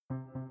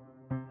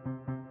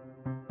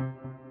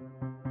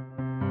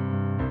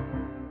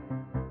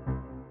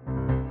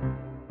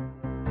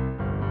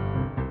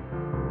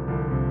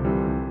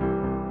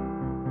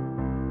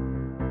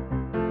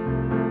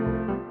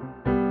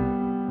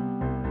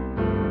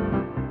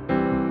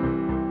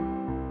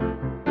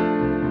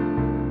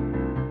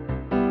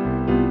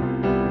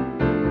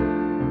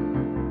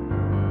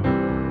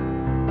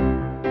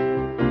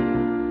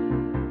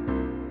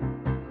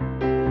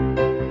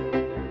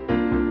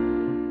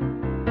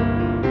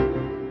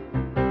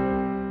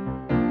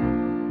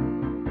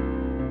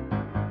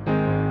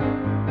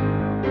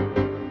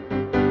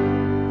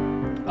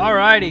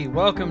Alrighty,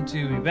 welcome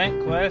to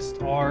Event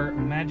Quest, our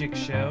magic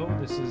show.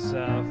 This is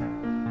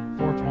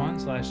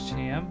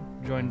 421/Cham,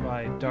 joined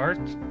by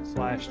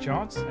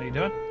Darth/Chance. How you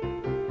doing?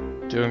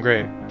 Doing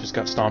great. Just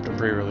got stomped in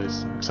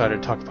pre-release.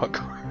 Excited to talk about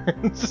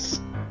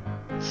cards.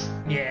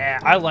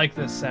 Yeah, I like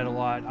this set a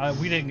lot.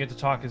 We didn't get to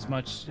talk as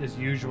much as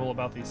usual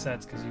about these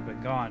sets because you've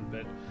been gone,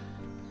 but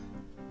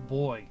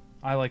boy,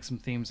 I like some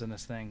themes in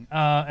this thing.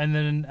 And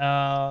then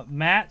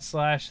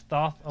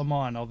Matt/Thoth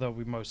Amon, although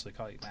we mostly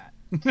call you Matt.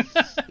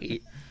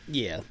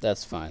 Yeah,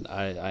 that's fine.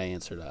 I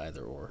answer to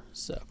either or.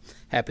 So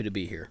happy to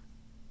be here.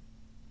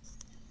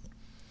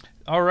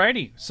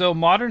 Alrighty, so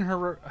Modern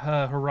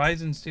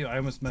Horizons 2. I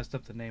almost messed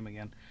up the name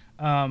again.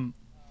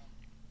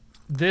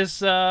 This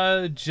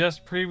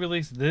just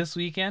pre-released this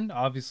weekend,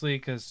 obviously,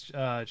 because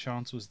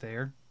Chance was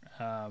there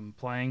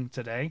playing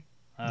today.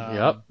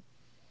 Yep.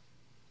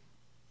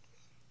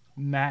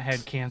 Matt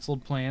had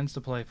canceled plans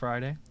to play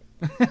Friday.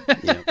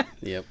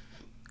 Yep.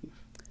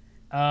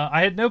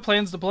 I had no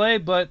plans to play,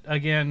 but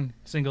again,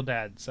 single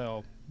dad,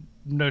 so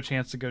no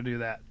chance to go do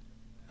that.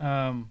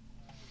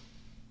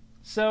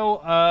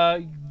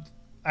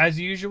 As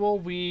usual,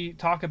 we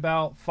talk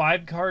about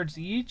 5 cards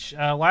each.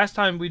 Last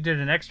time we did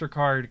an extra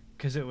card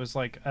because it was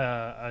like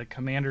a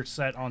commander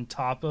set on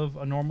top of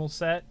a normal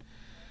set.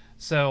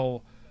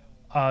 So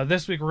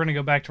this week we're going to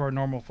go back to our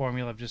normal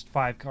formula of just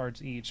 5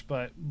 cards each.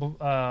 But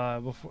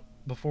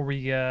before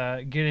we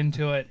get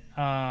into it,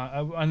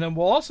 and then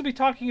we'll also be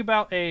talking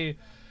about with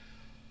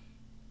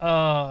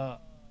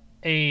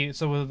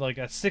like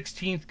a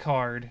 16th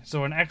card,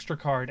 so an extra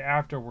card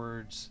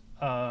afterwards,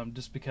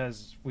 just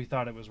because we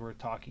thought it was worth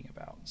talking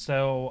about.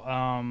 So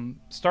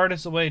start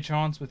us away,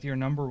 Chance, with your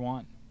number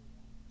 1.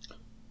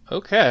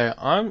 Okay,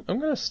 I'm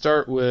going to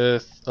start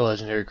with a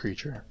legendary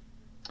creature,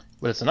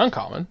 but it's an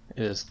uncommon.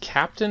 It is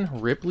Captain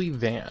Ripley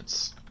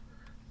Vance.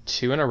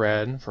 2 and a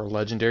red for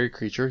legendary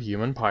creature,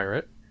 human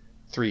pirate.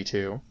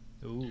 3/2.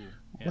 Ooh,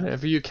 yeah.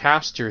 Whenever you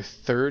cast your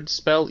 3rd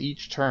spell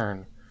each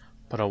turn,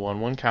 put a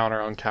 1/1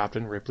 counter on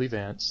Captain Ripley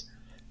Vance,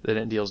 then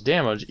it deals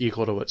damage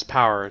equal to its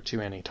power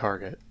to any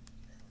target.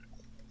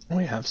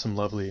 We have some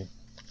lovely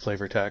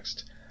flavor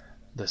text.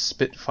 The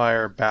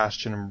Spitfire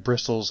Bastion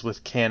bristles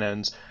with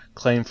cannons,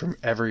 claimed from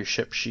every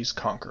ship she's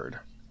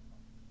conquered.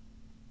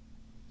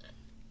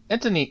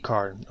 It's a neat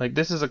card. Like,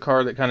 this is a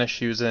card that kind of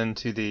shoes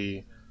into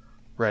the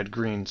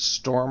red-green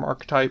storm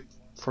archetype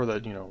for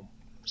the,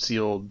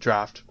 sealed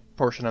draft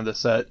portion of the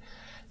set.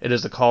 It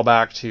is a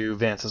callback to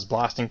Vance's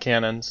blasting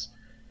cannons.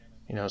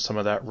 Some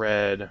of that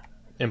red,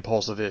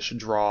 impulsive-ish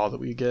draw that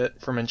we get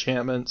from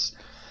enchantments.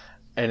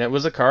 And it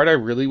was a card I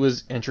really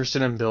was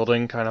interested in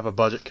building kind of a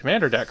budget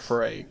commander deck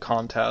for a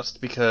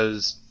contest,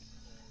 because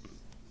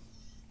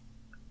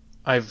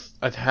I've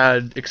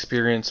had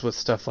experience with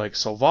stuff like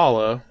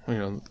Solvala,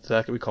 the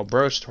deck that we call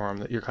Brostorm,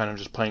 that you're kind of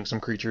just playing some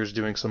creatures,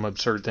 doing some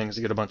absurd things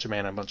to get a bunch of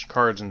mana, a bunch of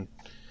cards, and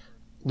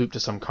loop to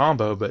some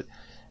combo. But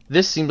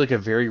this seemed like a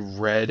very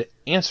red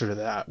answer to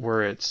that,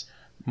 where it's,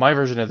 my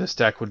version of this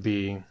deck would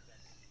be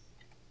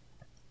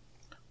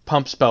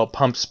pump spell,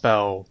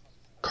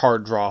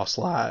 card draw /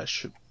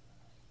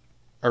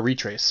 a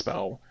retrace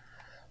spell.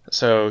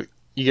 So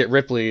you get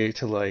Ripley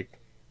to like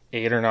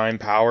 8 or 9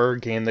 power,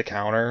 gain the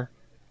counter,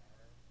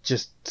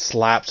 just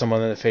slap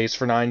someone in the face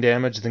for 9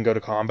 damage, then go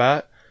to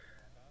combat.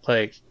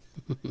 Like,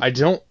 I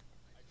don't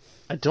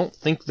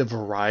think the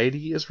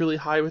variety is really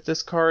high with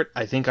this card.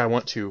 I think I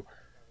want to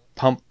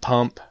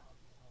pump,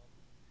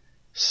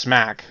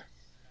 smack.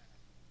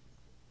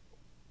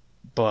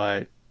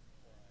 But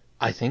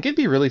I think it'd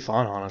be really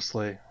fun,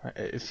 honestly.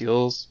 It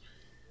feels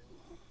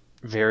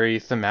very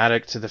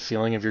thematic to the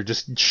feeling of you're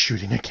just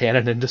shooting a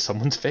cannon into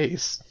someone's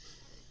face.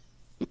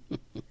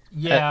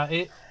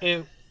 Yeah,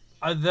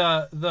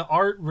 the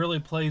art really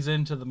plays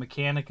into the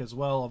mechanic as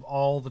well of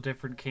all the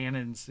different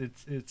cannons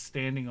it's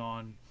standing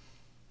on.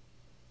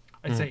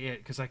 I'd say it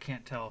because I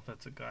can't tell if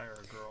it's a guy or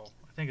a girl.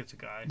 I think it's a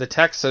guy. The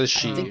text says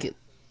she.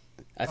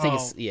 I think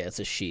it's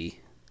a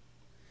she.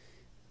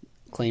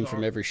 Claimed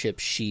from every ship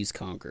she's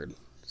conquered.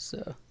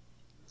 So.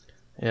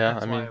 Yeah,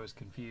 that's why I was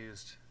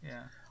confused.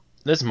 Yeah.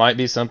 This might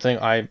be something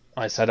I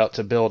set out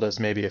to build as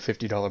maybe a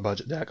 $50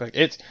 budget deck. Like,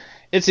 it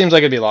seems like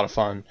it'd be a lot of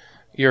fun.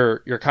 You're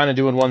kind of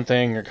doing one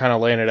thing, you're kind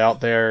of laying it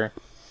out there.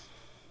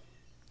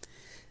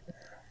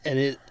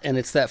 And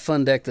it's that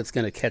fun deck that's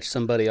going to catch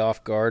somebody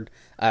off guard.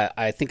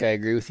 I think I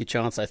agree with you,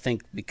 Chance. I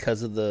think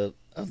because of the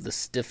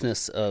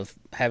stiffness of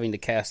having to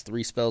cast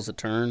 3 spells a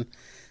turn,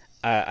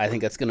 I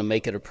think that's going to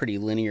make it a pretty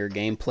linear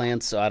game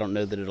plan. So I don't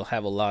know that it'll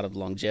have a lot of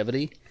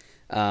longevity.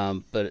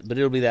 But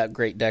it'll be that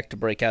great deck to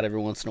break out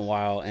every once in a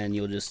while, and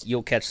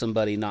you'll catch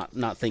somebody not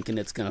thinking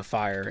it's going to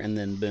fire, and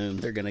then boom,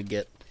 they're going to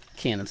get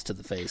cannons to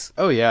the face.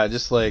 Oh yeah,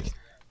 just like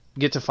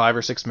get to 5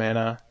 or 6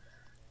 mana,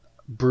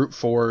 brute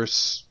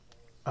force,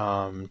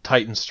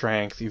 Titan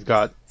strength. You've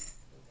got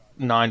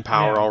 9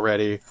 power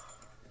already.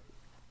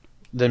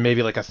 Then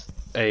maybe like a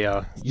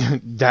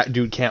that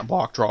dude can't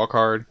block, draw a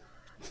card.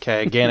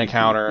 Okay, gain a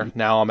counter.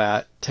 Now I'm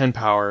at 10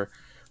 power.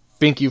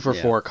 Bink you for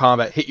 4,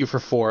 combat, hit you for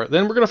 4.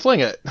 Then we're gonna fling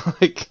it.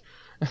 Like,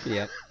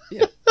 yeah.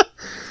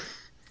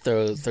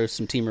 Throw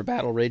some Teamer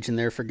Battle Rage in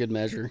there for good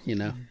measure, you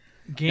know.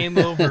 Game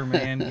over,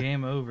 man.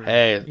 Game over.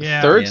 Hey,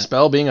 yeah. third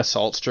spell being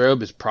Assault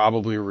Strobe is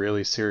probably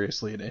really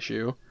seriously an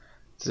issue.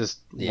 It's just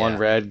one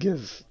red,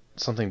 give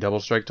something double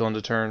strike till end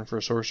of turn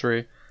for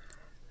sorcery.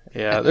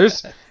 Yeah,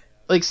 there's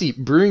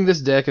brewing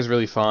this deck is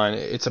really fun.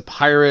 It's a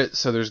pirate,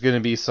 so there's going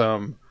to be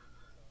some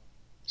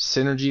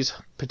synergies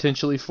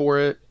potentially for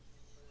it.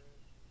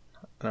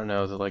 I don't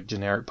know, the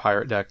generic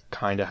pirate deck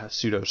kind of has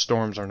pseudo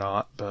storms or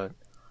not, but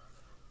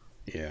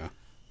yeah.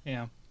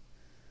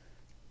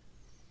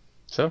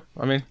 So,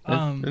 I mean,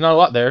 there's not a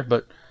lot there,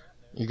 but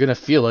you're going to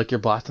feel like you're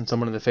blasting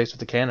someone in the face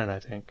with a cannon, I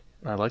think.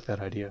 I like that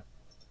idea.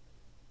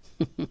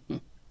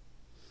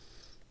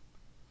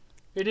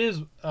 It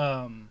is,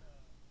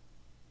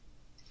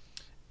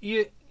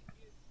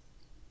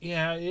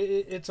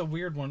 it's a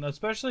weird one,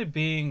 especially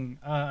being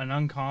an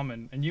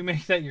uncommon, and you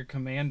make that your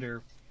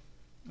commander.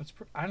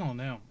 I don't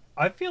know.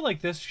 I feel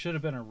like this should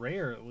have been a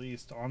rare, at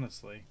least,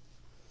 honestly.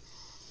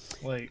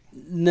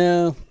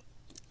 No,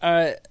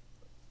 I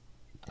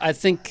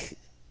think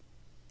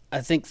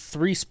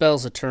 3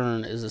 spells a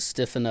turn is a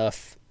stiff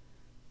enough.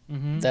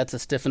 Mm-hmm. That's a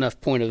stiff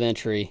enough point of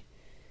entry,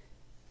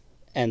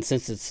 and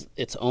since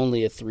it's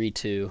only a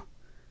 3/2.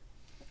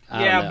 But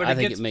I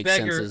think it makes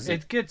bigger. sense.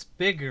 It gets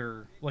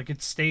bigger,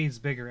 it stays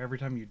bigger every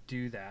time you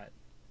do that.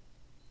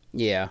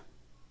 Yeah.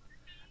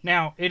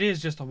 Now it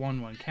is just a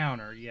 1/1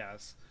 counter,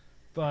 yes,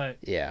 but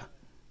yeah.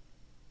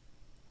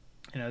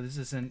 This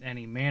isn't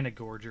any Mana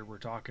Gorger we're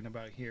talking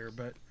about here,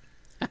 but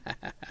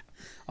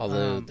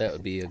although that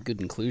would be a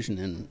good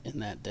inclusion in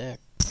that deck.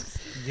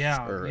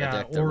 Yeah, or yeah, a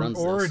deck that runs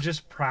or this.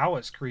 just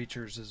prowess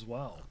creatures as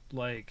well.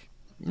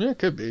 Yeah, it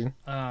could be.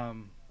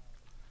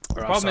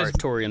 Or I'm sorry,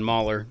 Torian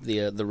Mauler,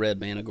 the red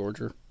Mana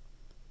Gorger.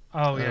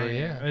 Oh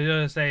yeah. I was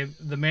gonna say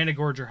the Mana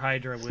Gorger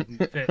Hydra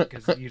wouldn't fit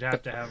because you'd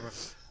have to have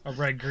a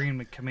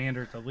red-green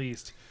commander at the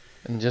least.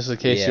 And just in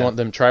case you want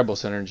them tribal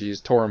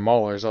synergies, Torian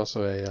Mauler is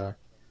also a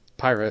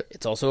pirate.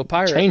 It's also a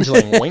pirate.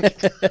 Changeling, wink.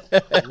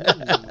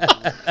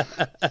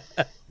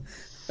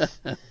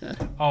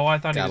 Oh, I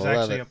thought he was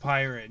actually a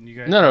pirate, and you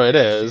guys. No, it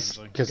is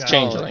because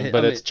Changeling,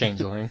 it's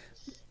Changeling.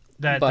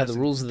 By the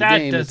rules of the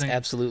game, it's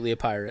absolutely a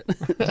pirate.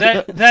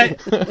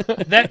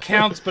 That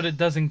counts, but it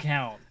doesn't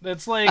count.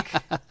 It's like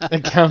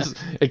it counts.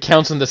 It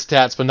counts in the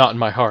stats, but not in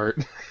my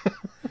heart.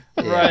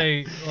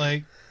 Right?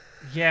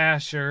 Yeah,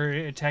 sure.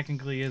 It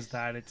technically is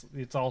that.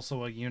 It's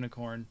also a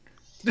unicorn.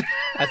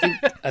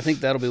 I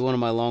think that'll be one of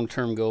my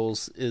long-term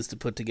goals is to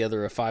put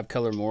together a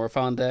 5-color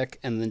Morophon deck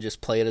and then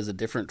just play it as a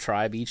different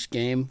tribe each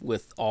game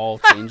with all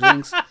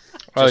changelings.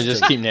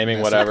 Just keep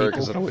naming whatever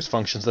because it always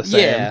functions the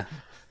same. Yeah.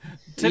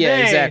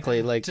 Today,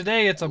 exactly.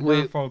 Today it's a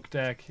merfolk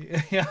deck.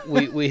 Yeah.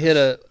 We hit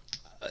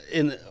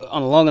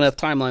on a long enough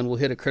timeline, we'll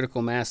hit a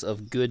critical mass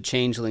of good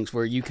changelings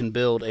where you can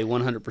build a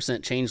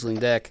 100% changeling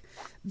deck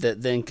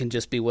that then can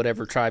just be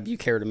whatever tribe you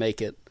care to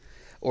make it,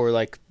 or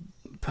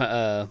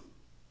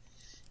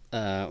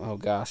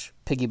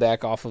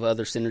piggyback off of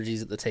other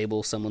synergies at the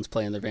table. Someone's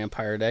playing their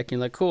vampire deck, and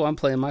you're like, cool, I'm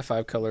playing my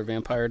 5-color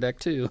vampire deck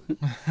too.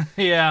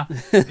 Yeah.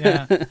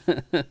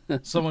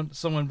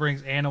 Someone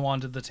brings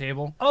Anawan to the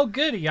table. Oh,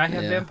 goody, I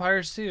have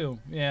vampires too.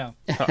 Yeah.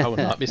 I will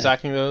not be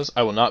sacking those.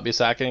 I will not be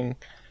sacking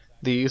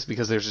these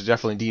because there's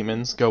definitely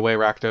demons. Go away,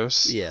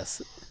 Rakdos.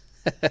 Yes.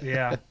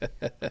 Yeah.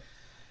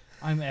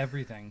 I'm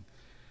everything.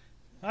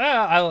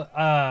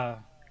 I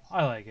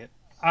like it.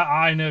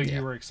 I know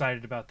you were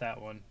excited about that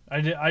one.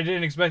 I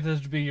didn't expect this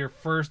to be your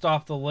first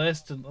off the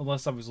list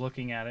unless I was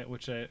looking at it,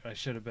 which I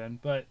should have been.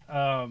 But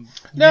I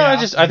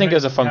think it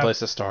was a fun place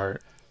to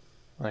start.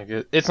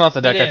 It's not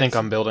the deck I think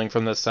I'm building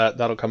from this set.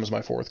 That'll come as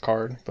my 4th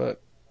card,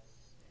 but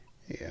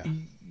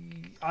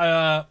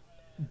my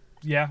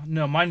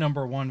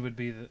number 1 would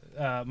be the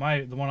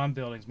one I'm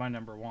building is my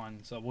number 1.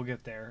 So we'll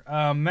get there.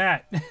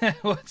 Matt,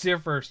 what's your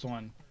first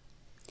one?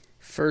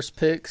 First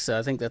picks,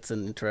 I think that's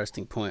an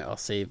interesting point. I'll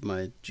save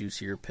my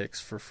juicier picks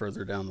for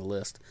further down the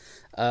list.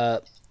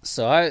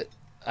 So I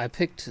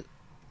picked.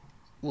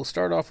 We'll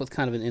start off with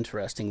kind of an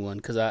interesting one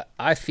because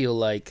I feel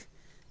like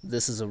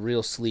this is a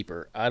real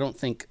sleeper. I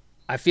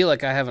feel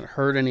like I haven't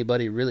heard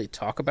anybody really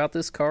talk about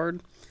this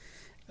card.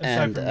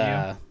 Aside from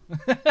you.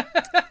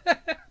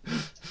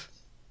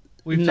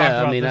 We've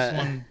talked about this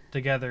one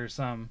together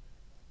some.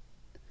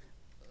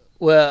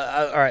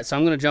 Well, all right, so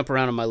I'm going to jump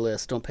around on my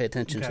list. Don't pay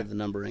attention to the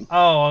numbering.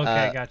 Oh,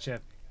 okay, gotcha.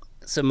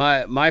 So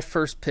my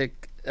first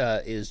pick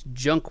is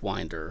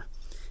Junkwinder.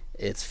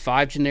 It's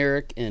 5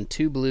 generic and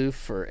 2 blue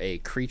for a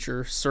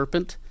creature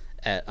serpent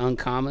at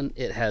uncommon.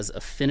 It has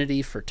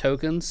affinity for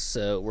tokens,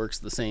 so it works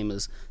the same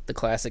as the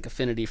classic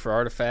affinity for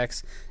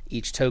artifacts.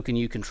 Each token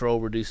you control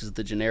reduces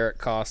the generic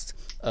cost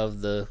of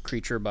the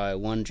creature by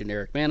 1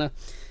 generic mana.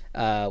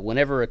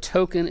 Whenever a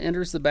token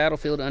enters the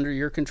battlefield under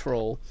your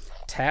control,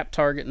 tap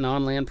target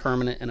non-land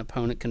permanent and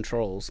opponent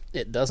controls.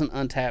 It doesn't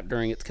untap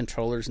during its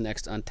controller's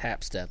next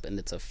untap step, and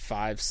it's a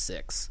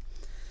 5/6.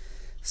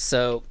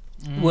 So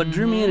what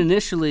drew me in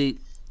initially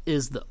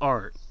is the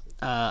art.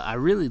 I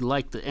really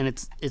like and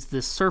it's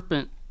this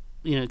serpent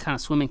kind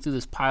of swimming through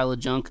this pile of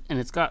junk, and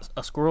it's got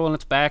a squirrel on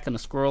its back and a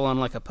squirrel on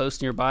like a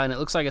post nearby, and it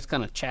looks like it's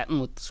kind of chatting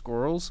with the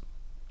squirrels.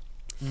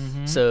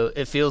 Mm-hmm. So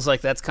it feels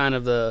like that's kind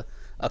of a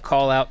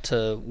call out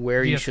to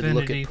where you should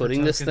look at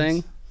putting this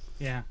thing.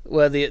 Yeah.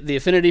 Well, the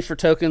affinity for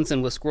tokens,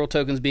 and with squirrel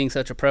tokens being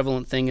such a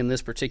prevalent thing in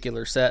this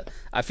particular set,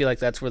 I feel like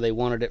that's where they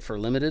wanted it for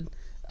limited.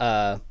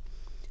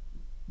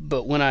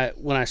 But when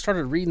I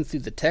started reading through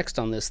the text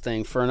on this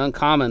thing for an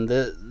uncommon,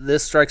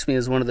 this strikes me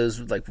as one of those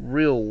like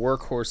real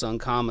workhorse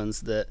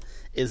uncommons that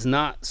is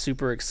not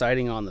super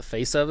exciting on the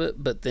face of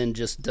it, but then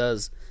just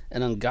does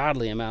an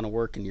ungodly amount of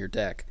work in your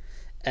deck.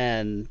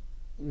 And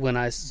when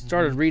I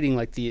started reading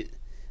like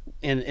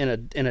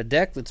in a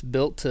deck that's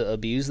built to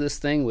abuse this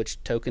thing,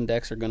 which token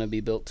decks are going to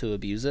be built to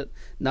abuse it,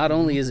 not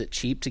only is it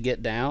cheap to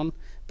get down,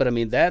 but I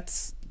mean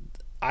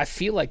I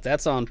feel like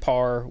that's on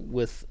par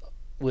with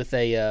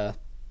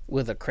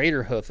a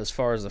Crater Hoof as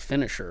far as a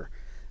finisher.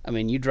 I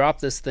mean, you drop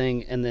this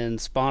thing and then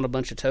spawn a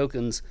bunch of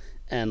tokens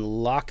and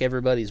lock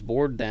everybody's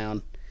board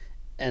down,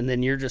 and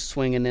then you're just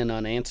swinging in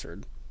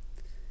unanswered.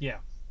 Yeah.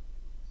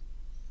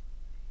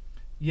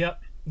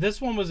 Yep.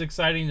 This one was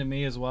exciting to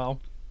me as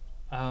well.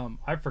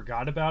 I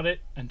forgot about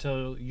it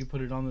until you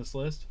put it on this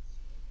list.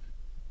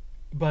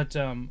 But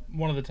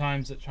one of the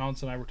times that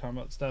Chauncey and I were talking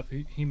about stuff,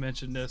 he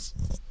mentioned this.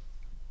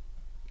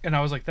 And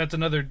I was like, that's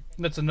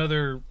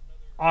another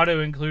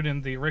auto include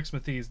in the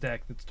Rixmathes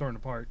deck that's torn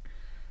apart.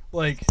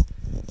 Like,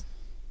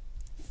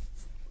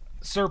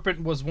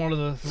 Serpent was one of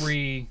the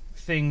 3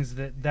 things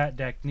that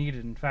deck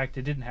needed. In fact,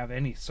 it didn't have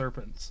any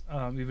Serpents,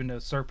 even though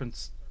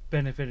Serpents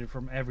benefited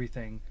from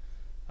everything,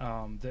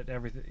 all the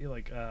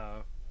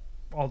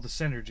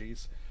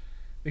synergies,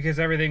 because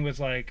everything was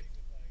like,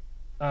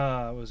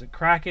 was it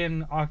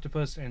Kraken,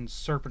 Octopus, and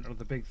Serpent are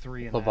the big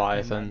 3 in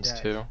Leviathans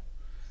that too.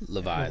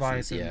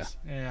 Leviathans,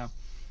 yeah.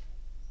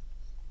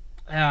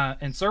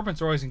 And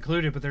Serpents are always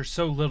included, but there's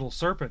so little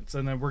Serpents,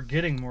 and then we're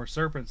getting more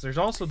Serpents. There's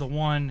also the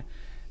one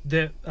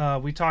that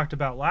we talked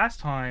about last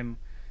time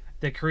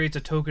that creates a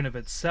token of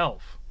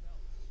itself.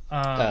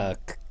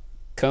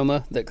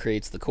 Coma, that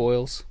creates the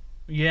coils.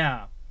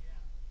 Yeah.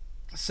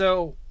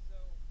 So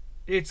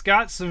it's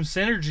got some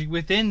synergy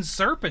within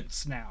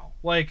Serpents now.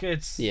 Like,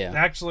 it's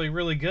actually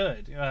really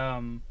good.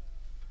 And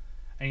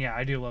yeah,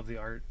 I do love the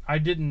art. I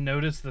didn't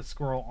notice the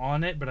squirrel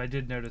on it, but I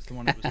did notice the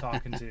one it was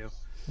talking to.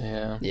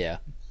 Yeah. Yeah.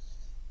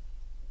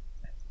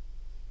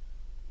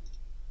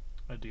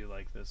 I do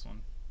like this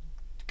one.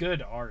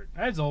 Good art.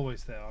 As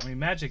always, though. I mean,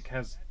 Magic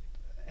has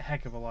a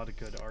heck of a lot of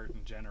good art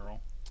in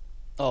general.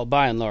 Oh,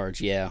 by and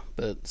large, yeah.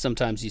 But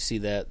sometimes you see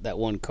that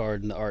one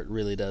card and the art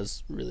really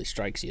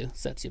strikes you,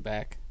 sets you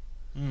back.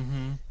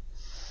 Mm-hmm.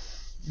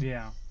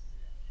 Yeah.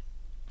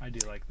 I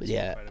do like this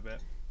one quite a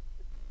bit.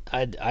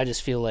 I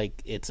just feel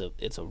like it's a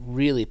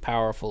really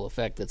powerful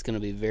effect that's going to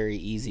be very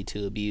easy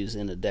to abuse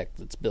in a deck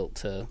that's built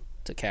to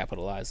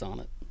capitalize on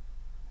it.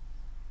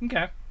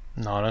 Okay.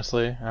 And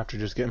honestly, after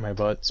just getting my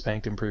butt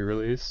spanked in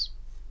pre-release,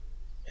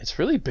 it's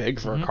really big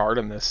for a card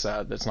in this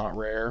set that's not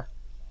rare.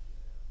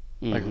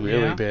 Like,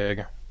 really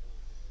big.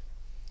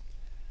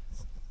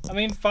 I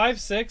mean,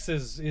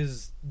 5/6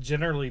 is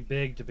generally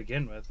big to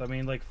begin with. I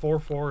mean, like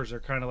 4/4s are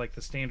kind of like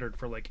the standard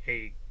for like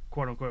a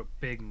quote unquote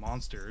big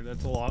monster.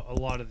 That's a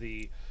lot of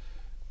the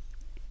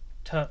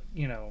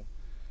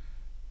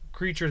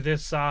creature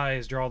this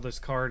size, draw this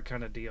card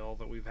kind of deal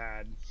that we've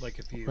had. Like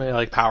if you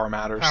like power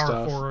matter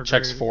stuff,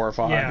 checks 4 or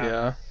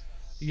 5.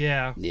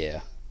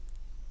 Yeah.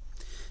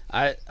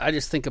 I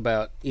just think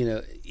about,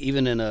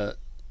 even in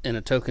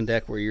a token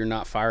deck where you're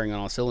not firing on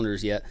all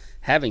cylinders yet,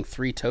 having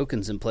 3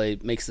 tokens in play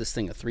makes this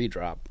thing a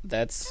 3-drop.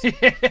 That's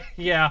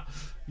yeah.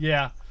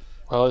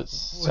 Well, it's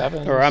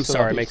 7. Or I'm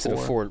sorry, makes it a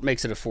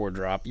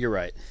 4-drop. You're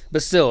right,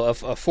 but still a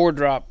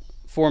 4-drop,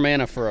 4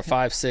 mana for a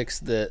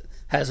 5/6 that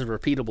has a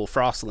repeatable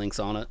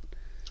Frostlinks on it.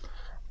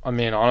 I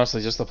mean,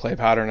 honestly, just the play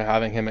pattern of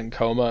having him in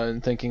Coma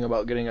and thinking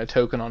about getting a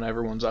token on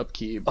everyone's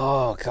upkeep.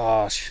 Oh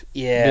gosh,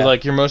 yeah. Be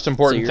like your most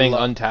important thing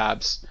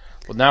untabs.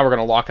 Well, now we're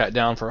going to lock that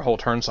down for a whole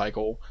turn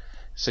cycle,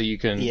 so you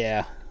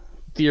can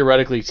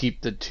theoretically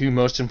keep the 2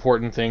 most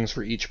important things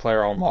for each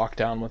player on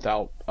lockdown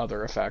without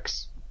other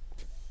effects.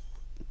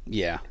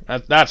 Yeah,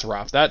 that's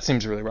rough. That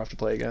seems really rough to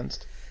play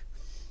against.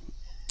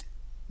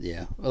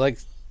 Yeah, like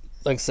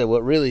I said,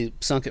 what really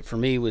sunk it for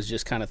me was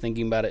just kind of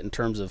thinking about it in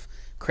terms of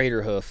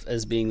Crater Hoof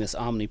as being this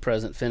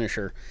omnipresent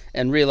finisher,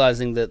 and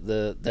realizing that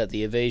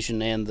the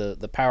evasion and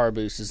the power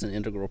boost is an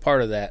integral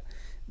part of that.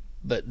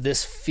 But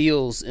this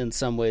feels in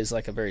some ways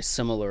like a very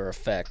similar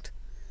effect.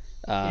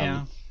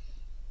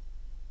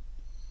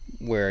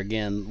 Where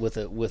again, with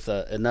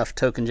enough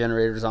token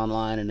generators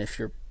online, and if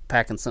you're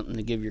packing something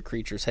to give your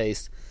creatures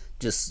haste,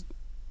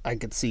 I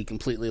could see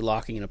completely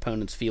locking an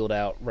opponent's field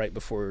out right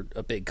before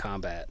a big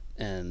combat,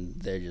 and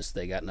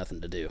they got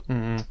nothing to do.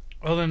 Mm-hmm.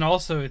 Well, then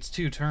also it's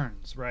 2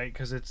 turns, right?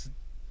 Because it's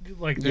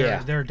like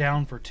they're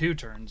down for 2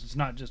 turns. It's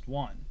not just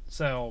 1.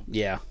 So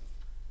yeah,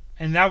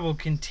 and that will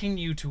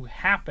continue to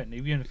happen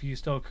even if you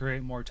still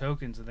create more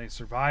tokens and they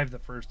survive the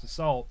first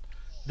assault.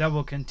 That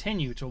will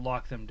continue to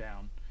lock them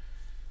down.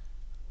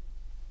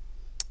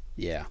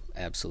 Yeah,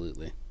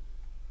 absolutely.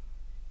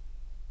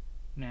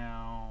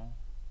 Now,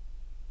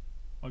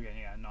 okay,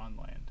 yeah,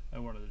 non-land. I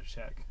wanted to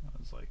check. I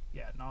was like,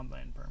 yeah,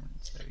 non-land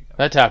permanents. There you go.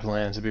 That tapped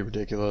lands would be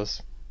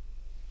ridiculous.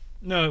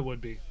 No, it would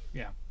be.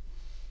 Yeah.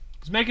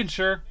 Just making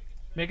sure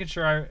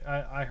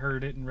I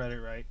heard it and read it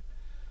right.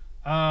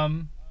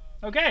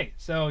 Okay,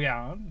 so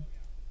yeah,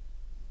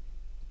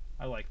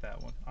 I like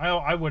that one.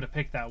 I would have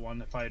picked that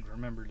one if I had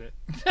remembered it.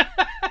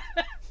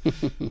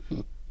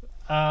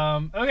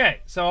 Okay,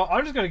 so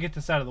I'm just gonna get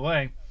this out of the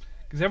way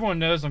because everyone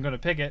knows I'm gonna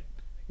pick it,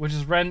 which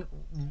is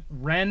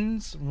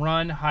Ren's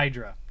Run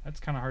Hydra.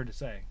 That's kind of hard to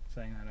say,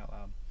 saying that out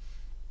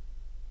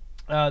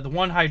loud. The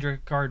one Hydra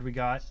card we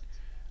got,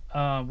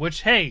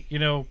 which hey,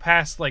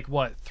 past like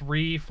what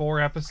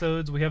 3-4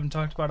 episodes we haven't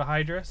talked about a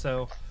Hydra,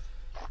 so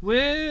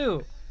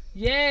woo,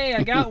 yay,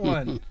 I got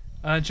one.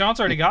 Chance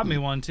already got me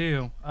one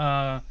too.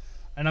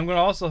 And I'm going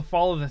to also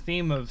follow the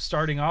theme of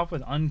starting off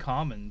with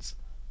uncommons.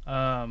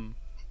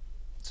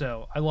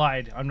 So I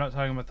lied. I'm not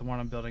talking about the one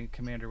I'm building a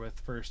commander with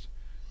first.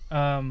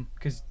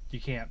 Because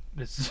you can't.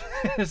 This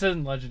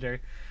isn't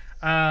legendary.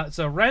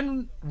 So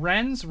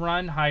Ren's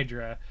Run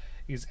Hydra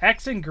is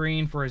X and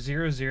green for a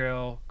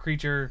 0/0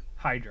 creature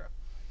Hydra.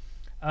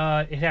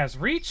 It has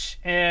reach,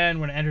 and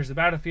when it enters the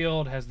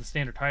battlefield, it has the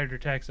standard Hydra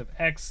text of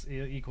X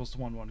equals to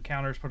 1/1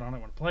 counters put on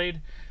it when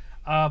played.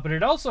 But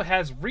it also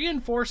has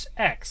Reinforce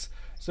X.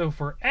 So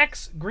for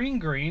X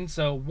green,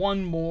 so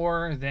one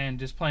more than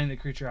just playing the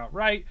creature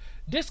outright,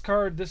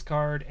 discard this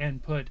card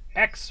and put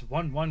X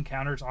 1/1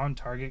 counters on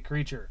target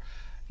creature.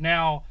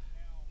 Now,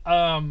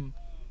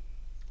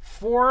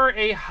 for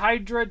a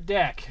Hydra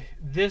deck,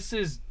 this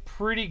is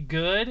pretty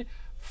good.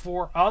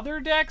 For other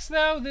decks,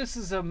 though, this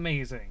is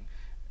amazing.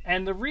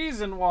 And the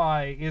reason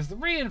why is the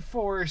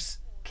Reinforce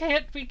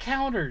can't be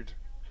countered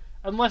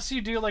unless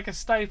you do like a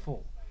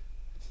Stifle,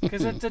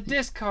 because it's a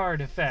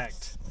discard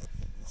effect.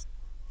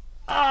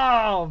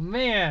 Oh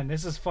man,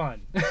 this is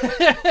fun.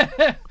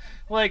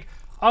 Like,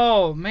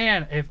 oh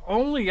man, if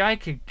only I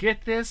could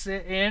get this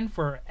in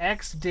for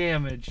X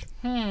damage.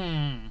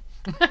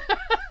 This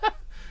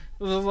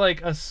is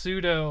like a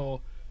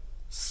pseudo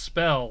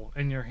spell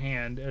in your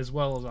hand as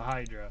well as a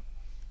Hydra.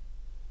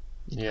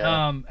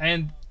 Yeah.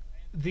 And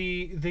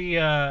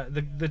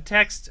the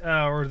text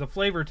or the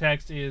flavor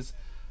text is: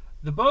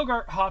 the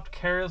Bogart hopped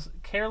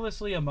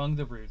carelessly among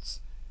the roots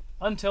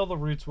until the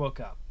roots woke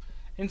up,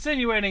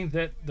 insinuating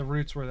that the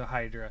roots were the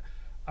Hydra.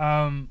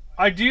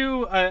 I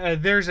do.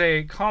 There's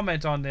a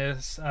comment on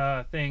this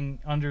thing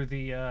under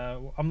the.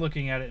 I'm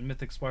looking at it in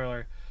Mythic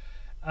Spoiler.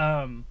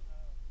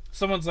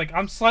 Someone's like,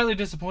 I'm slightly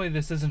disappointed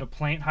this isn't a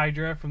plant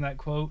Hydra from that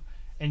quote.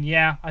 And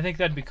yeah, I think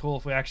that'd be cool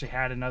if we actually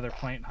had another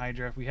plant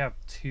Hydra. If we have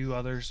two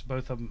others,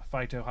 both of them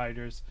Phyto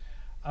Hydras.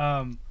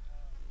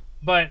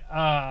 But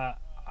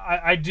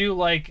I do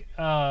like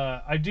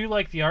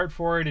the art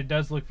for it. It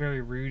does look very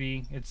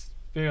rooty. It's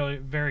very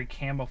very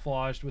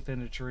camouflaged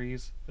within the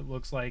trees. It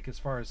looks like, as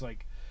far as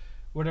like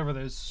whatever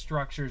those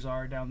structures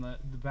are down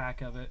the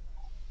back of it.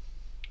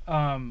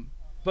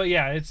 But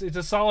yeah, it's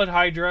a solid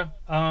Hydra.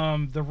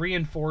 The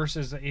Reinforce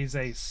is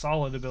a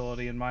solid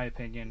ability in my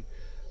opinion,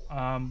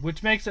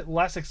 which makes it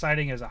less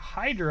exciting as a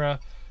Hydra,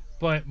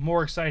 but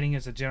more exciting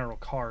as a general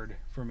card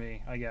for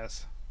me, I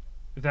guess,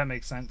 if that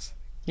makes sense.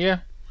 Yeah.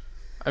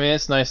 I mean,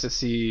 it's nice to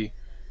see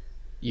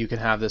you can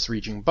have this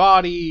reaching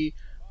body,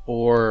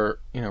 or,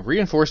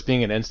 Reinforce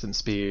being at instant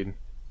speed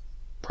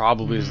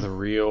probably is the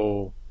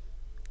real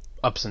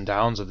ups and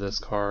downs of this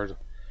card.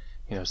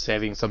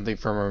 Saving something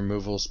from a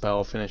removal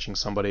spell, finishing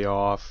somebody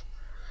off.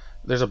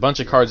 There's a bunch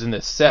of cards in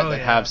this set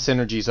that have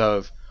synergies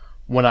of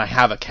when I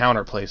have a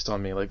counter placed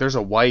on me. Like, there's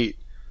a white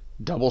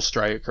double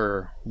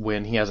striker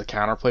when he has a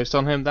counter placed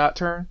on him that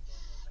turn.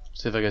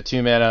 So if like a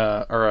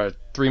 2-mana or a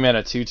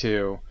 3-mana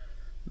 2/2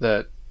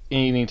 that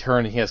any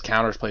turn he has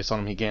counters placed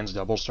on him, he gains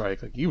double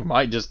strike. Like, you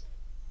might just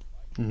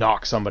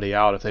knock somebody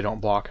out if they don't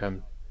block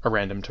him a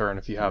random turn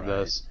if you have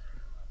this.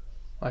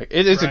 Like,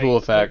 it's a cool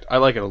effect. I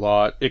like it a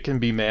lot. It can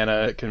be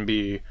mana, it can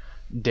be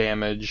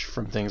damage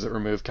from things that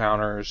remove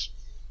counters.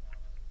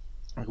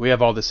 Like, we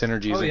have all the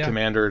synergies in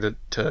Commander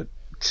to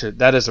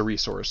that is a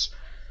resource.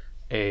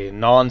 A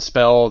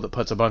non-spell that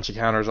puts a bunch of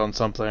counters on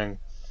something.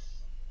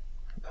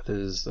 That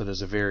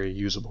is a very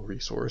usable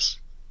resource.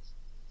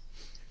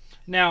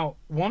 Now,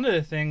 one of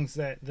the things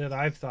that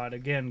I've thought,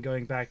 again,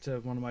 going back to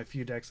one of my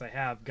few decks I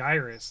have,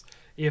 Gyrus,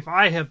 if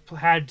I have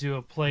had to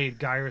have played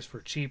Gyrus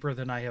for cheaper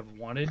than I have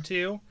wanted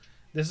to,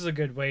 this is a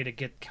good way to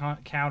get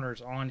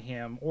counters on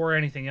him, or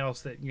anything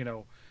else that,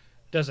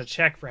 does a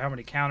check for how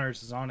many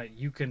counters is on it.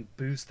 You can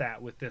boost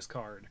that with this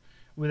card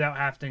without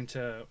having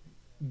to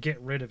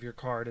get rid of your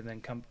card and then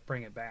come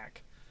bring it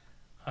back.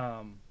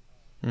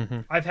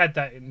 I've had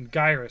that in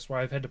Gyrus where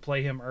I've had to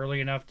play him early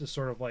enough to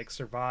sort of like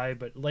survive,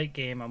 but late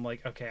game I'm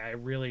like, okay, I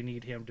really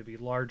need him to be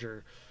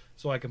larger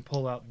so I can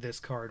pull out this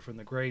card from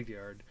the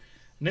graveyard.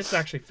 And this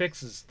actually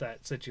fixes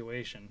that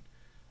situation.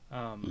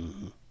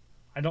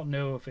 I don't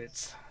know if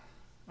it's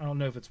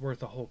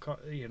worth a whole,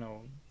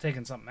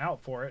 taking something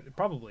out for it. It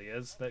probably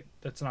is.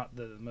 That's not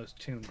the most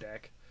tuned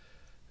deck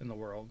in the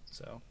world,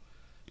 so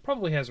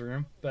probably has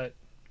room. But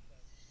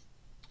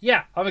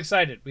Yeah, I'm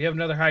excited. We have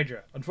another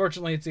Hydra.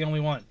 Unfortunately, it's the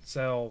only one.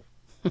 So,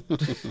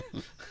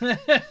 but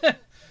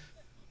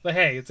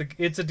hey,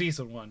 it's a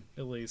decent one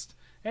at least,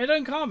 and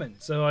uncommon.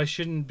 So I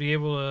shouldn't be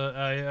able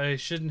to. I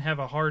shouldn't have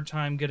a hard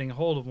time getting a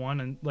hold of one.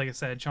 And like I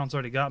said, Chance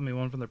already got me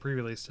one from the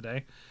pre-release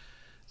today.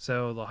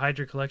 So the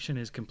Hydra collection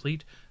is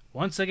complete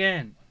once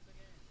again.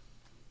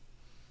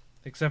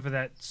 Except for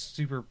that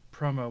super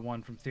promo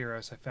one from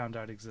Theros I found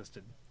out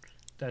existed.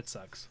 That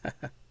sucks.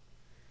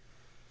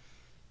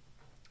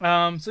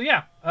 So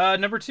yeah,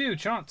 number 2,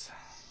 Chance.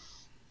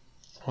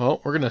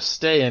 Well, we're going to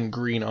stay in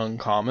green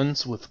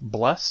uncommons with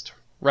Blessed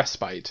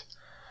Respite.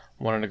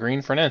 1 and a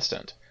green for an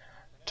instant.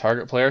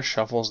 Target player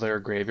shuffles their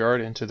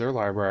graveyard into their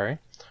library.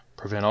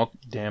 Prevent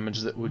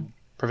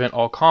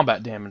all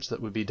combat damage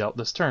that would be dealt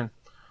this turn.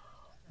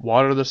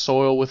 Water the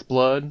soil with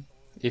blood,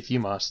 if you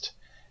must.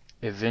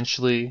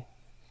 Eventually,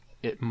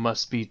 it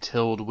must be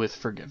tilled with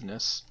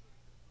forgiveness.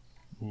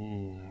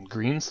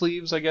 Green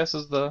sleeves, I guess,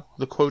 is the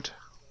quote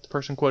the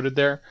person quoted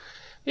there.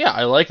 Yeah,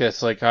 I like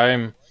this. Like,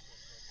 I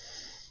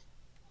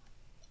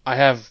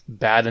have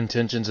bad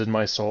intentions in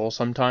my soul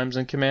sometimes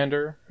in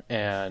Commander,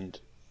 and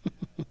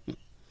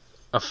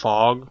a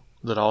fog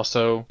that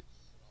also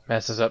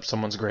messes up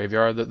someone's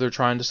graveyard that they're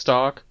trying to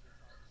stalk.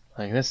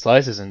 Like, this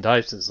slices and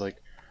dices. Like,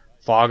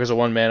 fog is a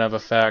 1-mana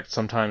effect.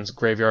 Sometimes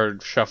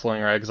graveyard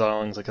shuffling or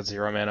exiling is like a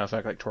 0-mana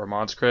effect, like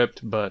Tormod's Crypt.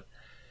 But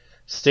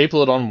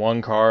staple it on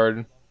 1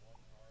 card.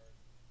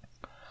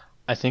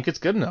 I think it's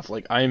good enough.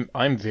 Like,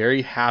 I'm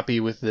very happy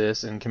with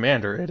this in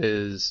Commander. It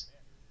is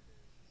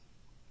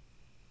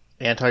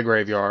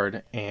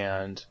anti-graveyard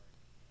and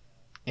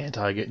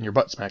anti-getting your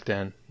butt smacked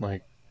in.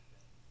 Like,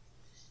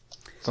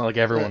 it's not like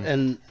everyone...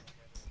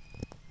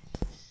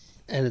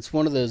 And it's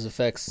one of those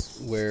effects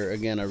where,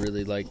 again, I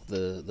really like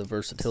the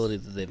versatility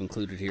that they've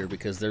included here,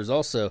 because there's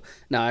also...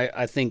 Now,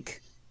 I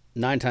think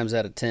 9 times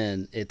out of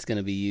 10, it's going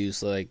to be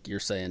used, like you're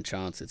saying,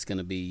 Chance, it's going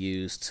to be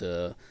used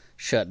to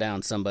shut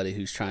down somebody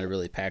who's trying to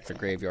really pack their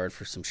graveyard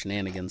for some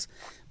shenanigans.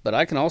 But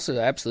I can also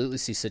absolutely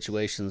see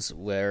situations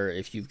where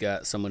if you've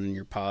got someone in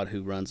your pod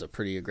who runs a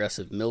pretty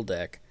aggressive mill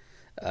deck,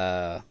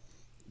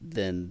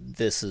 then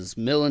this is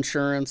mill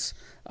insurance.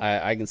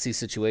 I can see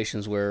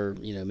situations where,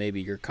 you know,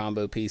 maybe your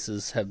combo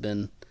pieces have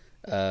been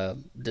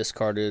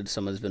discarded,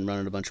 someone's been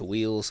running a bunch of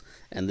wheels,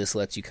 and this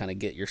lets you kind of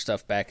get your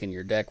stuff back in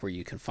your deck where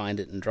you can find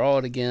it and draw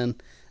it again.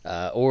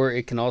 Or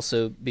it can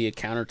also be a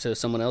counter to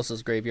someone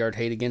else's graveyard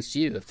hate against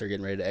you if they're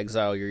getting ready to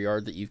exile your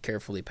yard that you've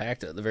carefully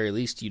packed. At the very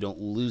least, you don't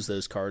lose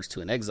those cards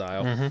to an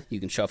exile. Mm-hmm. You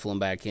can shuffle them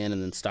back in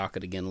and then stock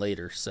it again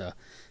later. So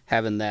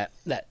having that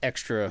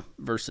extra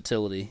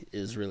versatility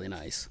is really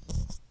nice.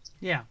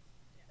 Yeah.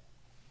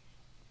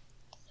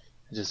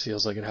 It just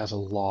feels like it has a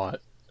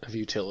lot of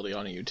utility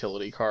on a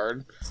utility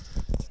card.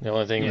 The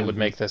only thing that would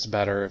make this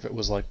better if it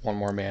was like 1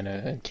 more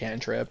mana and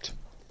cantripped.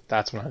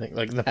 That's when I think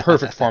like the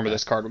perfect form of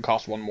this card would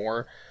cost 1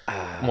 more,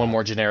 1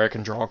 more generic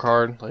and draw a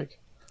card. Like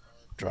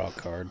draw a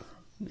card.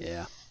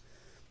 Yeah,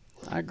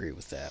 I agree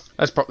with that.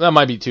 That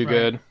might be too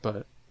good,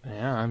 but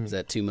yeah, is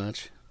that too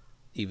much?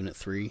 Even at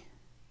 3,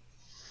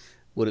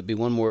 would it be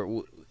 1 more?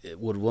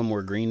 Would 1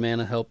 more green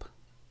mana help?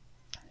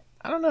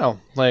 I don't know.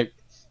 Like,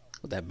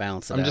 would that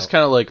balance it I'm out? just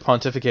kind of like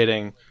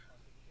pontificating.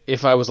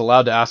 If I was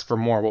allowed to ask for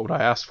more, what would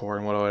I ask for,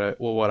 and what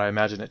would I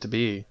imagine it to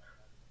be?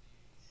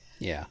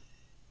 Yeah.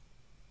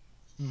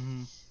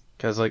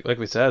 Because like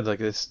we said, like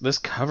this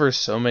covers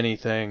so many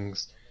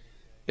things.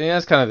 And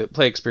that's kind of the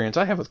play experience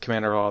I have with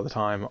Commander all the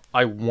time.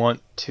 I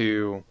want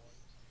to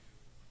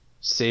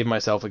save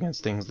myself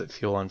against things that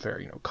feel unfair,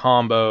 you know,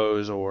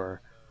 combos or,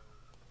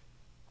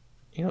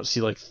 you know, see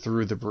like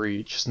through the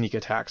breach, sneak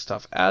attack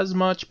stuff as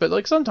much, but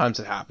like sometimes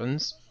it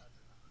happens.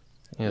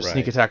 You know,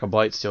 sneak attack a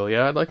Blightsteel.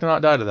 Yeah, I'd like to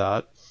not die to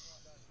that.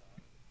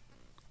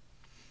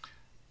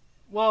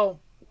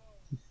 Well,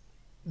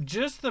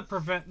 just the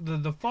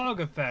fog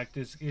effect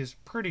is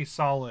pretty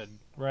solid,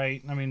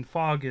 right? I mean,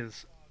 fog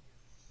is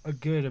a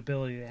good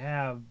ability to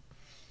have,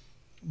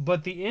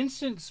 but the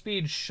instant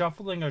speed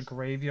shuffling a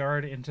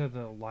graveyard into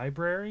the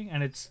library,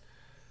 and it's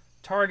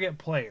target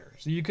player,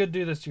 so you could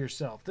do this to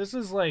yourself. This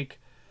is like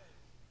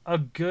a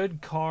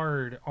good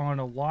card on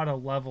a lot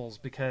of levels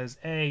because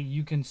A,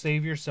 you can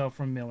save yourself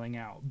from milling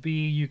out.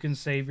 B, you can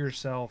save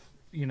yourself,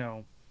 you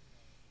know,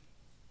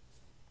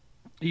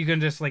 you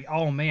can just like,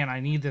 oh man, I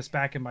need this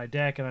back in my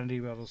deck and I need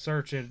to be able to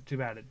search it. Too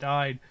bad it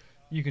died.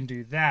 You can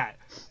do that.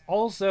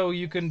 Also,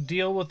 you can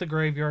deal with the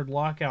graveyard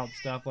lockout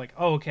stuff like,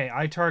 oh, okay,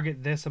 I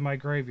target this in my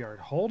graveyard.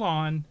 Hold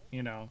on,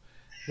 you know,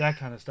 that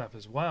kind of stuff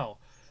as well.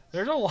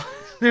 There's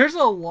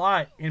a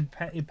lot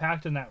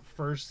impact in that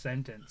first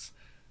sentence.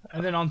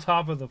 And then on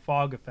top of the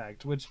fog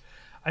effect, which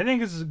I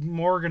think is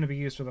more going to be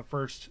used for the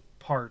first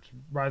part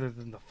rather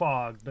than the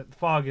fog, but the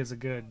fog is a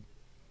good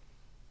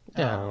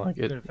like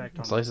good it effect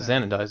on slices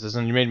and dices.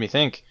 And you made me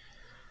think,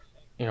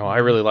 you know,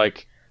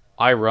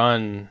 I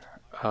run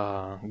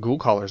Ghoul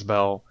Caller's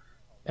Bell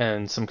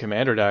and some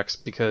Commander decks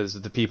because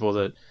the people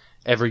that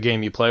every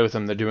game you play with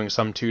them, they're doing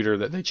some tutor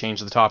that they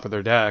change the top of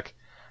their deck.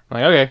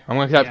 I'm like, okay, I'm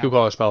going to tap Ghoul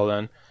Caller's Spell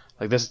then.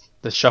 Like this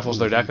shuffles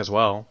their deck as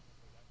well.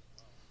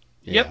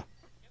 Yeah. Yep.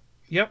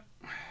 Yep.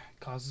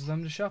 Causes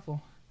them to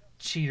shuffle.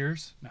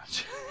 Cheaters. No.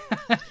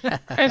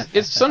 And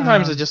it's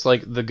sometimes it's just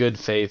like the good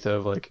faith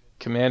of like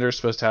Commander's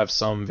supposed to have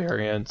some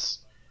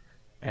variance,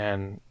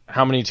 and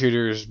how many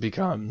tutors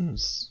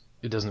becomes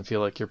it doesn't feel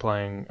like you're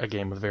playing a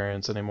game with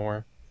variance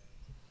anymore.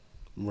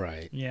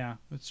 Right. Yeah,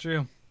 that's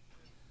true.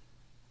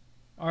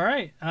 All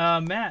right,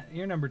 Matt,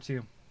 you're number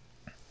 2.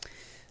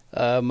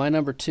 My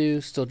number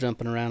 2, still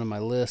jumping around on my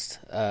list.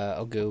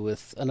 I'll go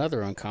with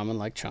another uncommon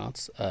like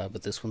Chance,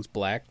 but this one's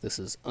black. This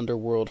is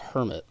Underworld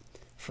Hermit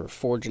for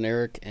 4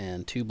 generic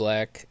and 2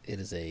 black. It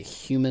is a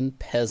human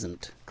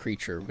peasant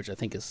creature, which I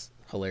think is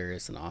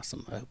hilarious and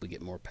awesome. I hope we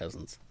get more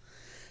peasants.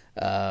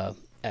 At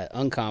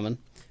uncommon,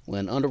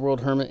 when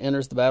Underworld Hermit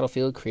enters the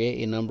battlefield,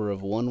 create a number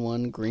of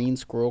 1/1 green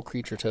squirrel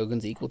creature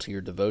tokens equal to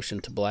your devotion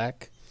to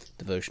black.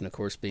 Devotion, of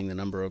course, being the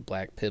number of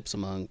black pips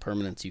among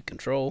permanents you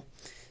control.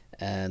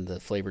 And the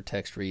flavor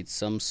text reads,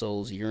 some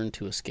souls yearn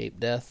to escape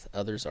death,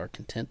 others are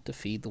content to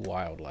feed the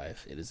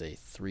wildlife. It is a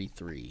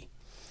 3/3.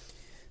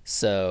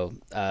 So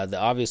the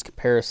obvious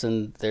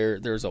comparison,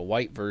 there's a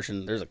white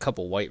version, there's a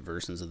couple white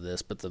versions of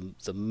this, but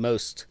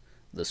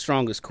the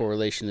strongest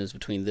correlation is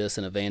between this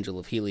and Evangel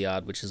of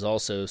Heliod, which is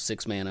also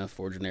 6 mana,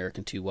 4 generic,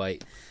 and 2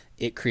 white.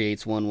 It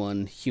creates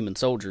 1/1 human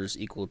soldiers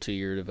equal to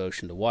your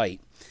devotion to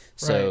white.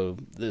 So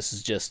This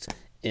is just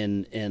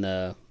in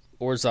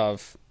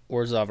Orzhov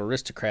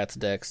Aristocrats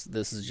decks,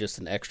 this is just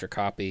an extra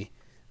copy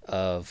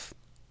of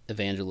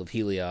Evangel of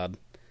Heliod.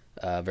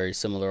 Very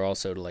similar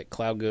also to like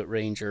Cloudgoat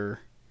Ranger.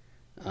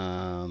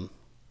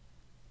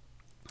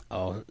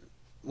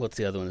 What's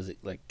the other one? Is it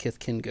like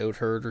Kithkin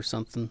Goatherd or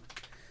something?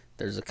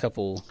 There's a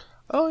couple.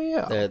 Oh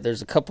yeah.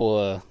 There's a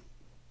couple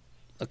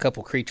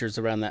creatures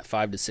around that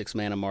 5 to 6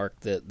 mana mark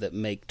that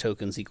make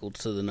tokens equal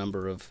to the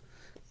number of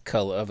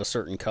a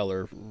certain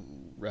color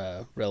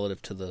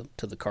relative to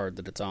the card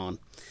that it's on.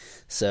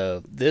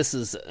 So this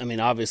is, I mean,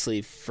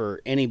 obviously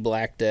for any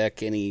black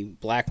deck, any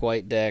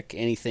black-white deck,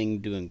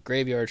 anything doing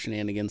graveyard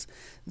shenanigans,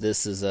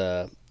 this is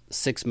a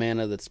 6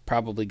 mana that's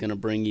probably going to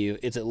bring you,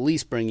 it's at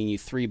least bringing you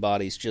 3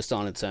 bodies just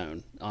on its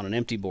own. On an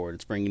empty board,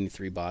 it's bringing you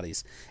 3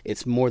 bodies.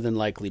 It's more than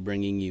likely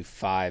bringing you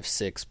 5,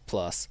 6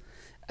 plus,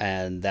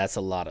 and that's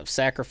a lot of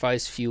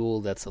sacrifice fuel.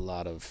 That's a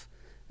lot of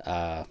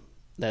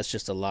that's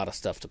just a lot of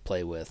stuff to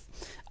play with.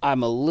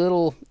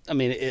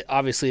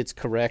 Obviously it's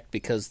correct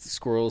because the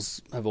squirrels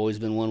have always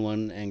been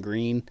 1/1 and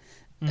green.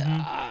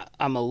 Mm-hmm.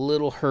 I'm a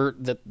little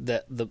hurt that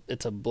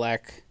it's a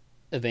black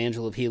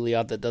Evangel of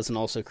Heliod that doesn't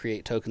also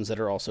create tokens that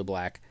are also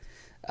black.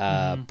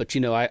 But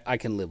I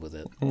can live with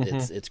it.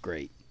 Mm-hmm. It's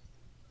great.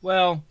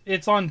 Well,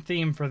 it's on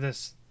theme for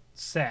this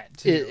set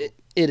too.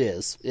 It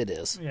is.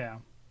 Yeah.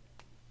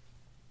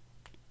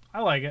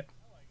 I like it.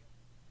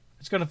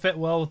 It's going to fit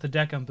well with the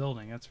deck I'm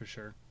building, that's for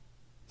sure.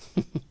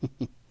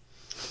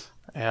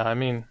 Yeah, I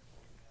mean,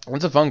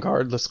 it's a fun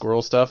card, the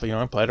squirrel stuff.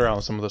 I played around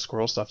with some of the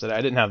squirrel stuff today.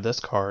 I didn't have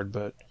this card,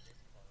 but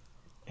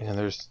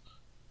there's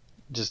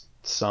just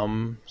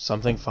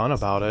something fun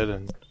about it,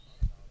 and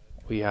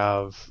we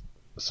have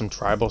some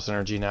tribal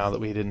synergy now that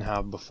we didn't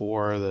have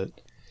before. That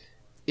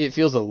it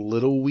feels a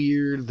little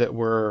weird that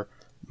we're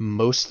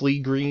mostly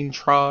green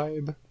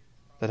tribe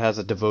that has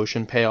a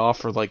devotion payoff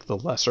for like the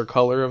lesser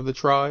color of the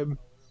tribe.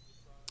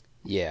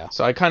 Yeah.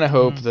 So I kind of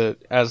hope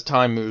that as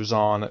time moves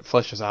on, it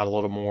fleshes out a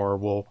little more.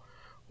 We'll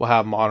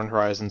have Modern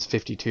Horizons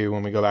 52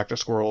 when we go back to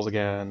squirrels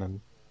again,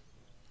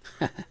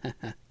 and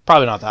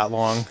probably not that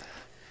long.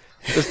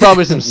 There's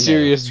probably some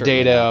serious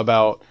data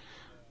about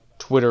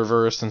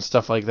Twitterverse and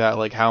stuff like that.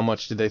 Like, how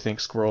much do they think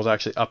squirrels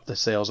actually up the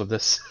sales of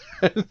this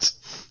set?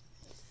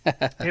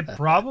 It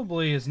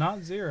probably is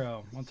not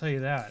 0. I'll tell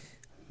you that.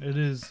 It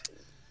is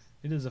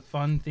a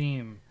fun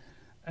theme.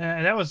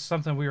 And that was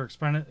something we were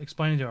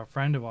explaining to a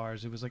friend of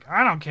ours. He was like,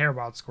 I don't care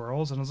about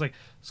squirrels. And I was like,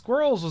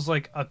 squirrels was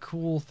like a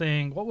cool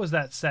thing. What was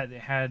that set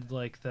that had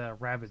like the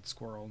rabid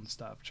squirrel and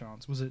stuff,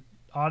 Chance? Was it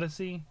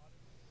Odyssey?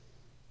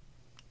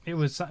 It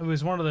was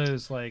one of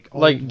those like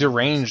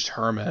Deranged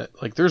Hermit.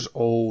 Like there's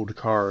old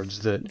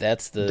cards that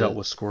dealt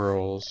with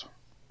squirrels.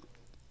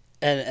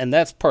 And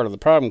that's part of the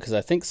problem, because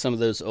I think some of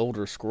those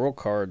older squirrel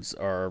cards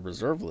are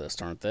reserve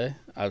list, aren't they?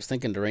 I was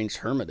thinking Deranged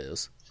Hermit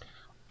is.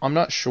 I'm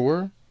not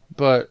sure.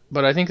 But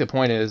I think the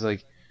point is,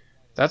 like,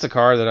 that's a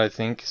card that I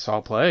think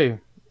saw play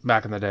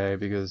back in the day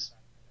because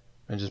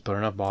I just put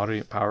enough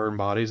power and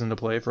bodies into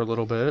play for a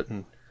little bit,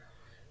 and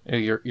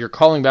you're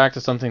calling back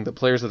to something that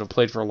players that have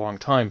played for a long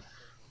time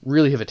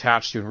really have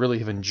attached to and really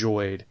have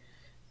enjoyed,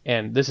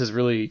 and this is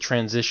really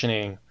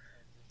transitioning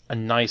a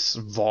nice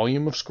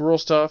volume of squirrel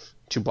stuff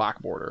to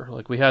black border.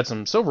 Like, we had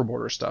some silver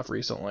border stuff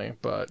recently,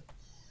 but...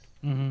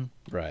 Mm-hmm.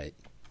 Right.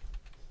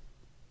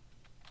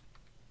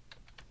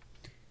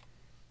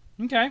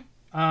 Okay.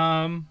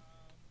 I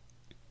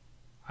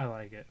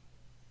like it.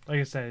 Like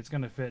I said, it's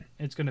gonna fit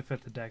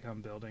the deck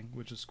I'm building,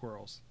 which is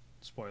squirrels.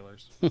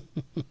 Spoilers.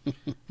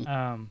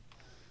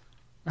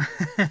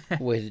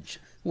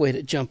 Way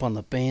to jump on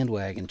the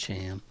bandwagon,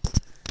 Cham.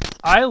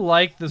 I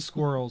like the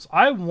squirrels.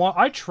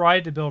 I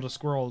tried to build a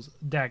squirrels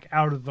deck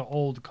out of the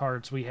old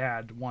cards we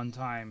had one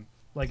time,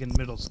 like in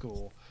middle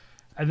school,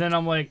 And then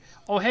I'm like,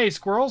 oh hey,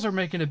 squirrels are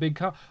making a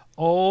big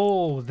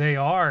oh, they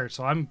are.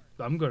 So I'm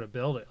going to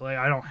build it. Like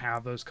I don't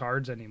have those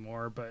cards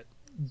anymore, but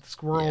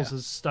squirrels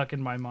is stuck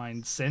in my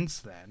mind since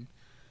then.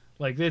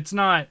 Like it's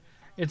not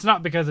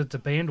because it's a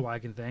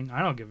bandwagon thing.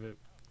 I don't give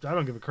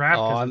a crap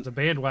because it's a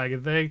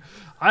bandwagon thing.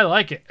 I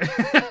like it.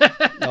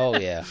 Oh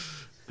yeah.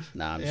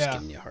 Nah, I'm just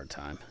giving you a hard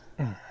time.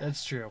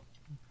 That's true.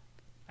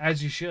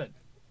 As you should.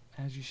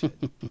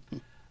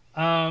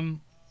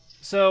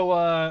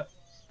 So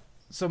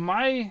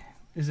my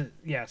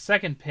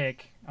second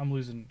pick. I'm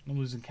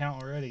losing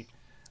count already.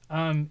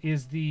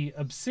 Is the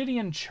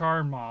Obsidian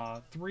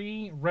Charmaw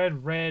 3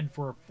 red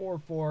for a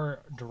 4/4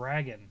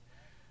 dragon.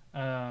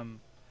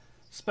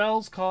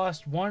 Spells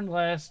cost 1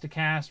 less to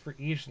cast for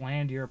each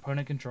land your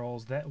opponent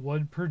controls that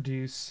would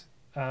produce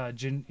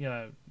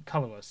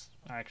colorless,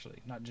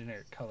 actually, not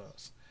generic,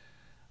 colorless.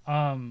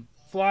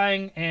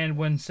 Flying, and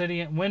when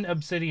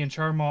Obsidian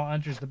Charmaw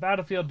enters the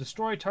battlefield,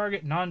 destroy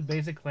target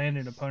non-basic land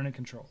and opponent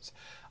controls.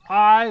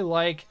 I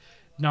like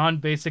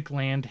non-basic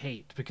land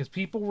hate because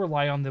people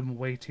rely on them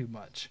way too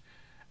much.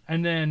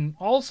 And then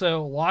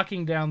also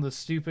locking down the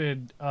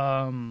stupid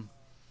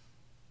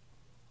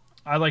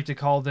I like to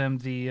call them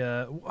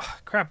the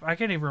crap, I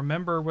can't even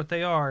remember what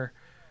they are.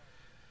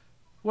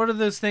 What are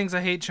those things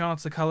I hate,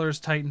 Chance? The colors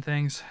Titan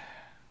things.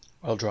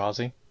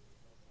 Eldrazi.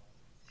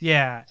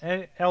 Yeah,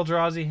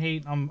 Eldrazi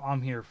hate.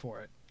 I'm here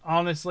for it.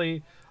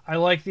 Honestly, I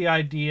like the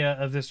idea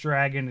of this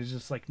dragon is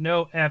just like,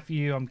 no, F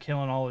you, I'm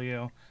killing all of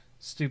you.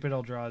 Stupid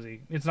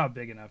Eldrazi. It's not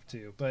big enough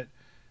to, but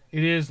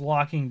it is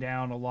locking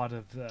down a lot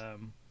of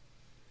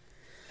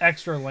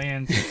extra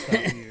lands and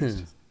stuff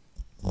used.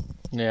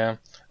 Yeah,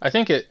 I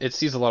think it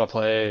sees a lot of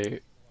play,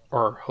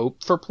 or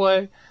hope for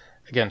play,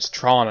 against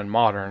Tron and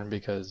Modern,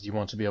 because you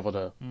want to be able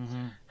to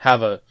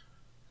have a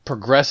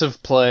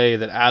progressive play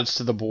that adds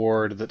to the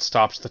board that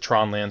stops the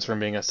Tron lands from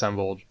being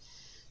assembled.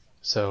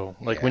 So,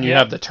 when you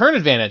have the turn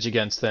advantage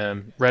against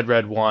them,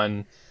 red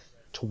 1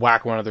 to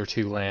whack one of their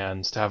 2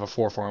 lands to have a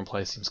 4/4 in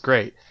play seems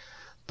great.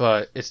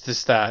 But it's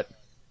just that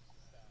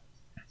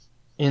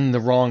in the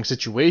wrong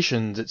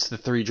situations, it's the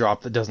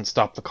 3-drop that doesn't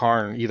stop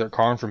either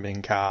Karn from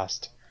being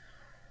cast.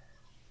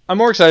 I'm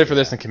more excited for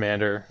this than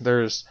Commander.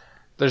 There's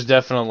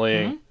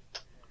definitely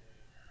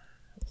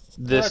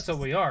this. Well, that's what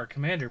we are,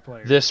 Commander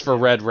players. This for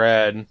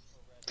red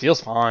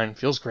feels fine,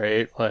 feels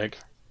great.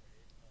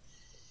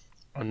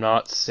 I'm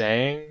not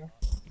saying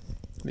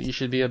that you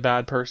should be a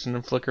bad person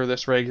and flicker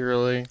this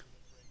regularly,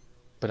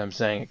 but I'm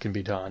saying it can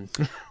be done.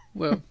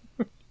 Well,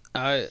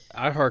 I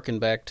harken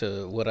back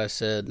to what I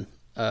said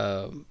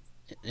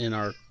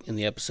in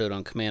the episode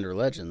on Commander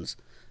Legends,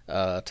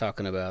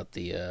 talking about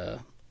the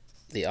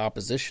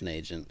opposition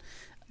agent.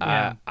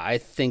 Yeah. I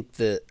think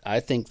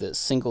that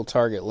single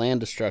target land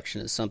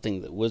destruction is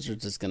something that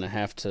Wizards is going to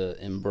have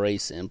to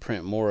embrace and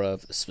print more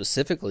of,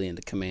 specifically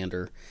into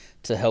Commander,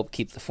 to help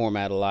keep the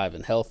format alive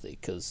and healthy.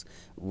 Because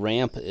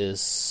ramp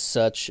is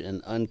such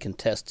an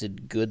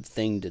uncontested good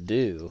thing to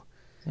do,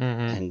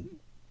 and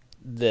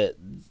that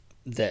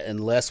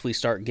unless we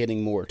start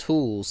getting more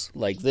tools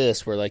like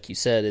this, where, like you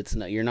said, it's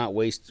you're not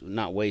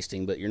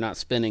wasting, but you're not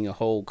spending a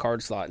whole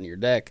card slot in your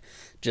deck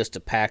just to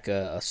pack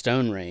a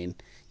Stone Rain.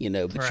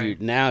 But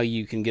right. Now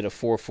you can get a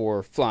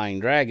 4/4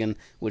 flying dragon,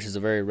 which is a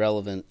very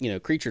relevant,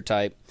 creature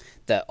type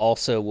that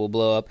also will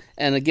blow up.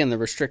 And again, the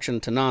restriction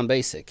to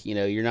non-basic.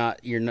 You're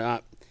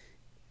not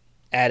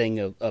adding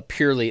a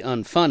purely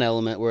unfun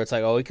element where it's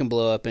like, oh, it can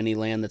blow up any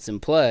land that's in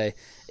play.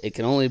 It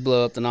can only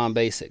blow up the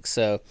non-basics.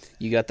 So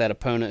you got that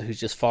opponent who's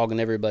just fogging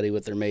everybody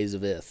with their Maze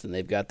of Ith, and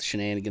they've got the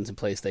shenanigans in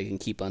place. They can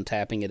keep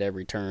untapping it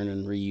every turn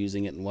and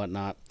reusing it and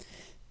whatnot.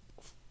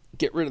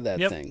 Get rid of that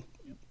thing.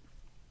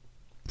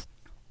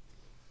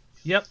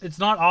 Yep, it's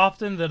not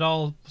often that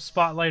I'll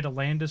spotlight a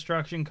land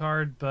destruction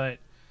card, but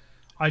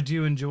I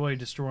do enjoy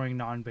destroying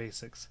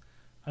non-basics.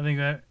 I think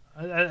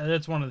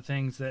that's one of the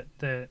things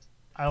that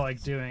I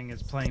like doing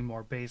is playing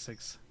more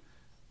basics,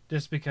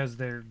 just because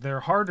they're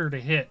harder to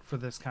hit for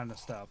this kind of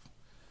stuff.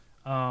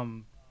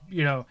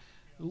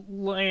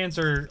 Lands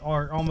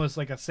are almost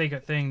like a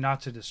sacred thing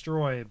not to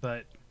destroy,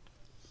 but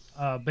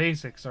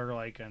basics are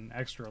like an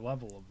extra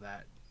level of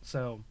that.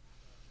 So,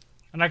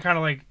 and I kind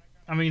of like.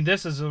 I mean,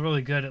 this is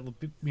really good at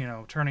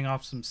turning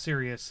off some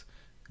serious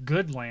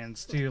good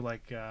lands too,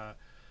 like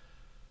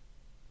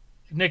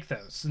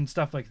Nykthos and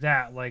stuff like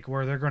that, like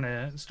where they're going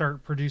to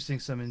start producing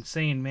some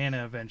insane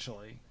mana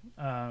eventually.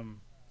 And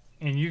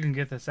you can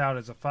get this out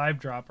as a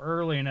 5-drop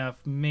early enough.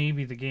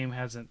 Maybe the game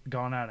hasn't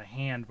gone out of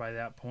hand by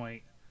that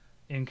point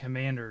in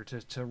Commander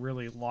to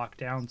really lock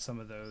down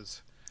some of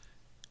those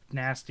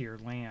nastier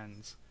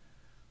lands,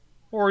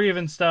 or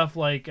even stuff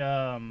like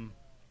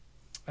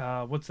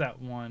what's that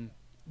one?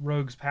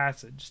 Rogue's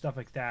Passage, stuff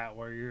like that,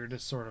 where you're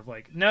just sort of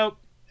like, nope,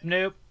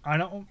 I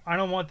don't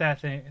want that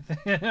thing.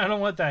 I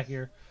don't want that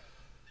here.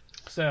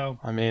 So,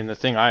 I mean, the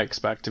thing I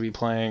expect to be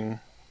playing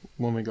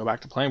when we go back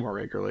to playing more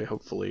regularly,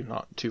 hopefully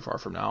not too far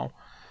from now,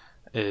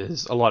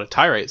 is a lot of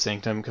Tyrite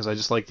Sanctum, because I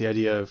just like the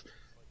idea of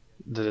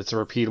that it's a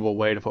repeatable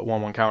way to put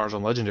 1/1 counters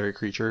on legendary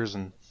creatures,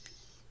 and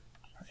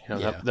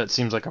Yeah. that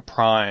seems like a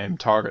prime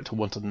target to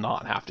want to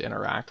not have to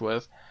interact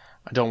with.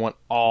 I don't want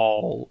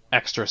all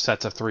extra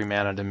sets of 3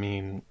 mana to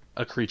mean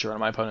a creature on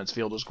my opponent's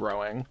field is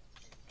growing.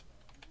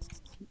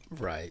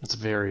 Right. It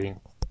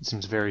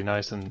seems very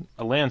nice in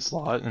a land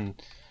slot,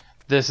 and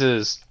this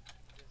is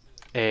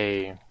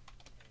a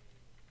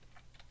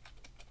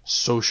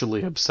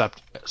socially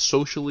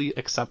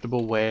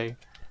acceptable way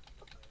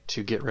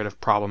to get rid of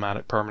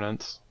problematic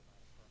permanents.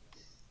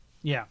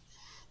 Yeah.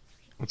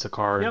 It's a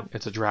card. Yep.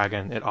 It's a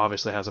dragon. It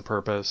obviously has a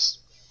purpose.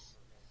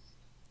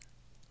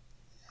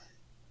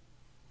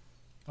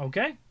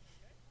 Okay.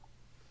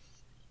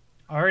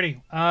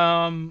 Alrighty.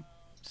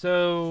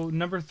 So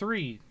number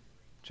 3,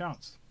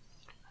 Chance.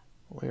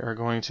 We are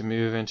going to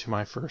move into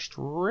my first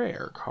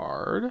rare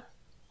card,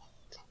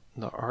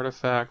 the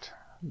artifact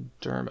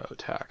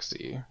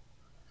Dermotaxi.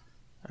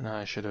 And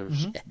I should have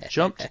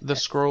jumped the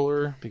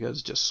scroller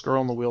because just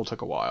scrolling the wheel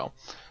took a while.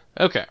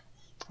 Okay.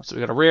 So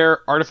we got a rare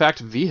artifact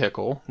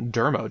vehicle,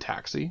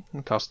 Dermotaxi.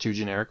 It costs 2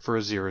 generic for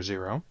a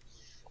 0/0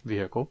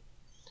 vehicle.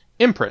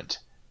 Imprint.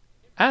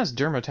 As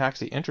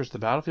Dermotaxi enters the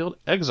battlefield,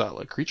 exile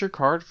a creature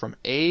card from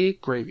a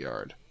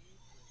graveyard.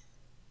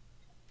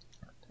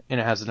 And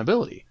it has an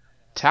ability.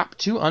 Tap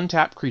 2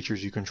 untapped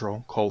creatures you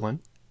control, :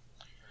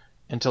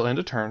 until end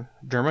of turn,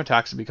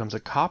 Dermotaxi becomes a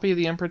copy of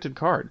the imprinted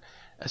card,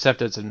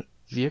 except it's a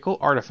vehicle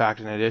artifact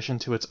in addition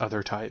to its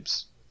other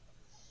types.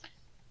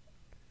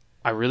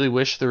 I really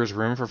wish there was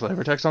room for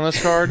flavor text on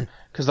this card,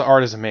 because the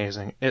art is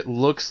amazing. It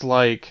looks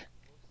like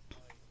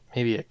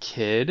maybe a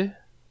kid.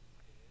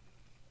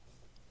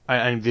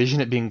 I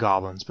envision it being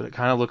goblins, but it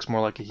kind of looks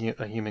more like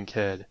a human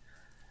kid.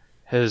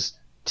 Has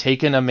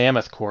taken a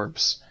mammoth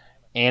corpse,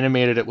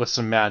 animated it with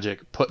some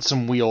magic, put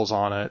some wheels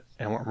on it,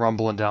 and went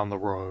rumbling down the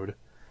road.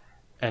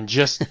 And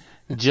just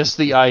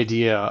the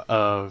idea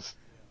of,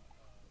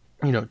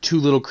 2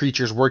 little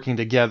creatures working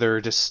together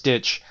to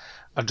stitch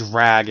a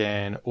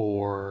dragon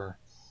or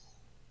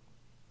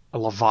a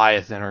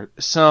leviathan or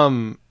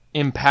some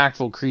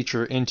impactful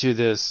creature into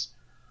this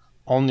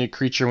only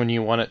creature when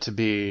you want it to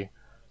be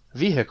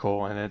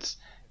vehicle, and it's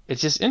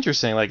just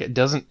interesting. Like, it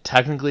doesn't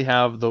technically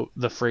have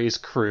the phrase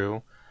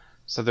crew,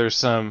 so there's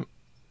some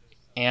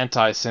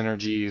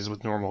anti-synergies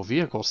with normal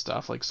vehicle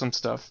stuff. Like, some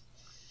stuff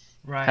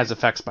has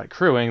effects by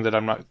crewing that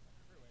I'm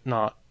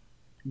not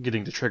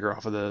getting to trigger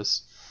off of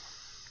this.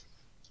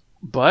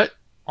 But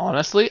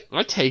honestly,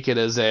 I take it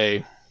as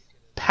a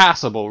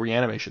passable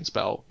reanimation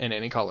spell in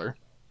any color.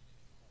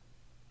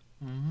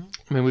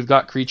 I mean, we've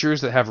got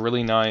creatures that have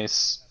really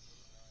nice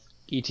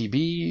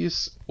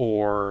ETBs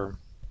or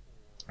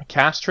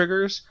cast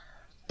triggers,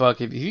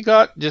 but if you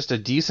got just a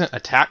decent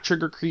attack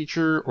trigger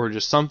creature or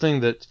just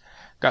something that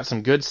got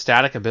some good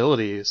static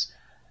abilities,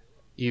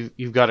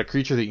 you've got a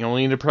creature that you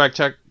only need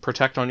to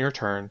protect on your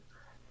turn.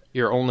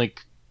 Your only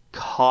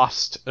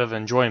cost of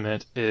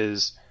enjoyment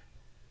is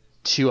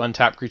 2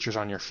 untapped creatures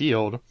on your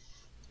field,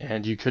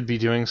 and you could be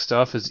doing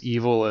stuff as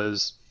evil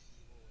as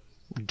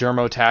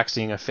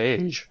Dermotaxiing a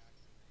phage.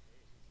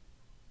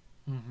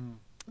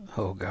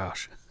 Oh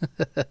gosh.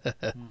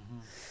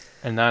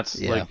 And that's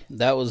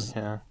that was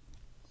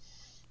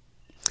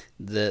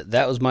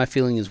that was my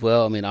feeling as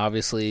well. I mean,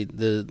 obviously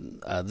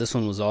this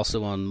one was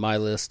also on my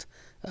list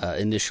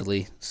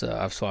initially, so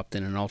I've swapped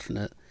in an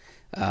alternate.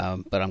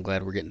 But I'm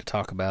glad we're getting to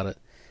talk about it.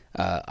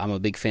 I'm a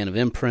big fan of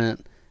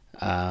Imprint.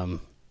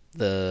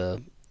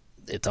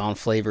 It's on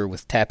flavor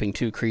with tapping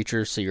 2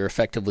 creatures, so you're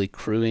effectively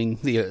crewing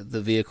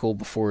the vehicle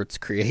before it's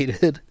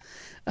created.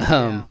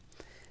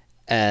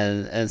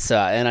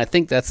 And I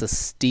think that's a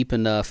steep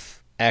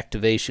enough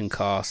activation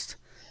cost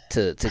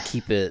to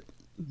keep it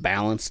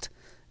balanced.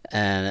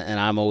 And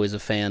I'm always a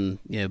fan,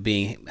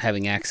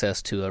 having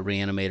access to a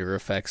reanimator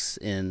effects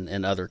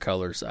in other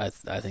colors. I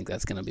think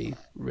that's going to be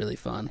really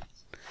fun.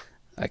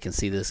 I can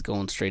see this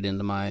going straight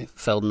into my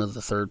Felden of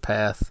the Third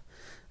Path,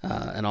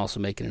 and also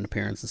making an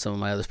appearance in some of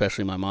my other,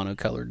 especially my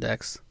monocolored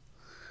decks.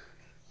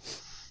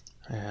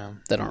 Yeah.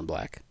 That aren't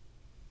black.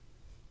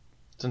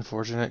 It's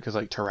unfortunate because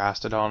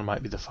Terastodon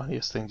might be the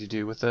funniest thing to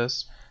do with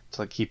this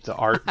to keep the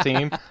art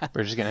theme.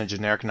 We're just getting a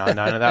generic 9/9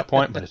 at that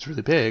point, but it's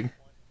really big.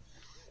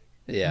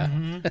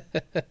 Yeah.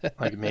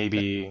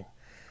 Maybe.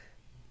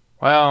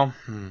 Well,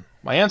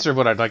 my answer of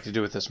what I'd like to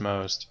do with this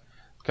most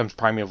becomes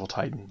Primeval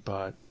Titan,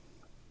 but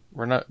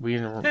we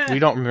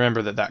don't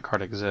remember that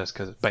card exists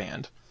because it's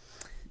banned.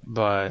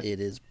 But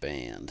it is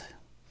banned.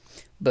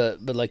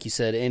 But like you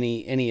said,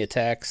 any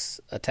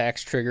attacks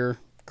trigger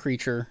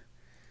creature,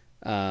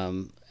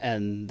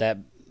 and that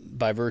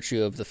by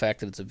virtue of the fact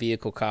that it's a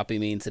vehicle copy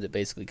means that it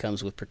basically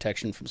comes with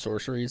protection from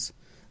sorceries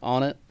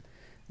on it.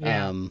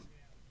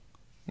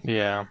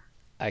 Yeah.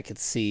 I could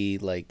see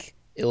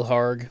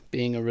Ilharg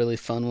being a really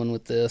fun one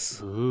with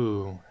this.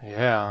 Ooh,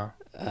 yeah.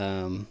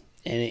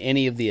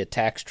 Any of the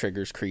attacks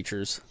triggers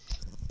creatures,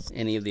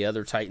 any of the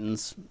other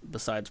Titans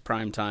besides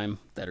Primetime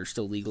that are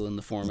still legal in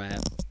the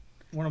format.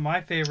 One of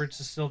my favorites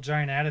is still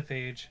Giant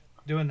Adaphage.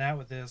 Doing that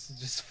with this is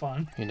just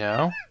fun.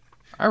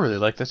 I really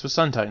like this with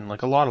Sun Titan,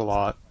 a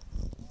lot.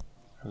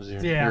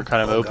 You're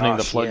kind of opening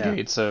the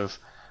floodgates of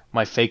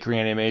my fake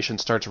reanimation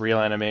starts real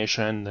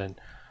animation, then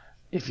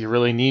if you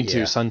really need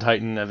to, Sun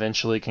Titan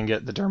eventually can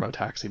get the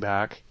Dermotaxi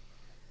back.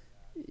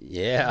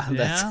 Yeah,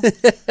 Yeah.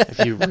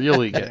 If you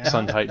really get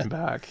Sun Titan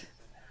back.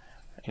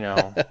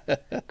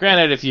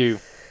 Granted, if you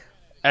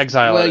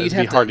exile it, it'd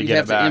be hard to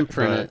get it back.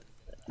 Imprint it.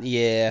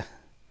 Yeah.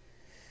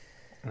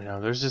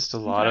 There's just a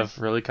lot of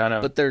really kind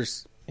of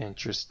there's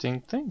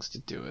interesting things to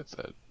do with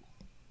it.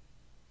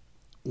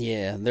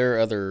 Yeah, there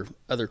are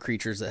other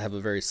creatures that have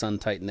a very Sun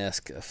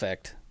Titan-esque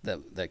effect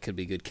that could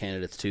be good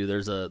candidates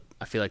too.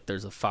 I feel like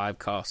there's a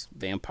 5-cost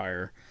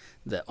vampire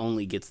that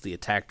only gets the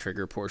attack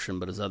trigger portion,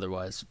 but is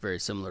otherwise very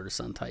similar to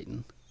Sun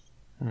Titan.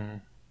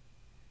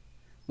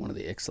 One of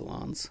the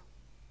Ixalans.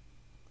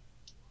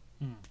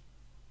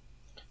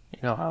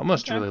 I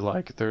almost really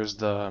like there's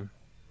the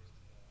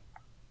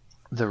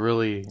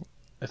really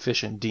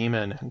efficient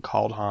demon in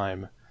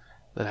Kaldheim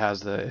that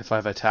has the if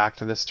I've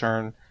attacked this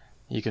turn,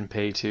 you can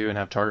pay 2 and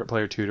have target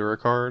player tutor a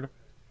card.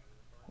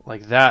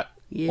 Like that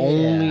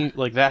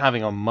like that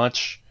having a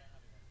much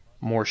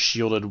more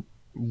shielded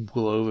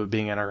glow of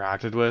being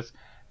interacted with.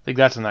 I think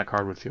that's when that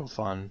card would feel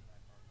fun.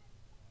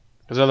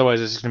 Because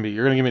otherwise it's just going to be,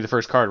 you're going to give me the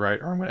first card, right?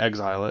 Or I'm going to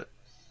exile it.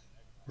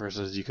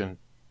 Versus you can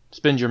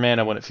spend your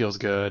mana when it feels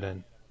good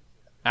and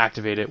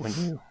activate it when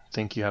you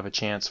think you have a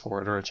chance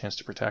for it or a chance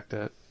to protect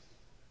it.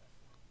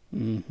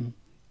 Mm-hmm.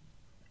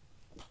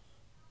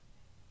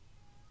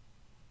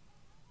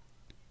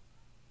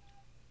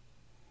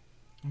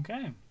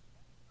 Okay.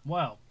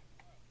 Well,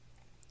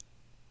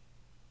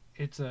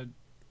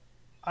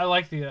 I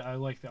like the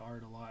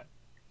art a lot.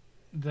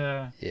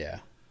 The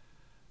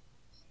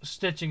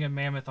stitching a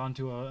mammoth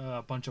onto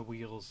a bunch of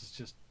wheels is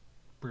just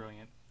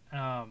brilliant.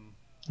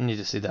 You need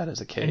to see that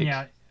as a cake.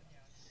 Yeah.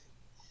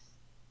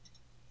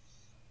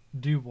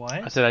 Do what?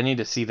 I said I need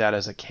to see that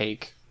as a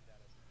cake.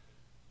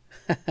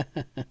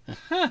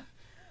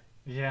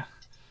 Yeah.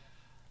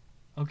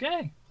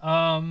 Okay.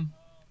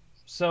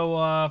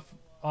 So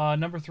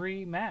number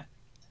 3, Matt.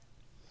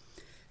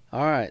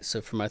 All right.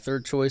 So for my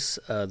third choice,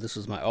 this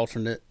was my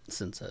alternate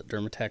since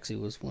Dermotaxi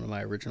was one of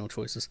my original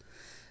choices.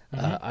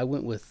 I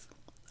went with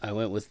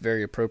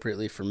very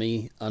appropriately for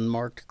me,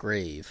 Unmarked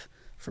Grave.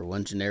 For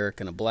 1 generic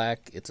and a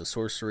black, it's a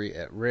sorcery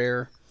at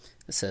rare.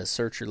 It says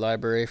search your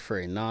library for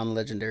a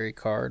non-legendary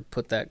card,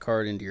 put that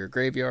card into your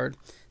graveyard,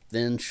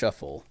 then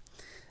shuffle.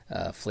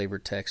 Flavor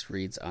text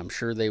reads, I'm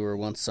sure they were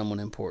once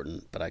someone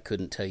important, but I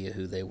couldn't tell you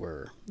who they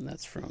were. And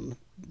that's from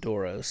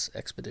Doros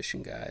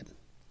Expedition Guide.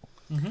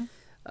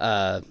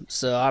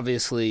 So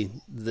obviously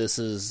this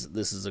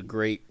is a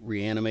great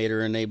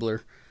reanimator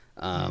enabler.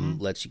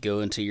 Lets you go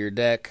into your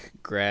deck,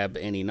 grab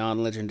any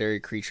non-legendary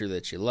creature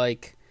that you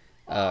like.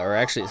 Or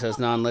actually, it says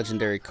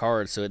non-legendary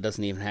card, so it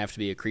doesn't even have to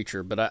be a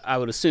creature. But I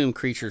would assume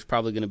creature is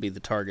probably going to be the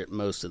target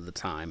most of the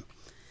time.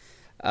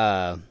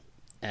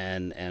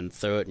 And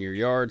throw it in your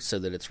yard so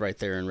that it's right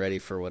there and ready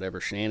for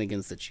whatever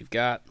shenanigans that you've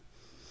got.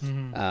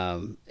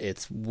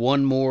 It's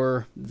 1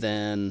 more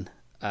than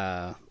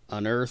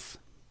Unearth.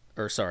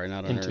 Or sorry,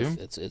 not Unearth. Entomb?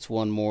 It's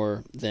 1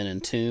 more than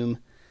Entomb.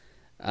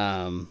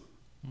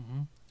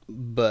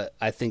 But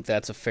I think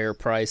that's a fair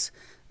price.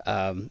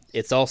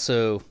 It's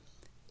also...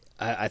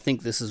 I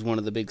think this is one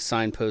of the big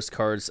signpost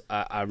cards.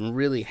 I'm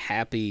really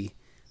happy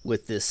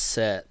with this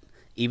set.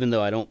 Even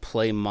though I don't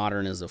play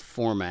Modern as a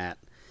format,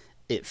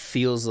 it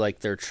feels like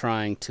they're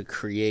trying to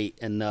create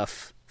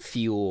enough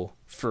fuel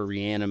for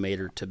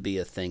Reanimator to be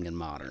a thing in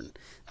Modern.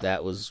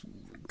 That was...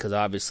 because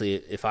obviously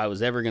if I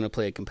was ever going to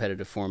play a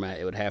competitive format,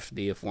 it would have to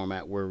be a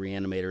format where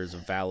Reanimator is a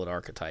valid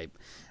archetype.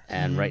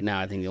 And right now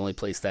I think the only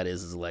place that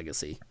is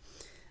Legacy.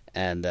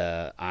 And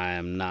I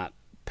am not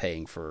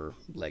paying for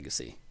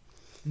Legacy.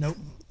 Nope.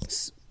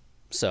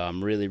 So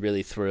I'm really,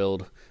 really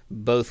thrilled,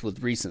 both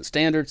with recent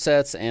standard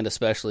sets and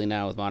especially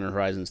now with Modern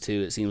Horizons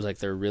 2. It seems like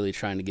they're really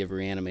trying to give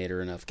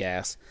Reanimator enough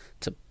gas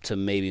to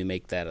maybe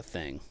make that a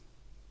thing.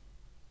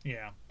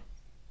 Yeah.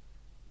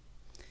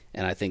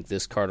 And I think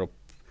this card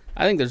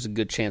I think there's a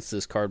good chance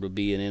this card would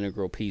be an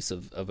integral piece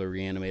of a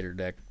Reanimator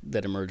deck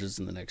that emerges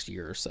in the next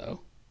year or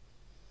so.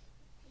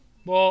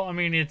 Well, I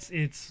mean,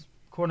 it's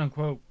quote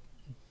unquote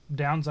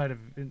downside of,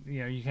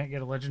 you can't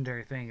get a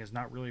legendary thing is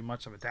not really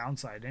much of a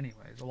downside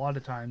anyways. A lot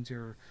of times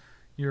your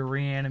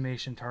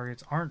reanimation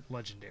targets aren't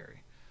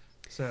legendary.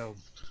 So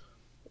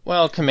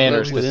well,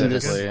 Commander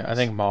specifically, I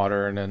think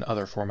Modern and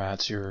other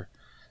formats,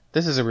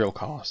 this is a real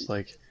cost.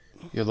 Like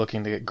you're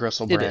looking to get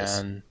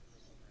Gristlebrand,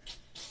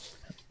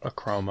 a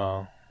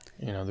Chroma,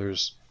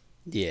 there's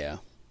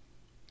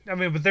I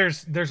mean, but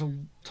there's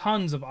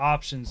tons of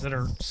options that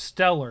are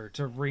stellar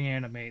to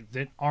reanimate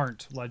that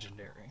aren't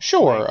legendary.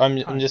 Sure,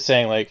 I'm just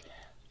saying, like,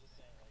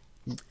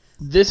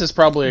 this is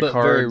probably a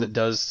card that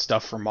does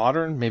stuff for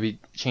Modern, maybe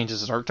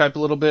changes its archetype a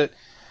little bit,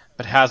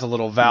 but has a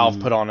little valve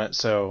put on it,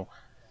 so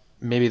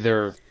maybe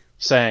they're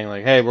saying,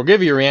 like, hey, we'll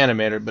give you a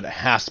Reanimator, but it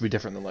has to be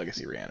different than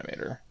Legacy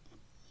Reanimator.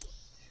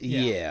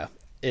 Yeah.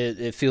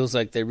 It feels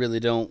like they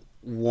really don't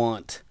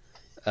want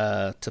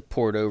to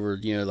port over,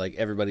 like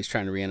everybody's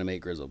trying to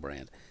reanimate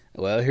Grizzlebrand.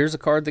 Well, here's a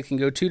card that can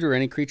go tutor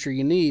any creature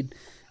you need.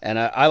 And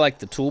I like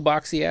the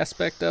toolboxy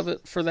aspect of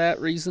it for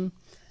that reason.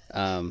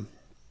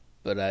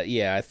 But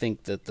yeah, I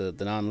think that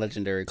the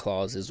non-legendary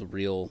clause is a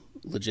real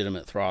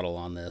legitimate throttle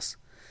on this.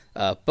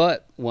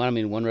 But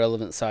one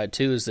relevant side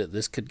too is that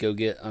this could go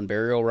get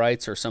Unburial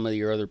Rites or some of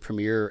your other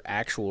premier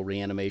actual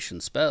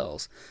reanimation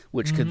spells,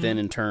 which could then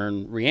in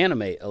turn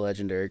reanimate a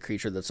legendary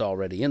creature that's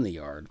already in the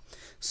yard.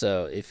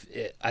 So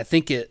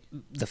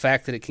the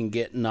fact that it can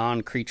get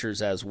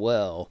non-creatures as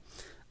well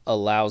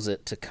allows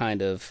it to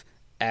kind of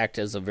act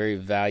as a very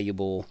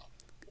valuable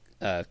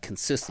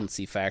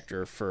consistency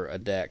factor for a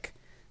deck.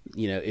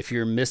 If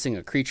you're missing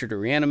a creature to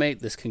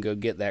reanimate, this can go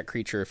get that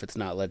creature if it's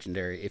not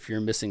legendary. If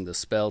you're missing the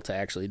spell to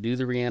actually do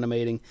the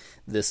reanimating,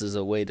 this is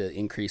a way to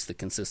increase the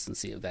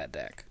consistency of that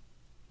deck.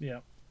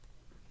 Yeah.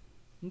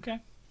 Okay.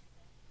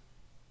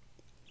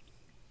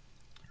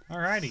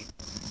 Alrighty.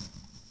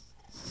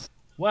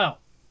 Well,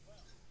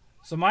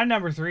 so my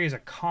number 3 is a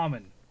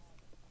common.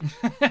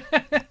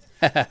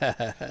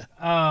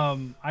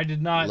 I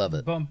did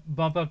not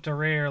bump up to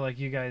rare like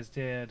you guys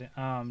did.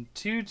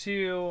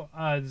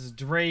 2/2. This is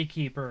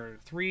Draykeeper.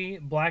 3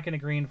 black and a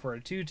green for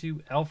a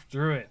 2/2 elf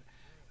druid.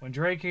 When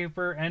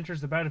Draykeeper enters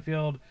the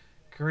battlefield,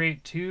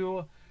 create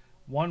 2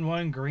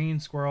 1/1 green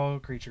squirrel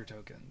creature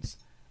tokens.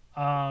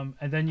 And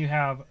then you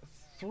have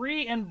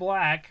 3 in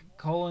black,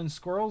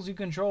 squirrels you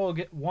control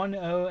get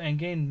 1/0 and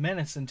gain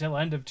menace until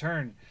end of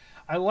turn.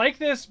 I like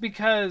this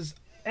because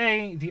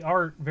the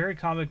art, very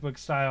comic book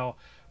style,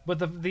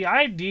 but the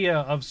idea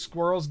of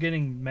squirrels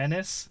getting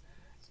menace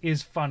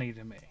is funny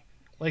to me.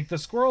 Like the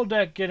squirrel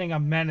deck getting a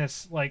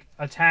menace, like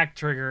attack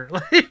trigger,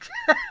 like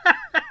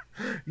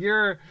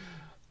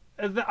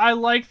I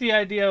like the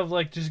idea of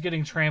like just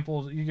getting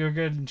trampled. You're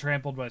getting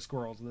trampled by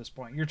squirrels at this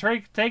point. You're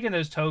taking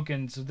those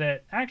tokens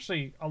that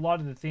actually a lot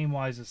of the theme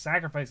wise is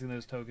sacrificing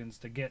those tokens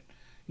to get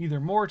either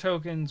more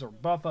tokens or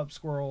buff up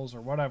squirrels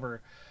or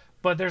whatever.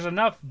 But there's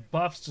enough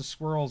buffs to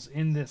squirrels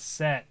in this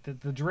set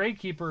that the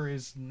Draykeeper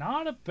is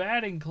not a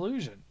bad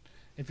inclusion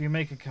if you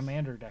make a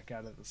commander deck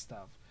out of this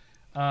stuff.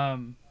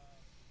 And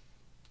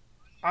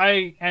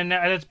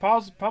it's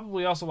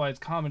probably also why it's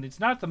common.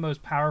 It's not the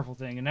most powerful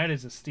thing, and that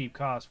is a steep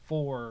cost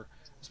for,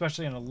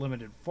 especially in a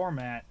limited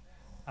format,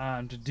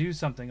 to do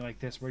something like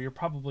this where you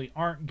probably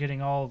aren't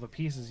getting all of the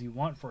pieces you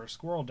want for a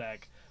squirrel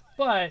deck.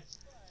 But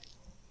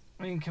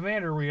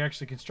Commander, where you're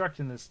actually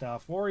constructing this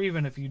stuff, or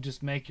even if you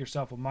just make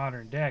yourself a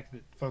modern deck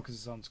that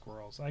focuses on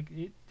squirrels,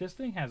 this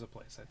thing has a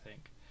place, I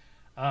think.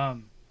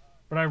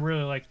 But I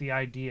really like the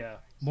idea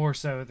more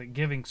so than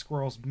giving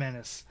squirrels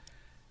menace,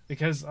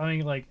 because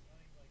they're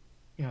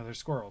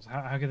squirrels.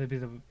 How could they be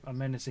a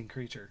menacing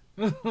creature?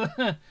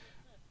 But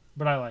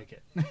I like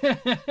it.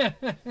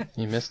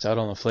 You missed out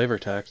on the flavor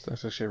text.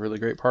 That's actually a really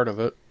great part of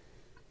it.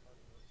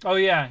 Oh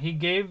yeah, he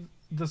gave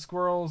the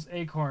squirrels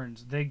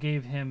acorns. They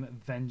gave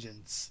him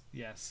vengeance.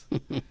 Yes.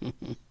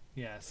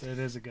 Yes, it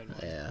is a good one.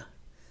 Yeah.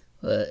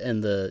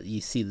 And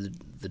you see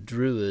the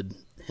druid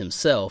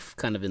himself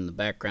kind of in the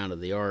background of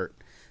the art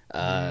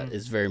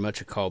is very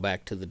much a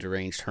callback to the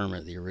Deranged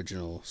Hermit, the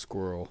original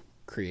squirrel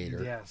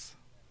creator. Yes.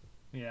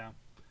 Yeah.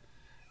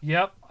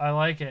 Yep, I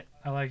like it.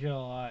 I like it a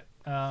lot.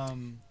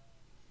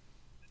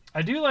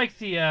 I do like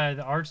the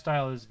art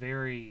style is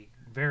very,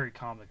 very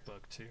comic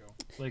book too.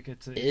 Like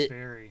it's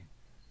very.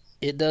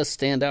 It does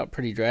stand out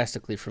pretty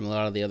drastically from a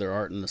lot of the other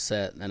art in the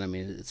set, and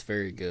it's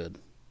very good.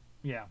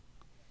 Yeah.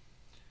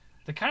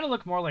 They kind of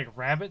look more like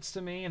rabbits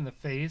to me in the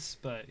face,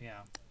 but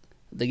yeah.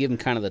 They give them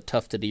kind of the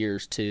tufted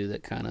ears too.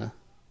 That kind of.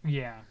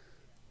 Yeah.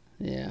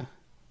 Yeah.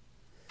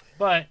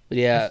 But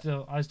yeah,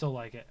 I still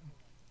like it.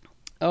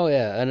 Oh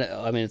yeah,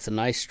 and it's a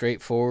nice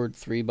straightforward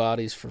 3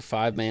 bodies for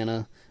 5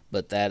 mana,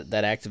 but that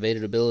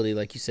activated ability,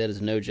 like you said,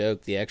 is no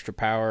joke. The extra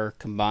power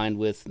combined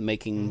with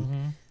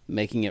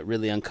making it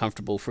really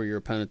uncomfortable for your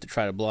opponent to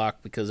try to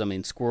block, because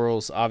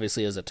squirrels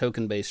obviously as a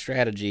token based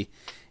strategy,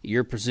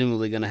 you're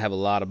presumably going to have a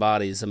lot of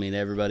bodies.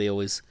 Everybody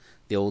always,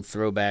 the old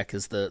throwback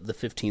is the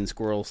 15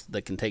 squirrels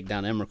that can take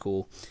down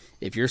Emrakul.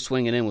 If you're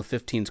swinging in with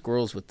 15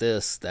 squirrels with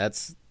this,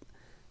 that's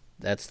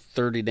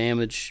 30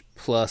 damage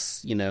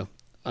plus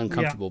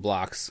uncomfortable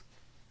blocks.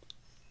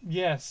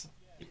 Yes.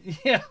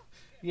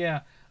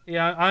 Yeah.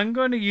 I'm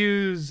going to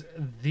use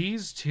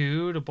these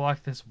 2 to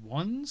block this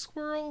 1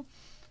 squirrel.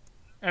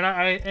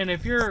 And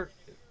if you're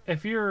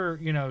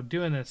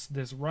doing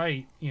this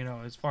right,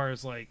 as far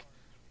as like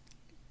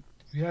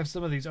you have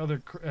some of these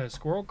other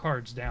squirrel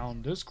cards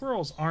down, those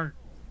squirrels aren't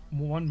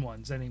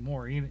 1/1s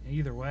anymore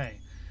either way.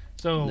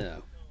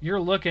 So you're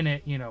looking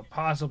at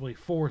possibly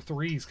 4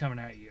 3s coming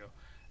at you,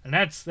 and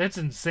that's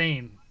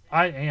insane.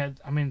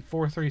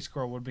 4/3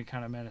 squirrel would be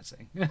kind of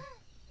menacing.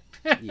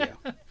 Yeah.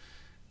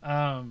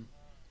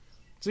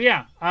 So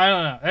yeah, I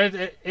don't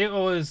know. It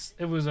was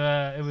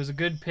a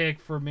good pick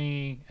for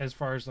me as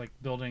far as like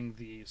building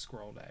the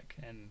squirrel deck,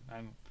 and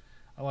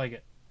I like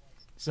it.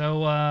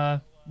 So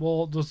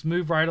we'll just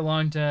move right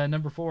along to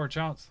number 4,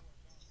 Chance.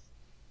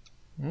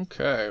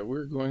 Okay,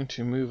 we're going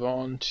to move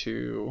on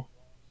to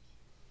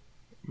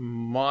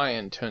my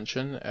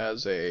intention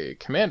as a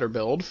commander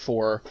build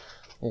for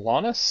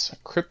Lannis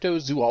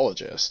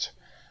Cryptozoologist.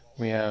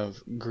 we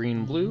have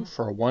green-blue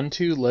for a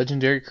 1/2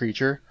 legendary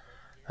creature.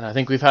 And I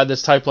think we've had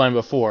this type line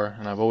before,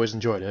 and I've always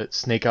enjoyed it.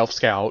 Snake Elf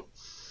Scout.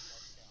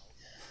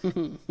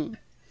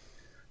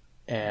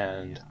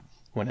 And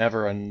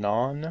whenever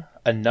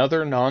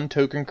another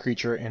non-token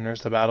creature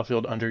enters the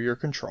battlefield under your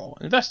control,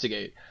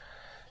 investigate.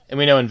 And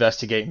we know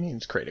investigate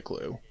means create a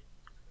clue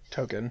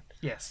token.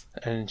 Yes.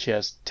 And she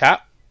has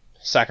tap,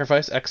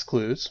 sacrifice X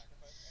clues,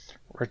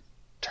 where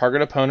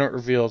target opponent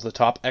reveals the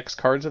top X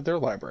cards of their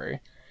library.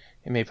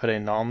 It may put a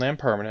non-land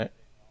permanent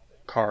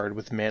card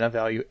with mana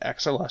value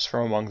X or less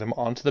from among them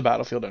onto the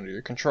battlefield under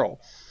your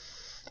control.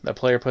 The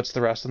player puts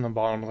the rest on the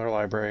bottom of their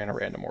library in a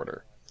random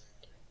order.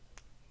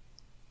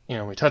 You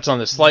know, we touched on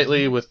this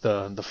slightly with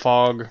the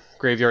Fog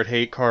Graveyard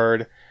Hate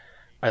card.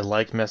 I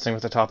like messing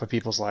with the top of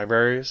people's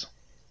libraries.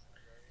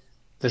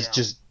 This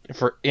just,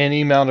 for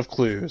any amount of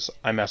clues,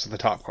 I mess with the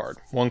top card.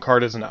 One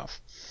card is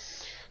enough.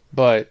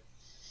 But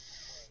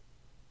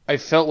I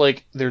felt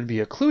like there'd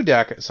be a clue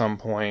deck at some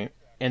point,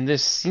 and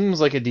this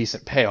seems like a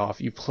decent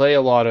payoff. You play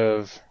a lot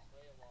of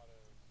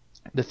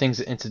the things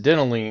that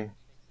incidentally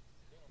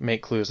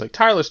make clues. Like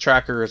Tireless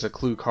Tracker is a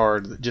clue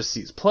card that just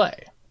sees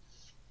play.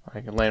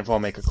 Like a landfall,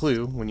 make a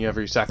clue.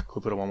 Whenever you sack a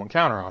clue, put a 1/1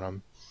 counter on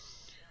them.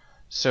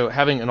 So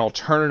having an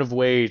alternative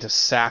way to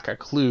sack a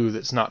clue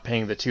that's not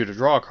paying the 2 to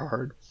draw a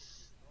card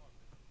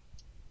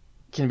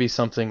can be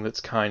something that's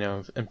kind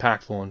of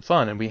impactful and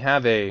fun. And we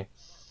have I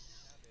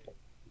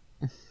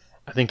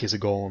think he's a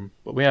golem,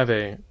 but we have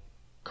a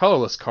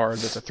colorless card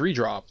that's a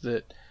 3-drop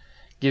that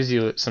gives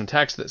you some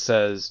text that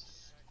says,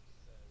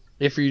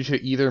 if you to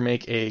either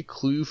make a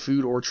clue,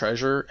 food, or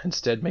treasure,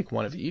 instead make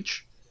one of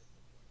each.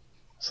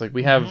 It's like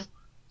we have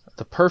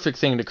the perfect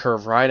thing to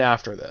curve right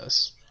after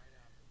this.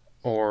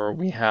 Or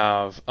we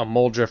have a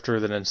Mole Drifter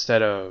that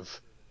instead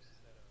of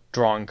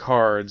drawing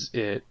cards,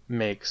 it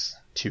makes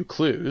 2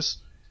 clues.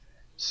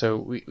 So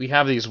we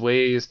have these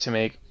ways to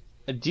make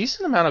a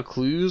decent amount of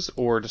clues,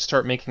 or to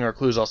start making our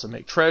clues also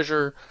make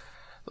treasure.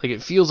 Like,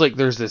 it feels like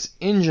there's this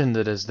engine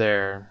that is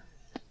there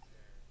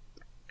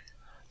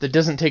that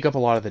doesn't take up a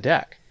lot of the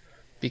deck.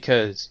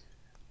 Because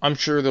I'm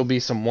sure there'll be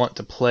some want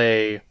to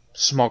play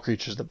small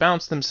creatures that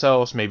bounce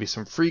themselves, maybe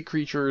some free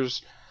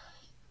creatures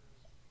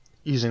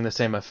using the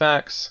same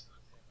effects.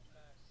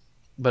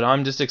 But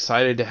I'm just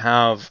excited to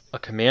have a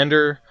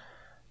commander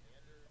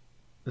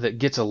that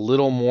gets a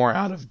little more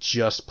out of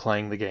just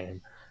playing the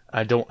game.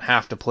 I don't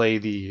have to play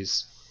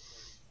these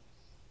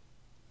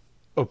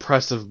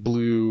oppressive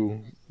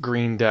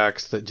blue-green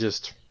decks that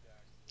just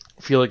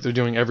feel like they're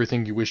doing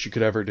everything you wish you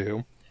could ever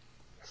do.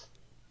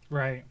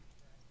 Right.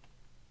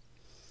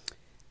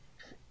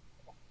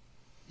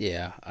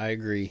 Yeah, I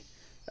agree.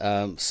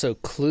 So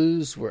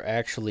clues were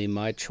actually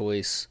my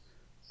choice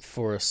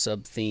for a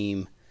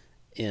sub-theme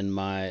in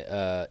my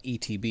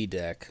ETB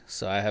deck.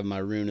 So I have my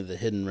Rune of the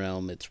Hidden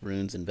Realm. It's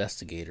Runes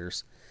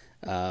Investigators.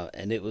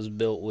 And it was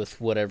built with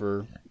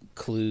whatever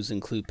clues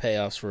and clue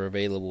payoffs were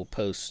available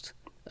post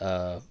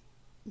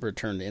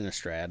Return to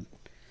Innistrad.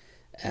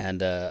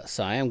 And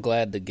so I am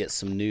glad to get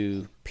some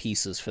new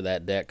pieces for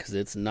that deck, because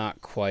there's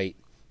not quite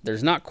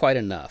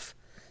enough.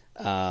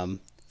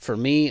 For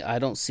me, I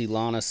don't see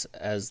Lannis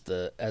as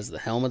the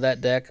helm of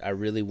that deck. I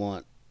really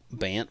want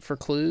Bant for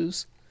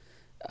clues.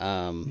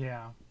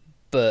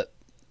 But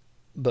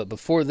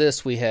before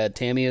this, we had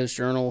Tamiyo's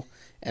Journal,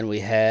 and we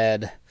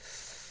had,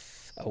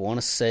 I want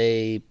to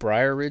say,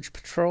 Briarbridge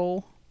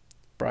Patrol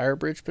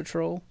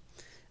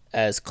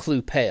as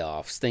clue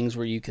payoffs, things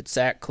where you could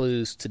sack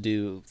clues to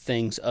do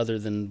things other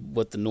than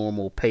what the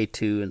normal pay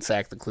 2 and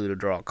sack the clue to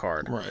draw a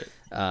card. Right.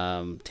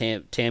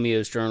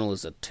 Tamiyo's Journal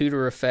is a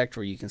tutor effect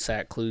where you can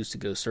sack clues to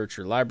go search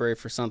your library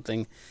for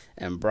something,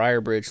 and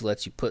Briarbridge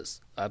lets you put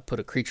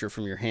a creature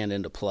from your hand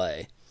into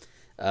play.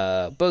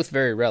 Both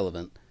very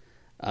relevant.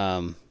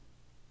 And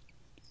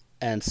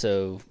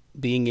so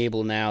being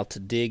able now to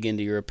dig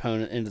into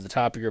the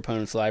top of your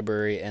opponent's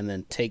library and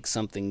then take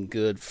something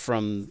good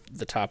from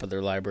the top of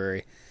their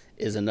library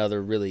is another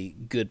really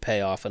good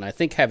payoff. And I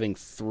think having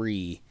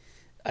 3,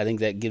 I think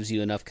that gives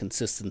you enough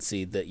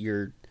consistency that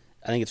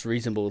I think it's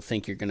reasonable to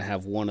think you're going to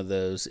have one of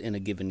those in a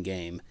given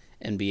game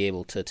and be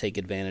able to take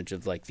advantage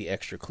of like the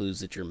extra clues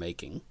that you're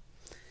making.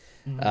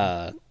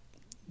 Mm-hmm.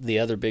 The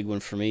other big one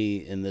for me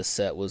in this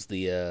set was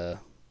the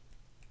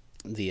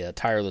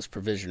Tireless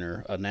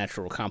Provisioner, a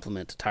natural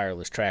complement to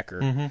Tireless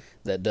Tracker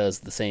that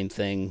does the same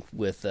thing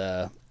with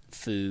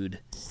food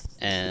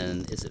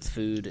and is it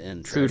food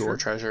and treasure? Food or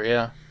treasure,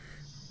 yeah.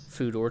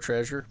 Food or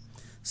treasure.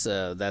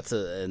 So that's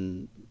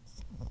and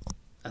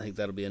I think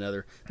that'll be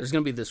another. There's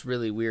going to be this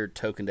really weird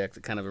token deck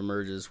that kind of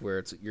emerges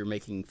where you're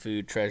making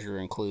food, treasure,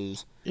 and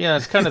clues. Yeah,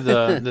 it's kind of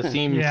the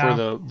theme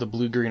for the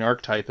blue-green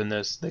archetype in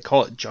this. They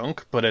call it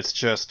junk, but it's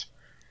just,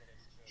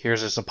 here's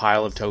just a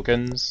pile of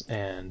tokens,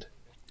 and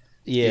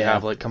you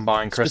have like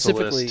combined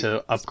Chrysalis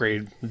to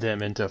upgrade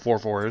them into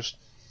 4/4s.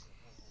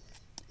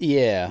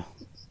 Yeah.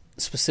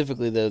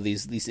 Specifically, though,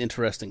 these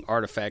interesting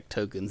artifact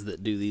tokens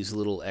that do these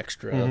little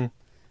extra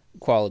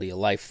quality of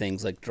life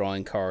things like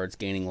drawing cards,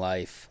 gaining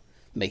life,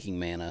 making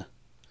mana.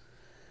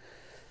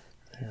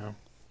 Yeah.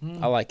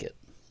 I like it.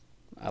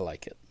 I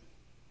like it.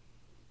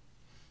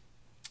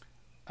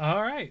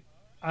 All right.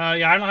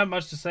 Yeah, I don't have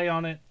much to say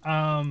on it.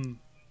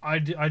 I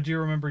do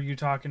remember you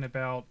talking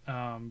about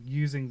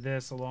using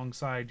this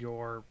alongside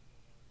your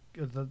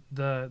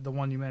the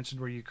one you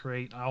mentioned where you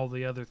create all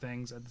the other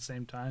things at the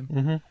same time.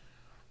 Mm-hmm.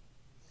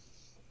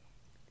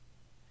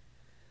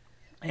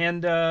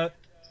 And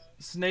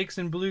snakes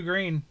in blue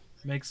green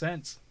makes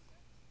sense.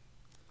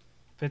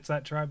 Fits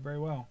that tribe very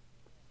well.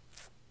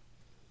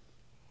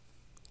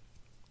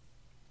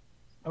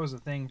 That was a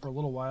thing for a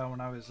little while when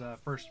I was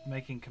first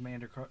making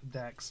commander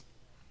decks.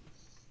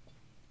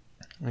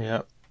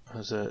 Yep.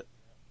 Was it?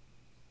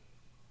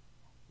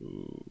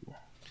 Ooh.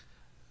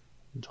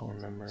 I don't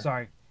remember.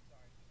 Sorry.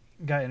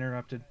 Got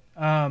interrupted.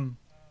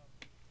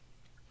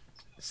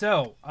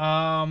 So,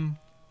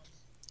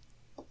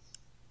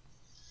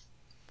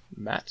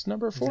 Matt's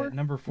number 4?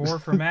 Number 4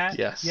 for Matt?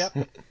 Yes. Yep.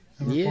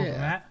 Number 4 for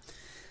Matt.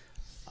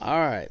 All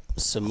right.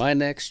 So my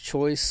next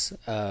choice,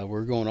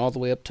 we're going all the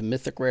way up to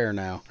Mythic Rare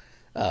now.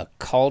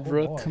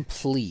 Kaldra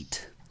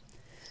Complete.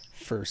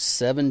 For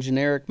 7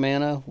 generic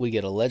mana, we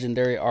get a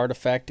legendary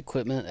artifact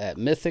equipment at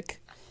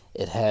Mythic.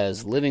 It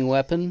has Living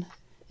Weapon.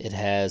 It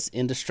has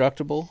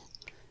Indestructible.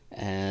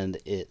 And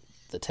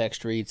the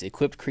text reads,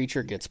 equipped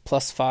creature gets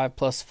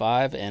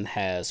 +5/+5 and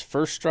has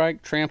First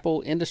Strike,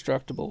 Trample,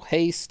 Indestructible,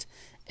 Haste,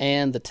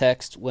 and the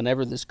text,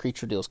 whenever this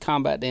creature deals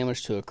combat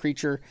damage to a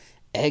creature,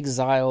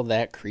 exile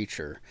that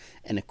creature.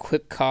 An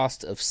equip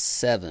cost of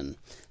 7.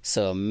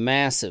 So a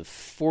massive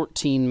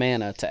 14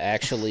 mana to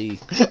actually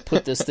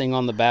put this thing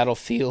on the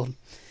battlefield.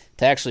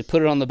 To actually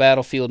put it on the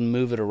battlefield and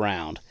move it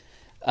around.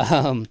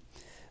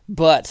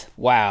 But,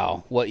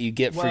 wow, what you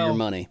get for your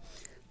money.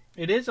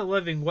 It is a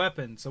living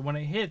weapon, so when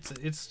it hits,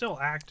 it's still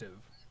active.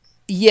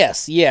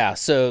 Yes, yeah.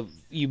 So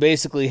you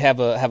basically have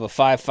a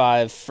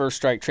 5/5 First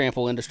Strike,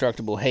 Trample,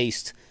 Indestructible,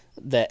 Haste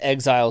that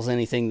exiles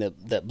anything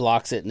that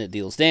blocks it and it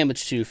deals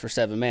damage to for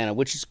 7 mana,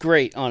 which is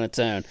great on its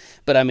own.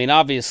 But I mean,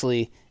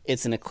 obviously,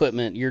 it's an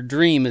equipment. Your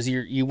dream is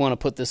you want to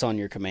put this on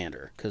your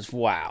commander because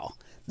wow,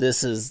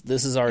 this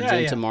is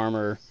Argentum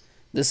armor.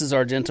 This is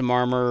Argentum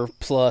armor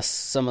plus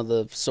some of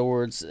the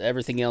swords.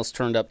 Everything else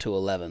turned up to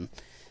 11.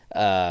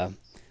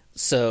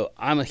 So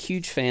I'm a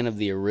huge fan of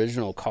the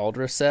original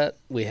Kaldra set.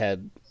 We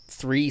had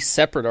 3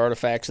 separate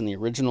artifacts in the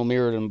original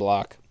Mirrodin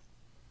block.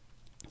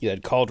 You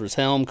had Kaldra's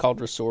Helm,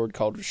 Kaldra's Sword,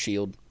 Kaldra's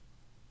Shield.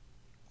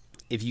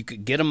 If you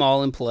could get them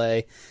all in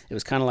play, it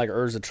was kind of like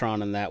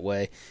Urzatron in that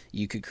way.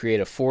 You could create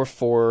a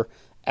 4/4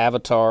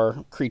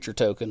 avatar creature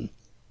token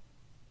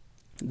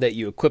that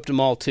you equipped them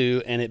all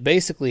to, and it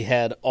basically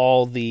had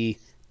all the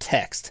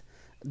text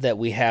that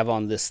we have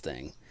on this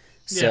thing.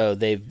 So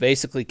they've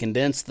basically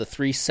condensed the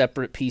 3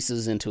 separate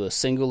pieces into a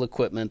single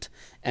equipment,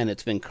 and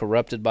it's been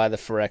corrupted by the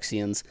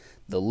Phyrexians.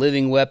 The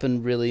living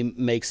weapon really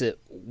makes it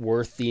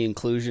worth the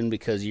inclusion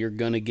because you're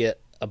going to get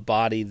a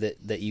body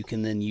that you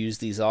can then use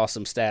these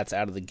awesome stats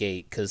out of the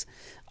gate. Because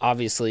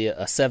obviously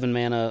a 7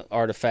 mana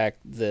artifact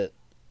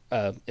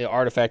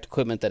artifact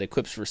equipment that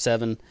equips for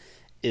 7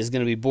 is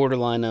going to be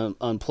borderline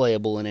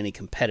unplayable in any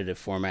competitive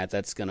format.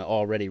 That's going to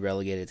already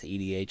relegate it to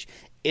EDH.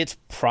 It's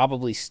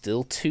probably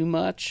still too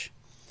much.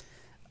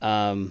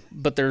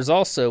 But there's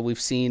also, we've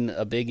seen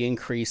a big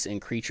increase in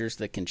creatures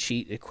that can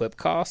cheat equip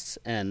costs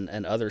and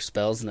other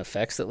spells and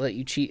effects that let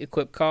you cheat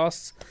equip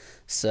costs.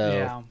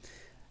 So,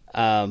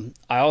 I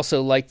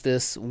also like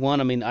this one.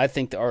 I mean, I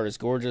think the art is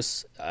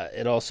gorgeous.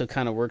 It also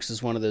kind of works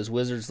as one of those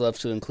wizards love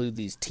to include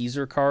these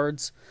teaser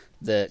cards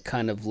that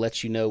kind of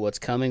let you know what's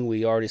coming.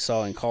 We already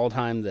saw in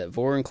Kaldheim that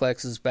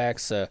Vorinclex is back,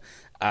 so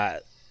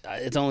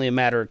it's only a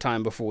matter of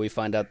time before we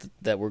find out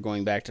that we're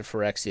going back to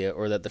Phyrexia,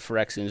 or that the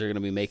Phyrexians are going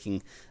to be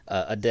making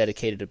a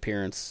dedicated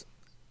appearance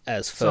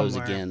as foes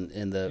again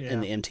in the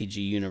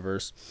MTG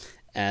universe.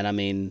 And I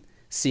mean,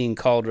 seeing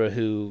Kaldra,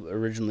 who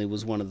originally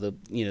was one of the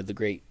the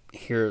great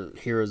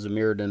heroes of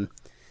Mirrodin,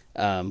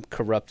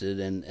 corrupted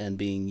and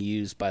being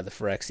used by the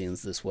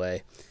Phyrexians this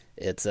way,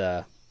 it's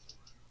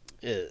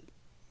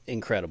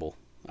incredible.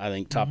 I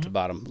think top to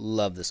bottom,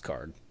 love this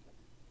card.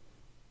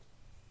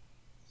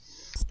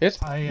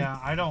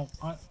 I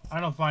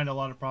don't find a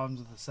lot of problems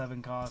with the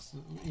 7 cost,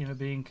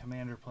 being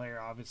commander player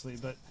obviously,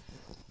 but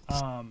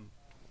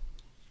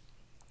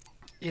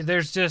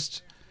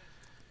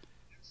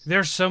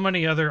there's so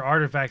many other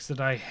artifacts that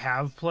I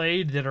have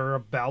played that are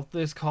about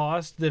this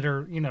cost that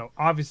are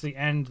obviously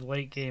end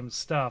late game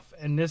stuff,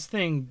 and this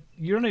thing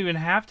you don't even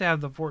have to have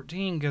the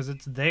 14 because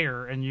it's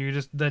there and you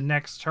just the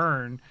next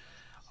turn.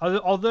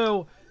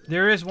 Although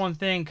there is one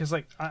thing, because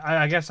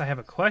I guess I have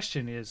a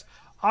question is,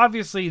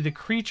 obviously, the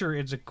creature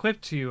it's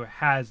equipped to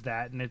has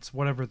that, and it's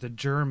whatever the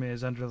germ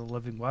is under the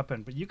living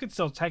weapon. But you could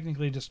still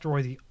technically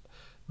destroy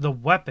the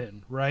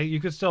weapon, right? You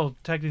could still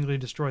technically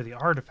destroy the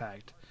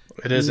artifact.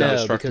 It is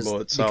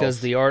indestructible itself.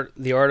 Because the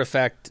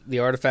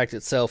artifact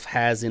itself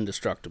has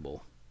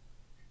indestructible.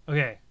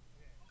 Okay.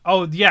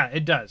 Oh yeah,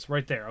 it does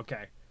right there.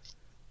 Okay.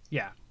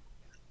 Yeah.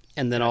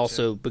 And then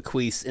also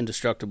bequeaths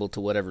indestructible to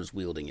whatever's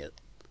wielding it.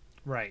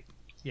 Right.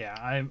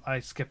 Yeah, I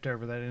skipped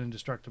over that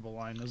indestructible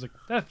line. I was like,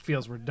 that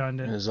feels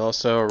redundant. It is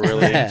also a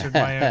really Answered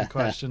my own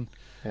question.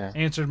 yeah.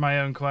 Answered my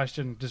own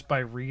question just by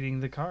reading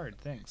the card.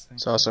 Thanks.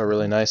 It's also a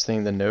really nice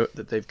thing to note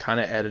that they've kind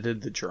of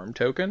edited the germ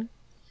token.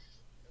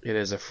 It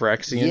is a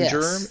Phyrexian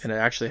germ, and it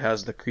actually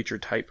has the creature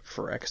type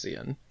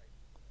Phyrexian.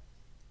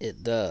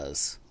 It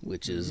does,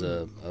 which is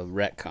a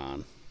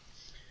retcon.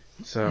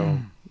 So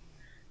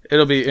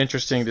it'll be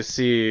interesting to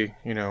see,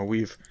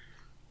 we've,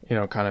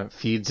 kind of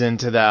feeds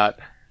into that.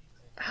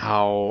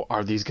 How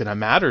are these going to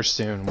matter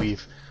soon?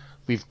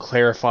 We've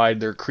clarified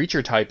their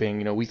creature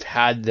typing. We've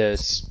had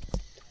this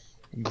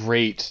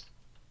great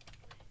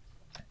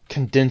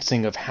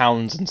condensing of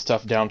hounds and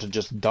stuff down to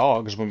just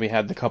dogs when we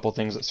had the couple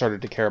things that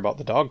started to care about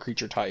the dog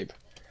creature type.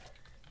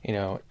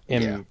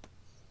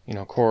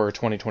 Core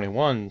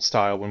 2021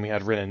 style when we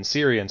had Rin and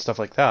Ciri and stuff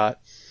like that.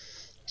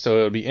 So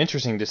it would be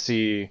interesting to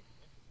see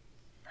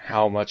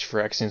how much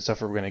Phyrexian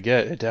stuff we're going to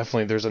get.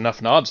 There's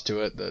enough nods to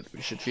it that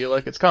we should feel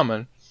like it's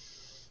coming.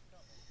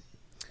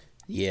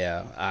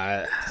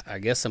 Yeah, I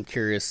guess I'm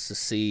curious to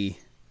see.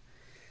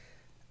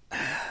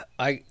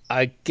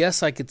 I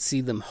guess I could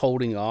see them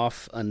holding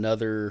off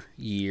another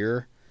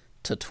year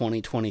to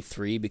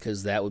 2023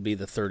 because that would be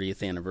the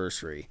 30th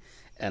anniversary,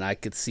 and I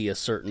could see a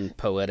certain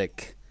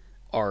poetic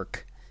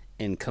arc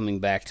in coming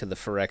back to the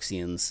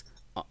Phyrexians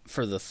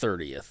for the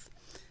 30th.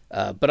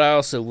 But I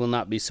also will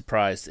not be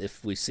surprised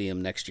if we see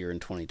them next year in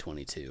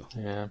 2022.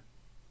 Yeah.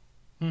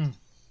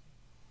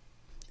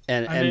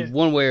 And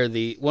one way or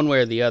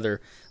the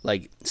other,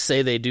 like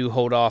say they do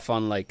hold off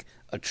on like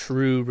a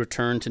true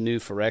return to new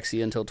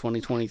Phyrexia until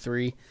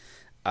 2023.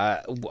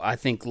 I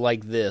think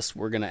like this,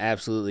 we're gonna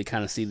absolutely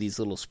kind of see these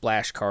little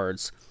splash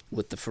cards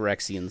with the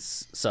Phyrexian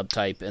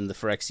subtype and the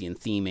Phyrexian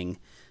theming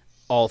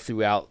all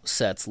throughout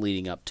sets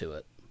leading up to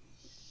it.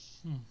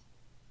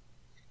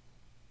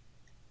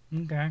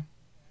 Okay,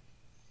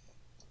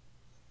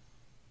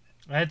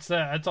 that's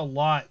a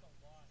lot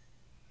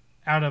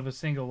out of a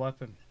single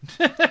weapon.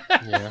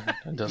 Yeah,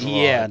 it does a lot.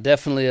 Yeah,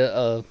 definitely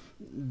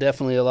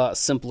a lot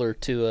simpler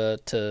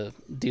to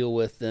deal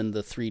with than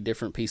the three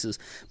different pieces.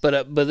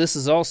 But this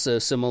is also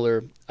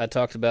similar. I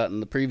talked about in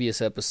the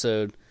previous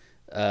episode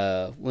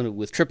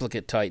with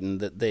Triplicate Titan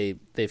that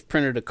they've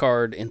printed a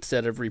card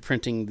instead of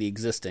reprinting the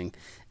existing,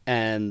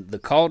 and the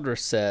Kaldra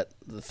set,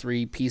 the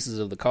three pieces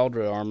of the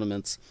Kaldra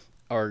armaments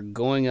are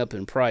going up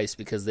in price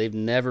because they've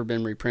never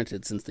been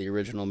reprinted since the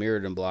original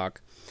Mirrodin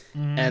block.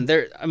 And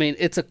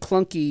it's a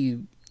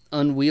clunky,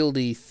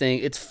 unwieldy thing.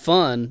 It's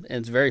fun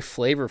and it's very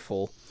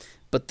flavorful,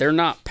 but they're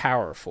not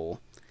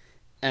powerful.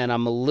 And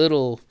I'm a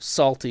little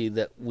salty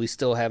that we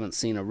still haven't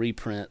seen a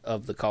reprint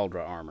of the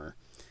Kaldra armor.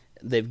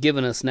 They've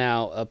given us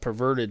now a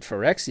perverted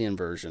Phyrexian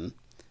version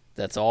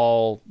that's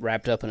all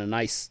wrapped up in a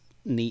nice,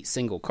 neat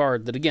single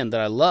card that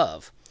I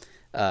love.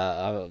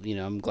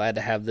 I'm glad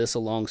to have this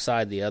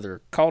alongside the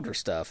other Kaldra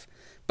stuff,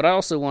 but I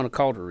also want a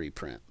Kaldra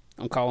reprint.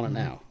 I'm calling it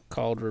now.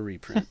 Kaldra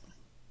reprint.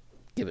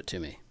 Give it to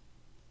me.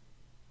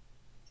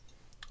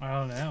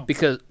 Oh no.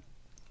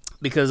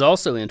 Because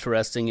also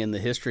interesting in the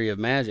history of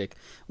Magic,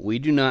 we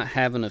do not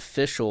have an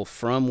official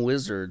from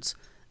Wizards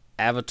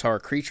avatar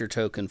creature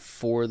token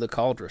for the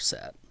Kaldra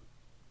set.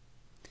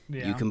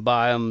 Yeah. You can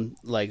buy them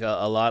like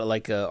a lot,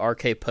 like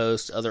RK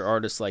Post, other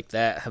artists like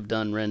that have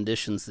done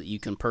renditions that you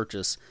can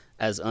purchase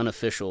as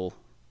unofficial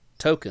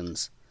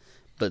tokens,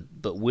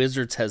 but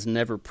Wizards has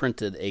never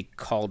printed a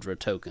Kaldra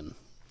token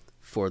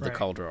for the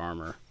Kaldra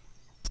armor.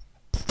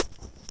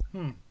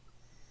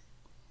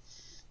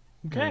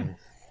 Okay.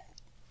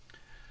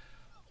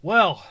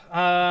 Well,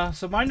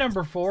 so my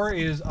number 4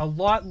 is a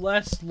lot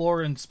less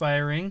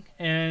lore-inspiring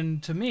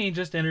and, to me,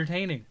 just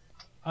entertaining,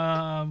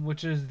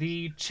 which is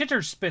the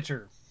Chitter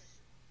Spitter.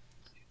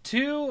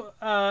 2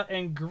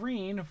 and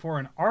green for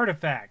an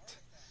artifact.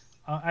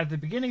 At the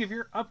beginning of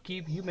your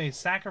upkeep, you may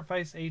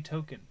sacrifice a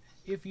token.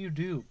 If you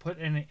do, put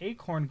an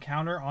acorn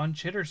counter on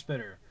Chitter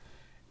Spitter.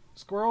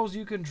 Squirrels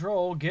you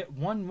control get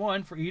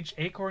 1/1 for each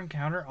acorn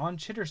counter on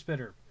Chitter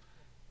Spitter.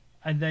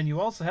 And then you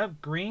also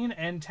have green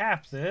and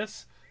tap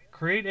this.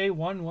 Create a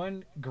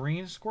 1/1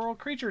 green squirrel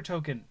creature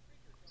token.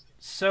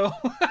 So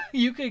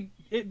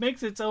it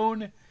makes its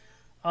own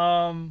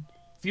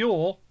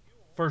fuel,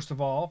 first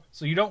of all.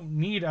 So you don't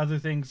need other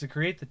things to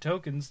create the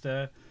tokens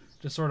to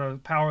sort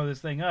of power this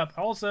thing up.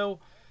 Also,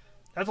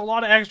 that's a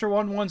lot of extra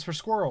 1/1s for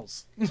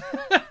squirrels.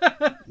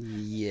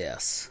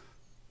 Yes.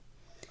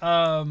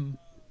 I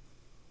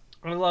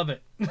love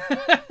it.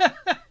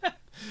 I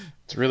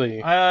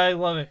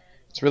love it.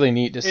 It's really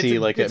neat to see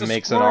it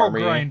makes an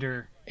army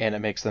grinder. And it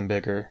makes them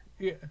bigger.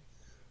 Yeah.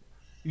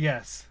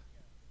 Yes.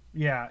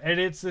 Yeah, and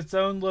it's its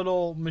own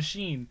little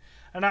machine.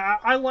 And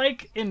I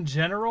like, in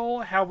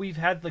general, how we've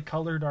had the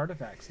colored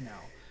artifacts now.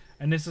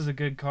 And this is a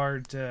good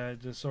card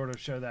to sort of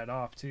show that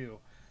off, too.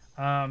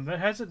 It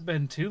hasn't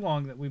been too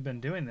long that we've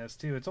been doing this,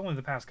 too. It's only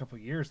the past couple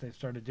of years they've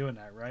started doing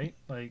that, right?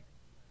 Like,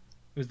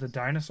 it was the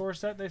dinosaur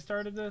set they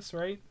started this,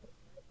 right?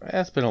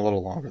 It's been a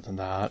little longer than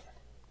that.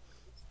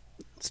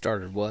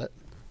 Started what?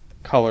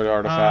 Colored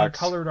artifacts.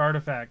 Colored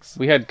artifacts.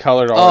 We had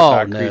colored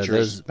artifact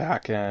creatures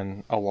back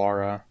in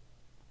Alara.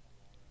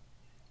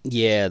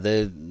 Yeah,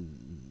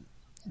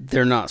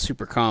 they're not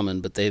super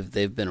common, but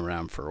they've been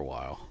around for a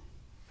while.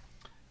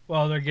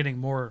 Well, they're getting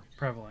more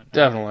prevalent.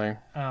 Definitely.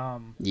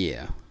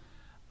 Yeah.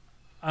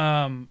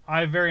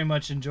 I very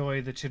much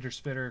enjoy the chitter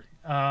spitter.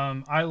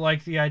 I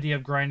like the idea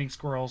of grinding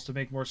squirrels to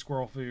make more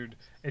squirrel food.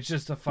 It's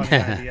just a funny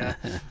idea.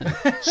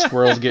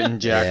 Squirrels getting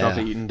jacked off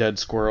Yeah. of eating dead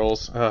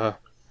squirrels.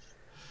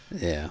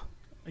 Yeah.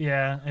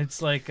 Yeah,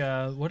 it's like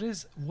what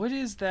is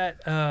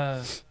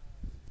that?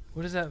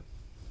 What is that?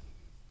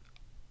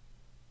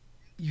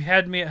 You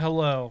had me at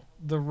hello,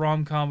 the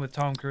rom-com with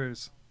Tom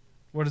Cruise.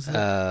 What is it?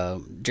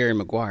 Jerry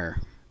Maguire.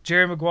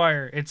 Jerry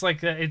Maguire. It's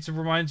like that. It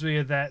reminds me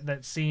of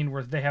that scene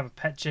where they have a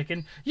pet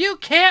chicken. You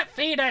can't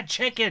feed a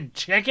chicken.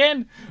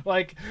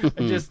 Like,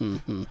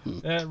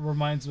 that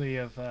reminds me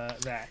of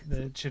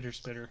the chitter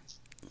spitter.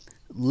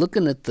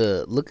 Looking at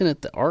the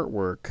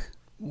artwork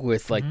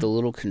with like the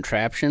little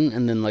contraption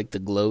and then like the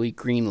glowy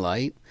green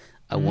light,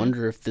 I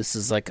wonder if this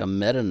is like a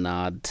meta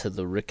nod to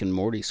the Rick and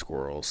Morty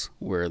squirrels,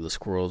 where the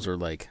squirrels are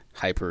like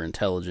hyper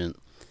intelligent,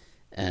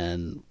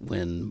 and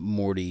when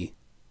Morty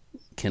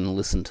can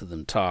listen to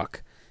them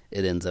talk,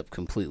 it ends up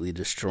completely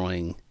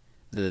destroying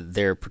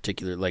their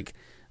particular, like,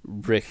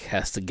 Rick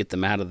has to get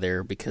them out of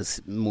there because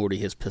Morty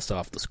has pissed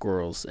off the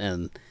squirrels,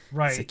 and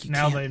Right, it's like,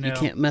 now they know. You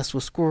can't mess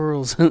with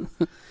squirrels.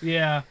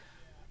 Yeah,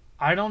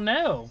 I don't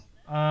know.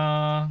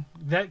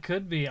 That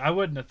could be. I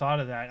wouldn't have thought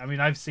of that. I mean,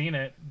 I've seen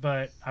it,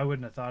 but I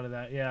wouldn't have thought of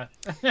that. Yeah,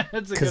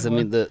 that's a Because, good I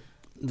one. mean,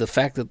 the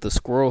fact that the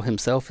squirrel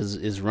himself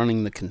is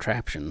running the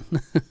contraption.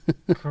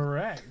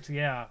 Correct.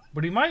 Yeah,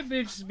 but he might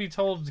just be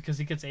told because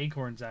he gets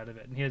acorns out of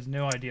it, and he has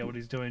no idea what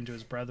he's doing to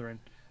his brethren.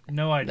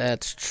 No idea.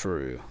 That's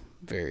true.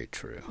 Very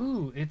true.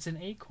 Ooh, it's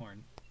an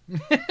acorn.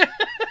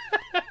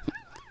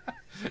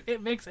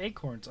 It makes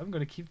acorns. I'm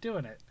going to keep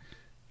doing it.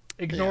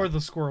 Ignore the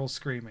squirrels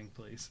screaming,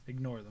 please.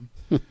 Ignore them.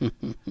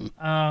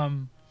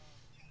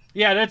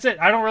 Yeah, that's it.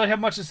 I don't really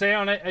have much to say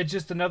on it. It's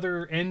just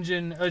another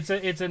engine.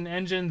 It's an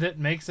engine that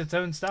makes its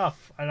own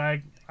stuff, and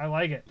I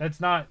like it.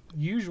 That's not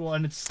usual,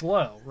 and it's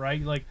slow,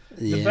 right? Like,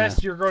 the Yeah.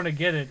 best you're going to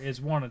get it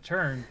is one a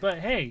turn. But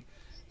hey,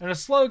 in a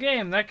slow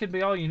game, that could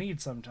be all you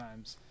need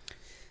sometimes.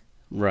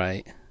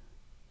 Right.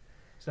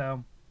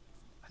 So,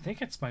 I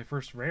think it's my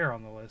first rare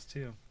on the list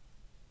too.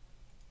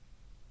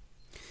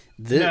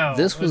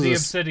 This was the a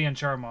Obsidian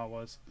Charmaw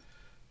was.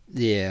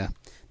 Yeah,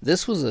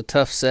 this was a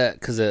tough set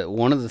because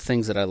one of the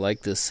things that I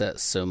like this set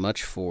so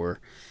much for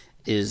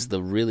is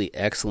the really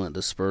excellent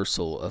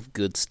dispersal of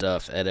good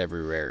stuff at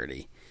every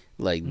rarity.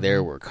 Like,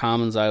 there were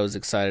commons I was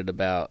excited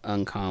about,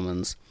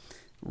 uncommons,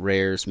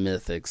 rares,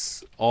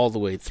 mythics, all the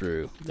way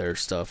through.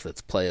 There's stuff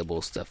that's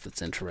playable, stuff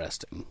that's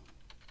interesting.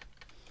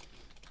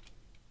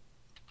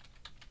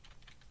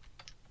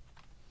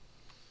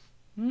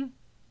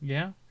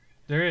 Yeah,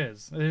 there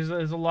is. There's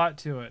a lot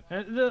to it.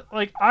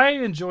 Like, I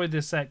enjoyed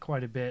this set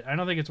quite a bit. I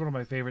don't think it's one of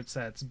my favorite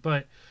sets,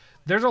 but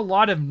there's a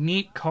lot of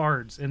neat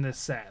cards in this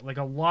set. Like,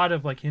 a lot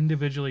of like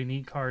individually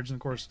neat cards, and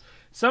of course,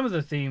 some of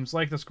the themes,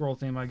 like the scroll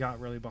theme, I got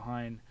really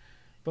behind.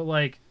 But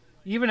like,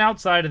 even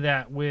outside of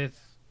that, with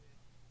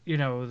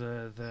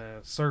the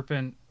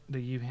serpent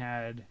that you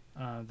had,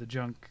 the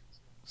junk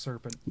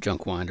serpent.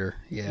 Junkwinder,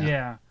 yeah.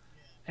 Yeah.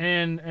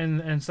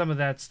 And some of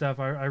that stuff,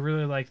 I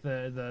really like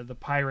the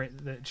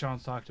pirate that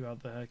Sean's talked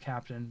about, the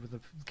captain with the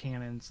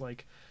cannons.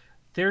 Like,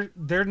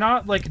 they're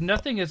not, like,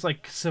 nothing is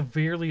like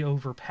severely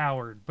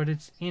overpowered, but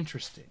it's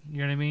interesting.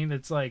 You know what I mean?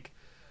 It's like,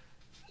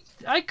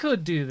 I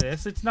could do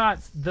this. It's not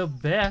the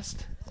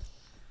best.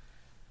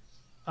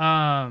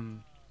 But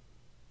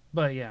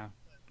yeah,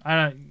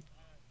 I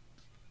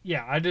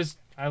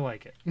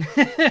like it.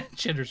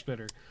 Chitter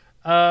spitter.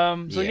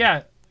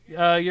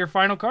 Your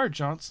final card,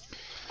 Chance.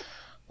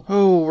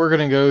 Oh, we're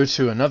going to go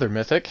to another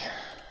mythic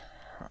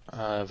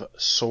of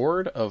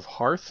Sword of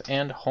Hearth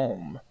and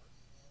Home.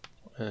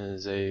 It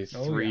is a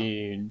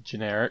 3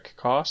 generic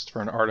cost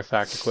for an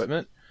artifact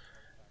equipment.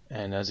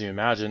 And as you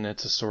imagine,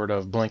 it's a sort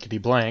of blankety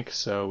blank.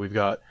 So we've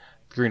got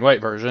the green-white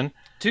version.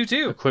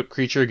 2/2. Equipped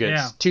creature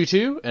gets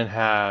 2/2 and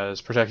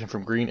has protection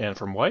from green and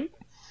from white.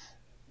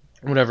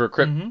 Whenever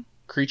equipped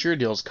creature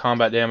deals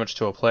combat damage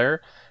to a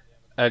player,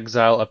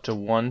 exile up to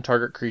one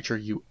target creature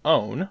you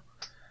own.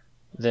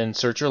 Then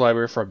search your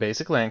library for a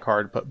basic land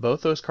card, put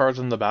both those cards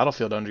on the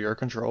battlefield under your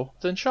control,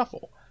 then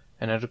shuffle,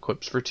 and it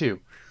equips for 2.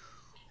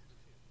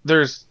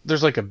 There's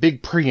like a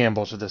big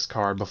preamble to this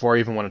card before I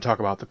even want to talk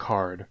about the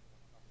card.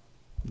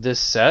 This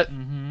set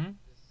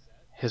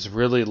has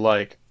really,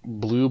 like,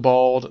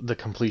 blue-balled the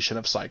completion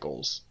of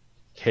cycles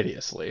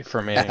hideously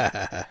for me.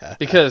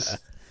 Because,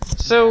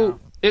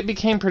 it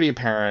became pretty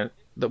apparent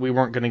that we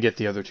weren't going to get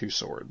the other 2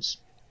 swords.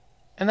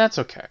 And that's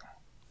okay.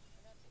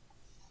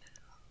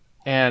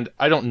 And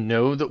I don't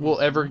know that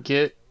we'll ever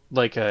get,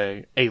 like,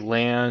 a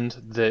land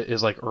that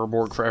is like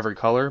Urborg for every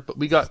color, but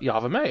we got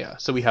Yavimaya,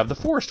 so we have the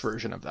forest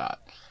version of that.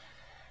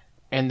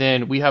 And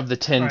then we have the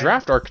 10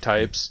 draft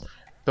archetypes,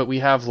 but we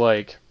have,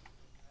 like,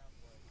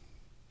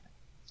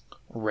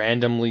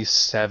 randomly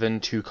 7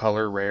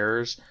 2-color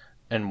rares,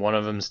 and one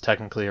of them is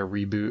technically a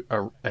reboot,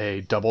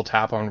 a double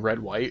tap on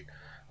red-white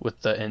with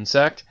the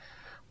insect.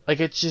 Like,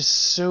 it's just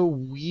so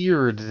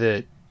weird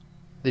that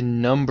the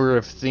number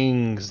of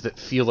things that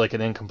feel like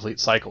an incomplete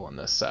cycle in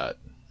this set.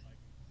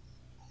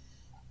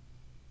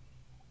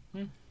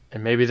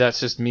 And maybe that's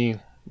just me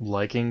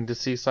liking to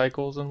see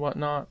cycles and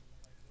whatnot.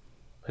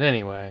 But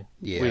anyway.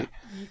 Yeah.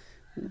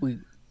 We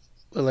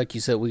like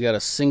you said, we got a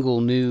single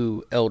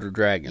new Elder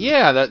Dragon.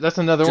 Yeah, that's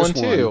another Just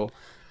one too.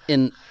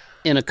 In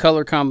a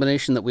color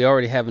combination that we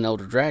already have an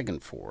Elder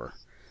Dragon for.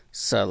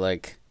 So,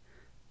 like,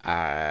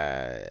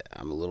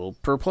 I'm a little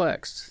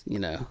perplexed. You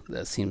know,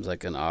 that seems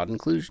like an odd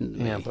inclusion to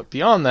me. Yeah, but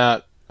beyond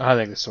that, I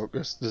think this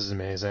is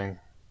amazing.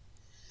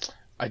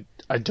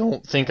 I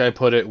don't think I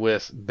put it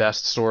with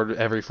best sword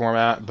every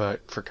format,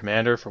 but for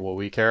Commander, for what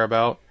we care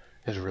about,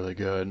 is really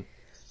good.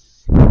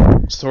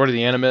 Sword of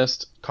the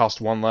Animist, cost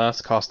 1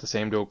 less, cost the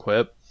same to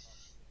equip.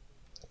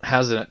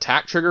 Has an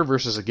attack trigger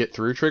versus a get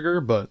through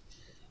trigger, but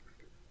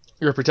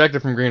you're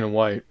protected from green and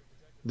white.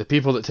 The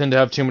people that tend to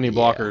have too many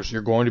blockers,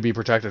 you're going to be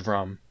protected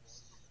from.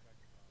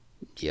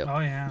 Yep. Oh,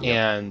 yeah.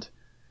 And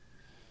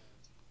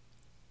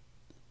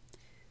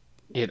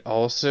it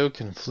also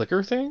can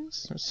flicker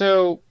things.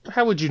 So,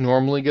 how would you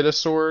normally get a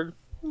sword?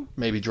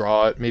 Maybe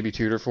draw it, maybe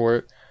tutor for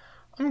it.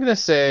 I'm going to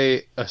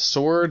say a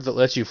sword that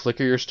lets you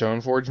flicker your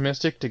Stoneforge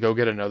Mystic to go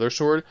get another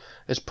sword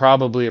is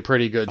probably a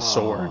pretty good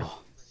sword.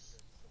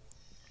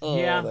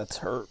 Yeah. That's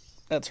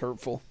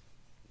hurtful.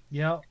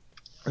 Yep.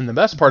 And the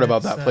best part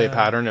about that play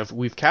pattern, if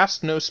we've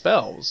cast no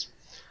spells,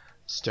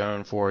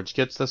 Stoneforge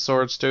gets the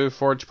sword,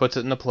 Stoneforge puts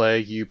it into play,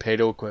 you pay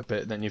to equip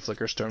it, then you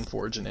flicker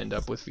Stoneforge and end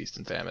up with Feast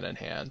and Famine in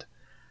hand.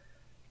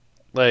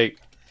 Like,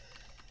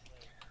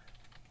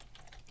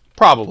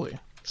 probably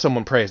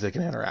someone prays they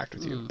can interact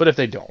with you, but if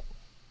they don't,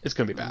 it's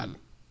going to be bad.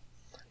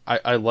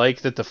 I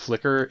like that the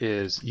flicker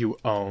is you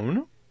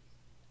own,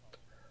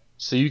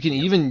 so you can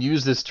even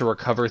use this to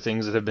recover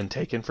things that have been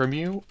taken from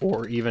you,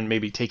 or even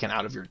maybe taken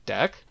out of your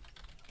deck.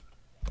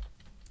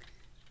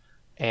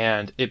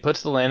 And it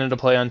puts the land into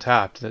play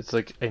untapped. That's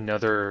like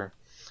another...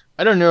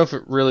 I don't know if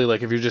it really,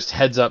 like, if you're just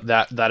heads up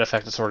that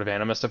effect is sort of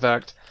Animist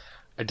effect.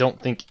 I don't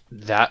think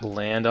that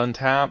land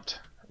untapped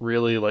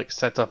really, like,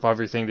 sets up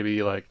everything to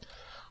be like,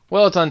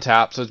 well, it's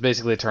untapped, so it's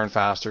basically a turn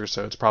faster,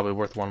 so it's probably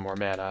worth 1 more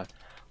mana.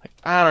 Like,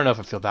 I don't know if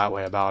I feel that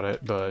way about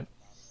it, but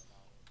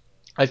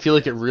I feel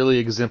like it really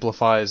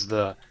exemplifies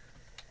the,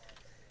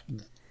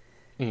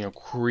 you know,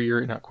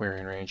 not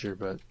Quirion Ranger,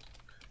 but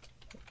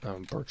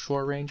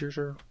Birchfloor Rangers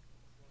are...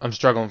 I'm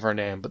struggling for a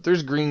name, but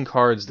there's green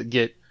cards that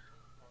get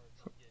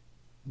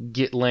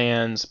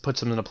lands, puts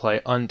them into play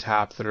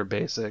untapped that are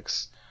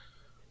basics.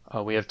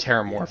 We have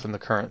Terramorph in the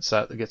current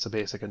set that gets a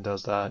basic and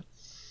does that.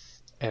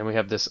 And we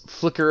have this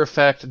flicker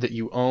effect that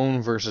you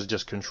own versus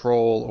just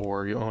control,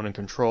 or you own and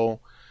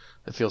control.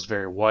 That feels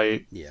very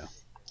white. Yeah.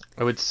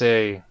 I would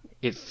say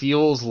it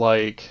feels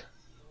like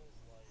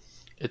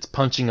it's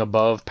punching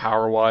above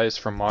power-wise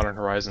from Modern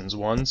Horizons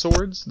 1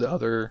 swords, the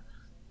other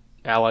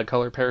allied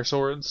color pair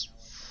swords.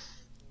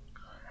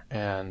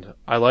 And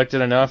I liked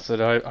it enough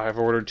that I've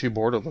ordered 2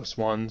 borderless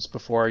ones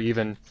before I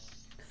even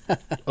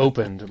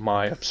opened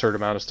my absurd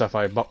amount of stuff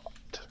I bought,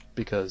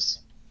 because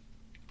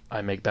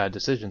I make bad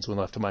decisions when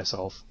left to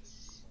myself.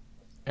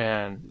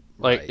 And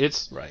like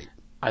right.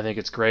 I think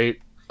it's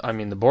great. I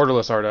mean, the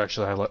borderless art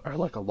actually I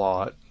like a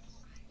lot.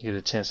 You get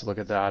a chance to look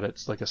at that.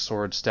 It's like a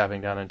sword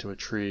stabbing down into a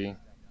tree.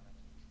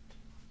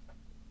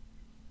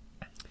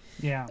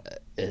 Yeah.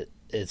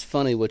 It's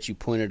funny what you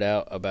pointed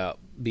out about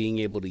being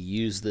able to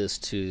use this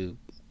to,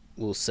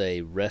 we'll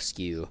say,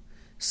 rescue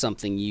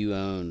something you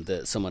own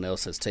that someone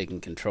else has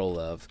taken control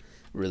of.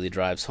 Really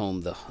drives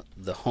home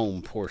the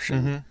home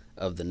portion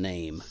of the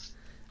name.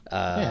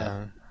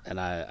 And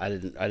I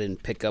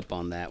didn't pick up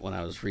on that when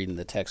I was reading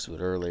the text of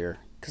it earlier,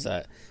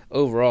 because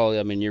overall,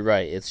 I mean, you're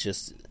right. It's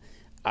just,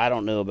 I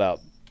don't know about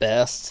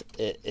best.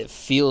 It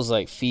feels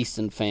like Feast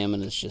and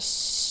Famine is just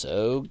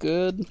so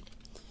good.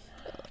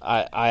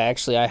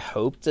 I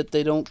hope that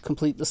they don't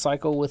complete the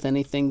cycle with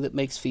anything that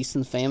makes Feast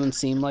and Famine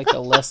seem like a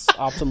less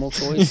optimal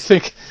choice. You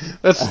think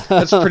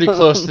that's pretty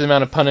close to the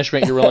amount of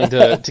punishment you're willing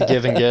to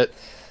give and get?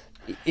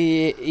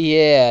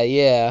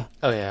 Yeah.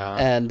 Oh yeah.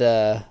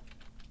 And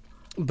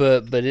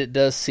but it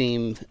does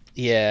seem,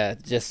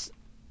 just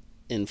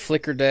in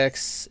flicker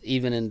decks,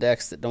 even in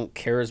decks that don't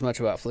care as much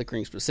about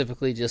flickering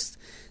specifically, just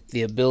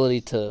the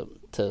ability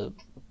to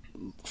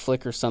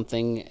flicker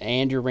something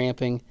and you're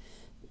ramping.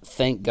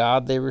 Thank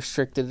God they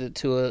restricted it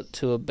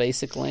to a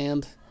basic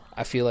land.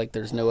 I feel like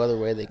there's no other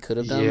way they could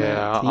have done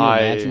that. Can you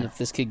imagine if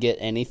this could get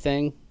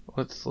anything?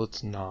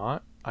 Let's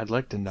not. I'd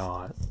like to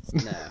not.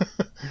 No.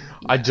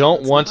 I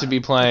don't want to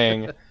be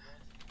playing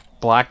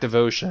Black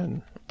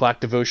Devotion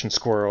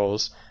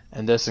Squirrels,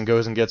 and this and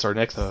goes and gets our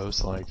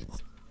Nykthos. Like,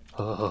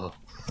 ugh.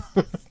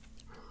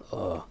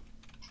 Oh,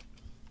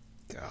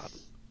 God.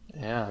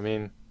 Yeah, I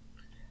mean,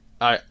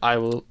 I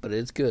will. But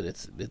it's good.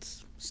 It's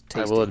tasty.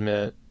 I will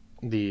admit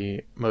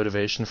the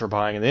motivation for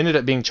buying, and they ended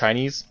up being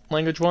Chinese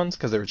language ones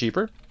because they were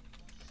cheaper.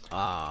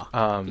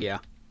 Yeah.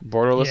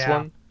 Borderless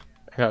one.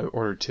 I got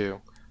ordered 2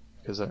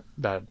 because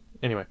bad.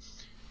 Anyway,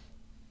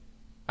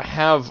 I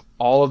have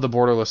all of the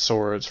borderless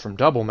swords from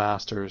Double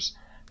Masters,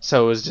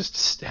 So it was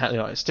just,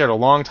 I stared a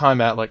long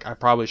time at, like, I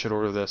probably should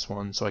order this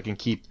one so I can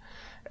keep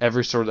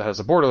every sword that has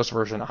a borderless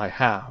version I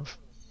have.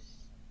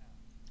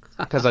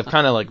 Because I've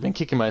kind of, like, been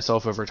kicking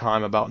myself over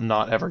time about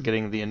not ever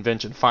getting the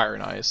Invention Fire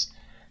and Ice.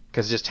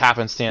 Because just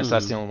happenstance,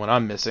 that's the only one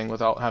I'm missing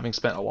without having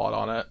spent a lot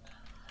on it.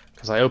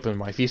 Because I opened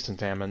my Feast and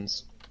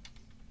Famines.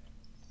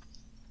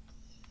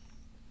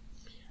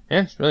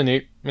 Yeah, it's really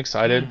neat. I'm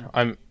excited.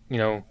 I'm,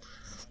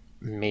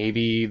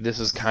 maybe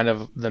this is kind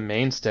of the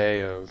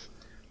mainstay of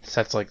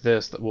sets like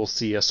this that we'll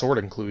see a sword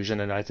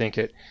inclusion, and I think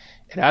it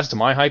adds to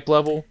my hype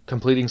level.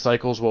 Completing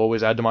cycles will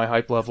always add to my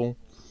hype level.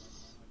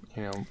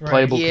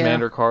 Playable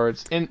commander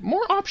cards and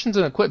more options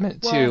and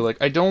equipment too. Like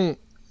I don't,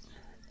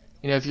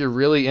 if you're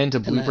really into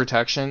blue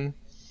protection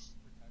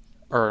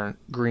or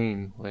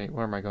green. Wait,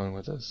 where am I going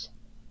with this?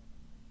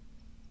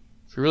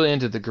 If you're really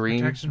into the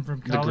green,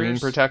 green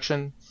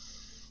protection,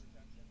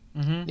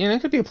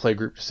 it could be a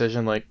playgroup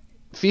decision. Like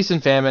Feast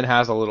and Famine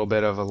has a little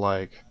bit of a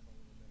like,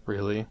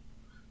 really,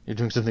 you're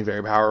doing something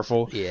very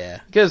powerful. Yeah,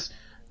 because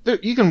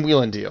you can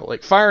wheel and deal.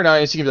 Like Fire and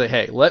Ice, you can be like,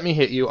 hey, let me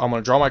hit you. I'm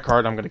going to draw my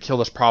card. I'm going to kill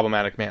this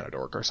problematic mana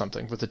dork or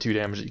something with the 2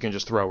 damage that you can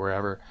just throw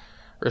wherever.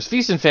 Whereas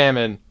Feast and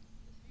Famine,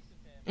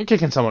 you're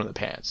kicking someone in the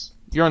pants.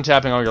 You're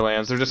untapping all your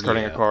lands. They're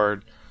discarding a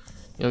card.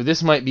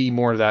 This might be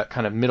more of that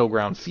kind of middle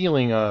ground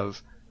feeling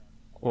of,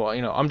 well,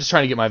 I'm just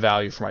trying to get my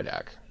value for my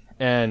deck.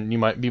 And you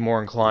might be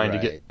more inclined to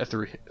get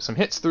some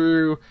hits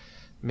through,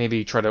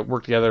 maybe try to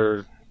work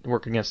together,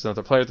 work against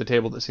another player at the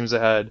table that seems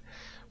ahead.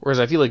 Whereas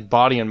I feel like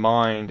Body and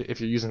Mind, if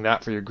you're using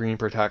that for your green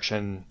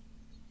protection,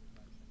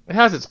 it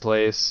has its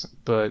place,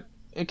 but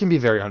it can be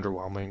very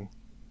underwhelming.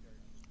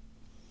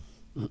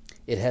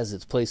 It has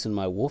its place in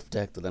my wolf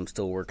deck that I'm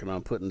still working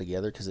on putting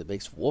together because it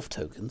makes wolf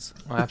tokens.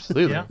 Oh,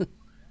 absolutely.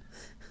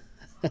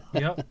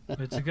 Yep.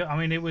 It's a good. I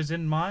mean, it was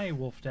in my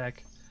wolf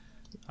deck.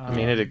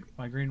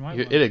 My green white.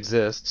 It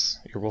exists.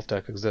 Your wolf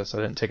deck exists. I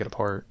didn't take it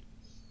apart.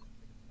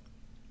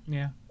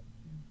 Yeah.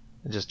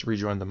 I just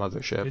rejoined the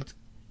mothership.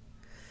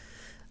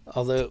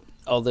 Although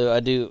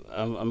I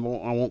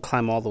won't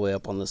climb all the way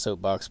up on the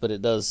soapbox, but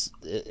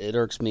it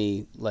irks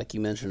me, like you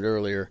mentioned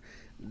earlier.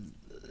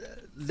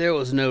 There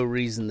was no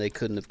reason they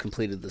couldn't have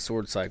completed the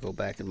sword cycle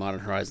back in Modern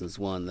Horizons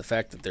 1. The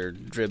fact that they're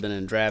dribbing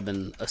and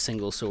drabbing a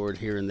single sword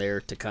here and there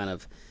to kind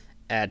of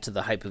add to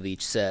the hype of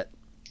each set,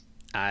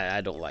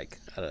 I don't like.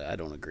 I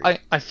don't agree.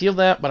 I feel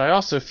that, but I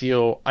also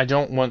feel I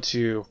don't want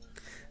to,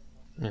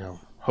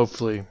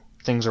 hopefully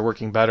things are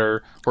working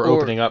better. We're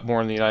opening up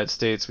more in the United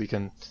States. We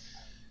can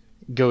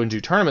go and do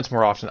tournaments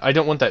more often. I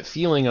don't want that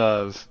feeling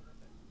of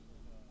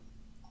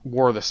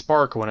War of the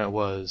Spark when it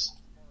was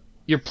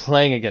you're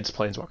playing against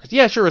Planeswalkers.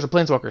 Yeah, sure, it was a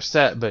Planeswalker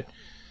set, but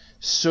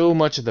so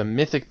much of the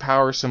mythic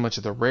power, so much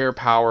of the rare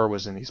power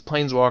was in these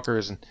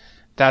Planeswalkers, and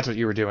that's what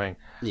you were doing.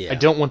 Yeah. I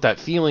don't want that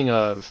feeling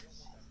of,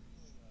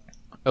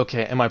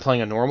 okay, am I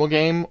playing a normal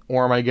game,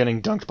 or am I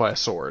getting dunked by a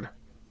sword?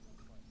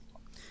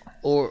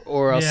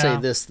 Or I'll say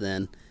this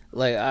then.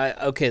 Like,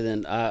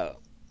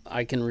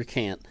 I can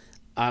recant.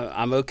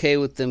 I'm okay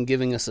with them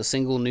giving us a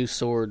single new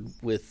sword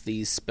with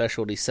these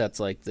specialty sets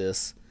like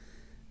this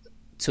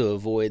to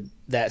avoid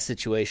that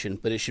situation,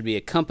 but it should be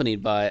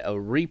accompanied by a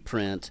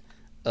reprint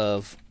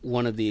of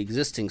one of the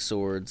existing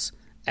swords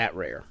at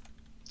rare.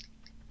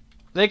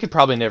 They could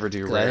probably never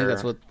do rare. I think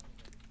that's what.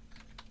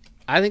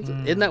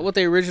 Isn't that what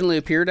they originally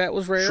appeared at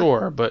was rare?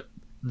 Sure, but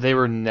they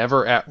were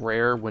never at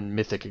rare when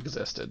Mythic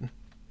existed.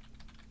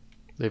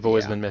 They've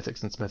always been Mythic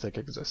since Mythic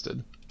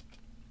existed.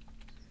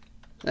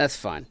 That's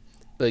fine,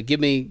 but give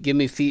me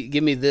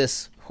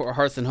this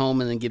Hearth and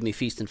Home, and then give me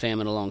Feast and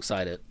Famine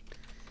alongside it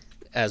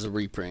as a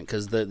reprint,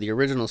 because the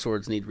original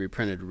swords need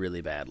reprinted really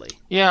badly.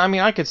 Yeah, I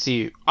mean, I could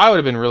see. I would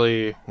have been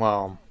really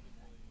well.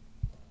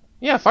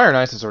 Yeah, Fire and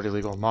Ice is already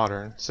legal in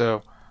Modern,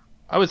 so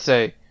I would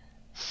say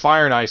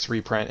Fire and Ice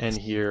reprint in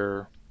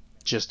here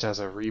just as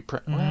a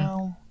reprint.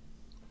 Well,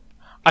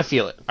 I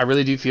feel it. I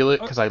really do feel it,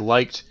 because I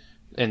liked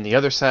in the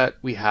other set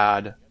we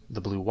had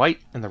the blue-white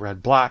and the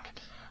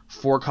red-black.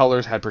 4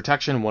 colors had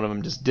protection. One of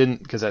them just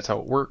didn't, because that's how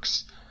it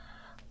works.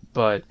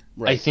 But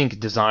I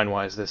think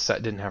design-wise, this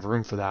set didn't have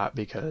room for that,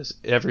 because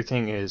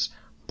everything is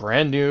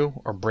brand new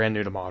or brand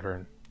new to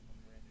Modern.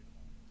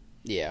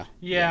 Yeah.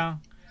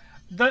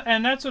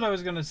 And that's what I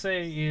was gonna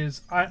say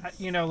is I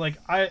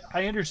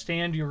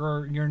understand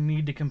your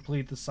need to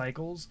complete the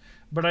cycles,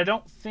 but I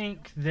don't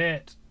think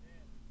it's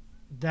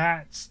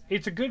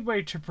a good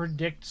way to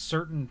predict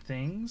certain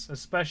things,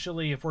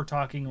 especially if we're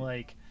talking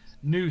like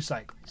new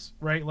cycles,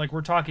 right? Like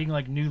we're talking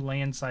like new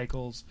land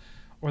cycles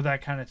or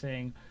that kind of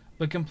thing.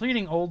 But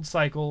completing old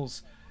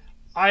cycles,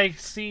 I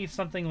see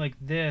something like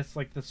this,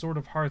 like the Sword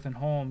of Hearth and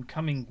Home,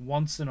 coming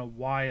once in a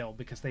while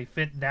because they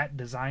fit that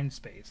design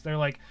space. They're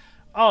like,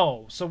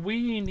 oh, so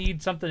we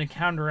need something to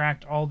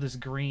counteract all this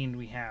green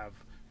we have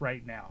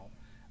right now.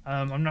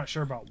 I'm not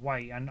sure about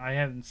white, and I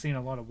haven't seen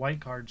a lot of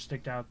white cards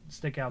stick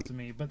out to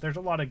me, but there's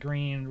a lot of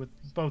green with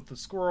both the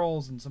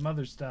squirrels and some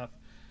other stuff.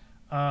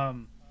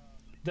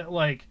 That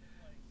like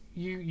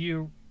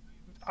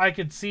I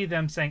could see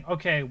them saying,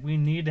 okay, we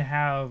need to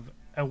have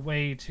a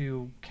way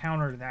to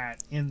counter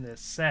that in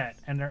this set,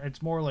 and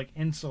it's more like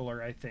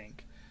insular, I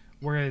think.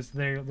 Whereas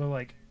they're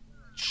like,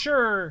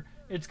 sure,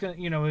 it's gonna,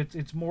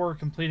 it's more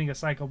completing a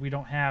cycle we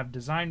don't have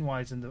design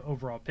wise in the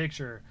overall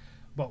picture,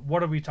 but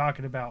what are we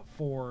talking about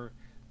for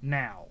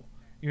now?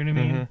 You know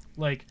what I mean?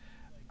 Like,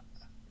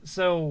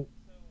 so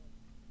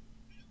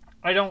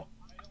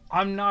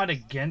I'm not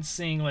against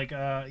seeing like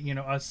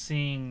us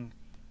seeing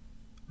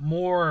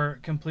more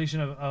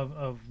completion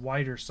of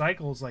wider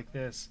cycles like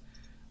this,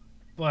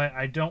 but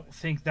I don't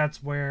think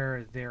that's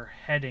where they're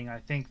heading. I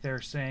think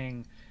they're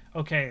saying,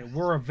 okay,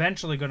 we're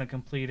eventually going to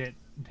complete it.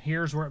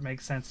 Here's where it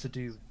makes sense to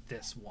do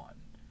this one.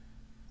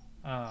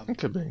 It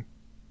could be.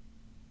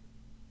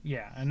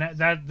 Yeah, and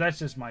that's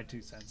just my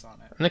 2 cents on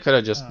it. And they could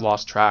have just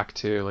lost track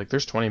too. Like,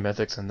 there's 20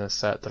 mythics in this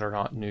set that are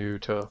not new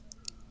to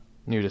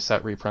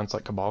set reprints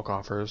like Cabal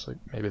Coffers. Like,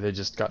 maybe they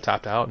just got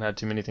tapped out and had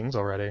too many things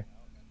already.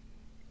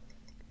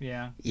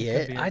 Yeah.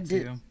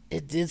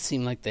 It did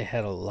seem like they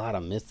had a lot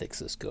of mythics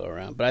this go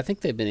around, but I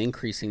think they've been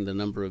increasing the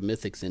number of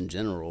mythics in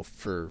general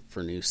for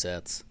new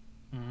sets.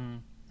 Mm-hmm.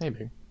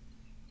 Maybe.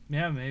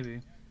 Yeah,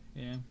 maybe.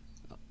 Yeah.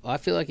 I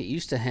feel like it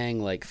used to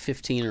hang like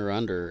 15 or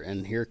under,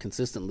 and here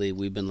consistently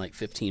we've been like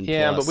 15 plus.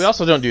 Yeah, but we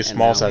also don't do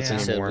small sets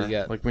anymore.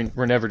 Like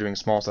we're never doing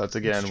small sets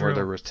again where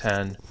there was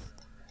 10.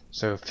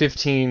 So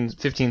 15,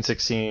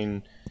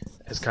 16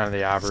 is kind of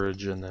the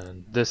average, and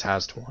then this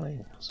has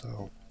 20.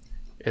 So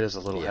it is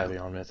a little heavy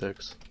on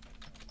mythics.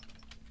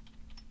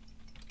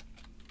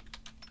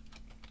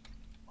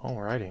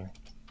 Alrighty.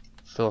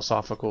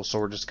 Philosophical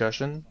sword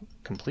discussion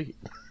complete.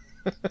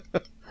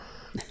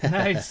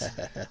 Nice.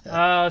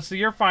 So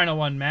your final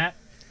one, Matt.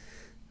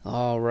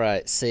 All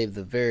right, save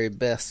the very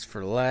best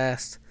for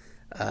last.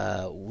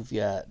 We've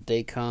got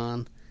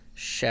Daikon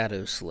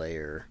Shadow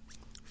Slayer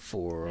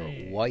for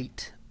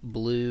white,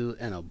 blue,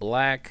 and a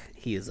black.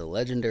 He is a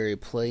legendary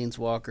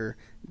planeswalker.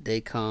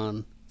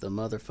 Daikon, the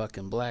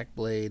motherfucking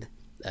Blackblade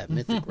at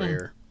Mythic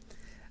Rare.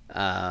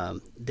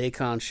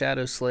 Daikon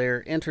Shadow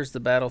Slayer enters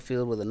the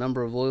battlefield with a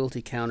number of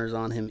loyalty counters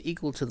on him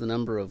equal to the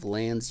number of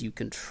lands you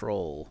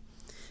control.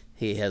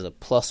 He has a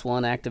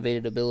 +1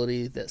 activated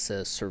ability that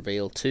says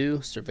Surveil 2.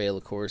 Surveil,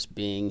 of course,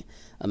 being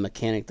a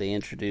mechanic they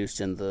introduced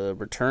in the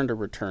Return to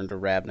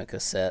Ravnica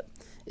set.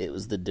 It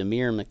was the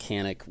Dimir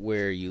mechanic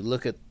where you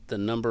look at the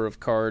number of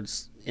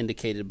cards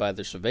indicated by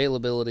their Surveil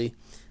ability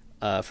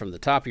from the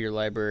top of your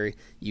library.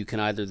 You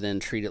can either then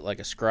treat it like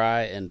a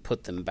scry and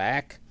put them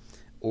back,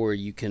 or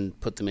you can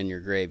put them in your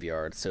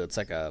graveyard. So it's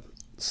like a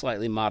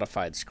slightly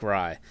modified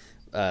scry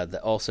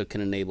that also can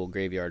enable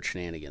graveyard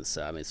shenanigans.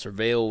 So, I mean,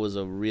 Surveil was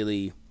a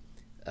really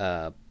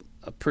a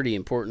pretty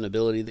important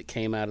ability that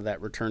came out of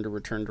that Return to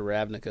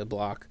Ravnica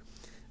block.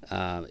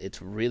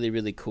 It's really,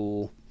 really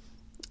cool.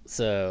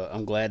 So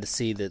I'm glad to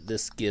see that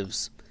this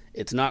gives...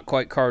 It's not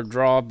quite card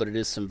draw, but it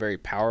is some very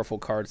powerful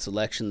card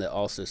selection that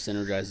also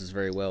synergizes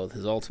very well with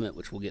his ultimate,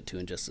 which we'll get to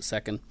in just a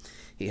second.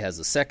 He has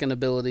a second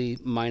ability,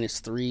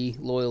 -3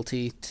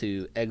 loyalty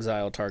to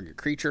exile target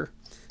creature.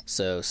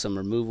 So some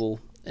removal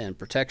and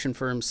protection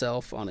for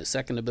himself on his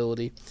second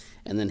ability.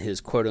 And then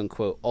his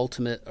quote-unquote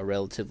ultimate, a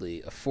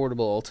relatively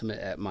affordable ultimate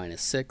at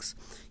 -6.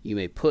 You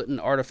may put an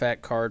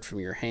artifact card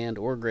from your hand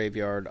or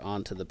graveyard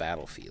onto the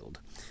battlefield.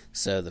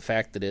 So the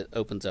fact that it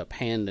opens up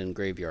hand and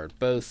graveyard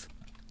both,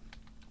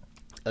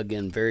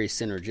 again, very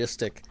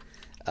synergistic.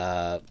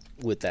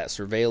 With that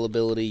Surveil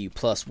ability, you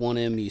 +1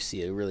 him, you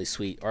see a really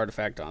sweet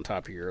artifact on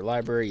top of your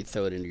library, you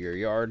throw it into your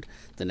yard.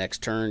 The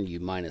next turn,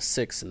 you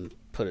 -6 and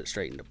put it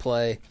straight into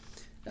play.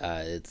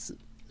 It's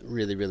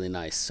really, really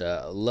nice.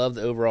 Love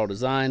the overall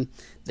design.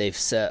 They've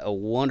set a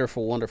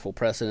wonderful, wonderful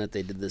precedent.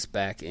 They did this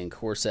back in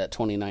Core Set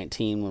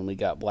 2019 when we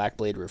got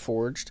Blackblade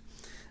Reforged,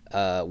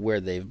 where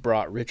they've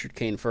brought Richard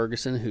Kane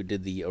Ferguson, who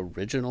did the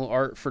original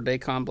art for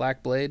Daikon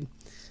Blackblade.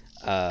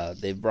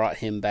 They've brought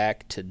him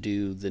back to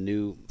do the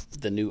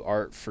new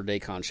art for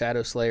Daikon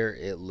Shadow Slayer.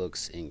 It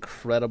looks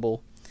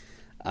incredible.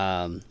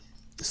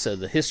 So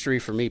the history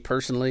for me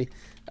personally,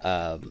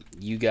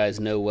 you guys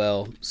know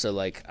well. So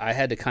like I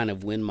had to kind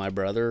of win my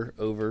brother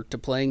over to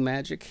playing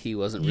Magic. He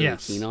wasn't really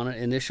keen on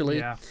it initially.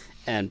 Yeah.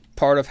 And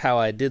part of how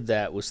I did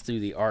that was through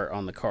the art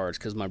on the cards,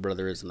 because my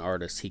brother is an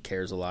artist. He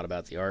cares a lot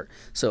about the art.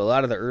 So a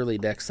lot of the early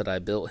decks that I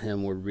built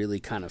him were really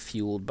kind of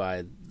fueled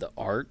by the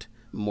art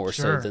more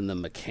so than the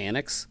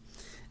mechanics.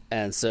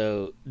 And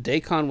so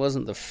Daikon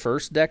wasn't the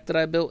first deck that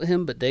I built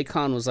him, but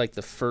Daikon was like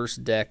the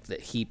first deck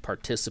that he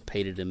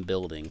participated in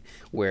building,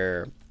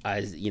 where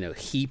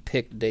he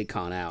picked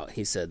Daikon out.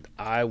 He said,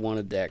 I want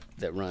a deck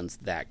that runs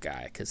that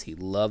guy, because he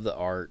loved the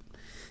art.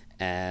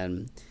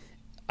 And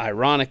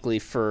ironically,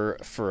 for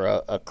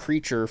a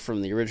creature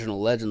from the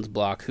original Legends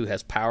block who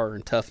has power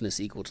and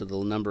toughness equal to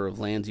the number of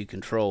lands you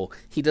control,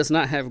 he does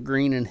not have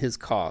green in his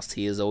cost.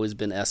 He has always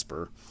been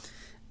Esper.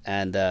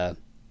 And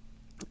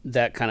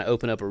that kind of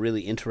opened up a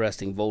really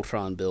interesting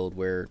Voltron build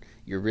where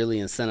you're really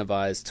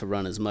incentivized to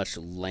run as much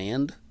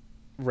land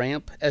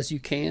ramp as you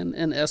can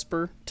in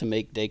Esper to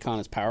make Dagon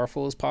as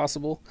powerful as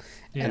possible.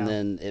 Yeah. And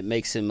then it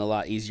makes him a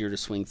lot easier to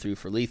swing through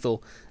for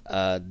lethal.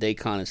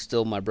 Dagon is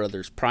still my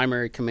brother's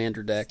primary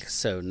commander deck,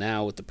 so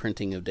now with the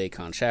printing of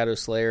Dagon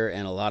Shadowslayer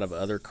and a lot of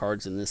other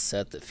cards in this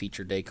set that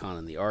feature Dagon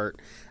in the art,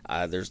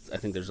 I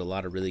think there's a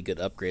lot of really good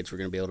upgrades we're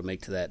going to be able to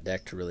make to that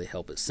deck to really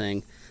help it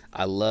sing.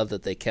 I love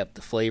that they kept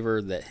the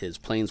flavor that his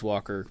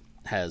Planeswalker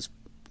has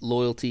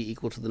loyalty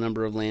equal to the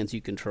number of lands you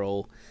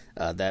control.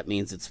 That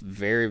means it's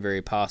very,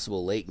 very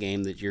possible late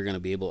game that you're going to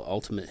be able to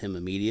ultimate him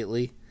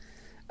immediately.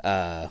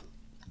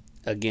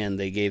 Again,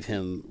 they gave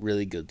him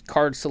really good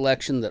card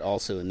selection that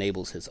also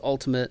enables his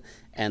ultimate,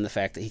 and the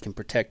fact that he can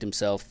protect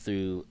himself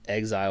through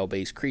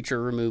exile-based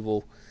creature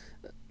removal.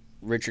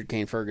 Richard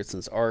Kane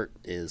Ferguson's art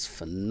is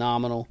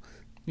phenomenal.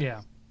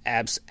 Yeah.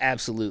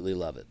 Absolutely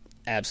love it.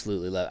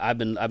 Absolutely love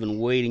it. I've been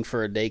waiting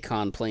for a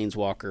Dagon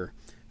Planeswalker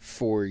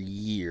for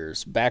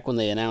years. Back when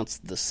they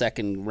announced the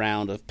second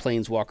round of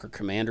Planeswalker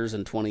Commanders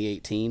in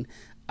 2018,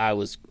 I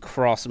was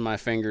crossing my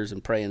fingers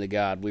and praying to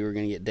God we were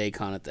going to get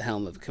Dagon at the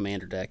helm of a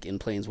commander deck in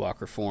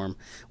Planeswalker form.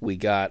 We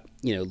got,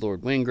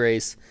 Lord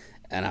Windgrace,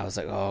 and I was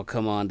like, oh,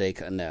 come on,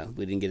 Dagon. No,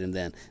 we didn't get him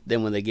then.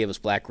 Then when they gave us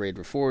Black Raid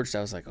Reforged,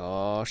 I was like,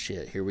 oh,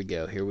 shit, here we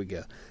go.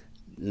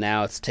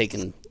 Now it's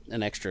taken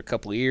an extra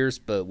couple of years,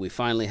 but we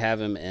finally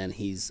have him, and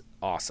he's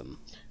awesome.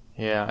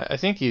 Yeah, I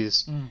think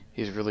he's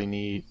really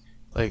neat.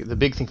 Like, the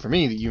big thing for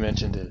me that you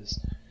mentioned is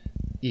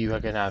you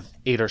can have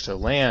 8 or so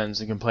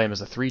lands. You can play him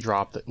as a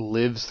 3-drop that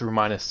lives through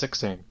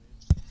 -6ing.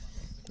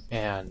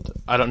 And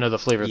I don't know the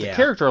flavor of the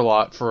character a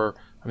lot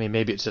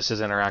maybe it's just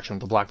his interaction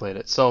with the Blackblade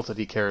itself that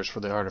he cares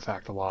for the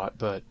artifact a lot.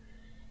 But,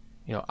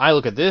 I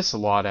look at this a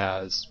lot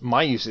as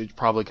my usage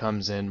probably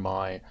comes in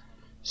my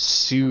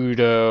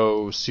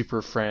pseudo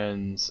Super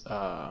Friends.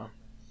 Gosh,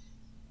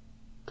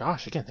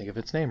 I can't think of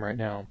its name right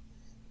now.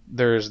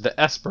 There's the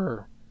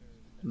Esper.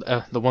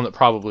 The one that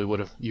probably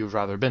you'd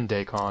rather been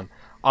Dagon.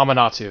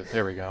 Aminatou.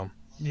 There we go.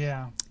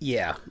 Yeah.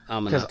 Yeah,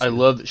 Aminatou. Because I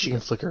love that she can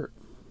flicker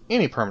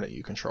any permanent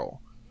you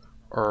control.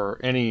 Or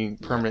any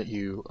permanent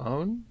you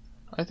own,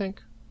 I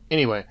think.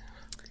 Anyway,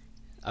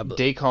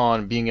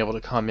 Dagon being able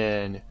to come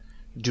in,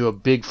 do a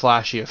big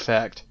flashy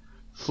effect,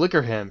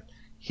 flicker him,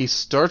 he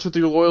starts with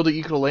your loyalty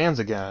equal to lands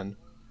again,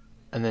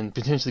 and then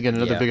potentially get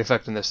another big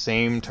effect in the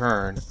same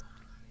turn.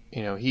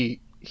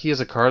 He is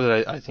a card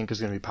that I think is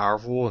going to be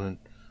powerful and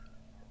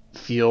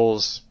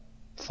feels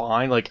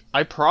fine. Like,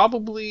 I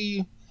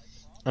probably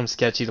am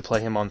sketchy to play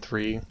him on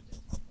 3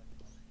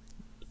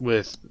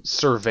 with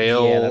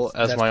Surveil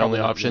as my only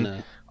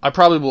option. I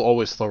probably will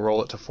always slow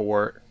roll it to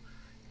 4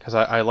 because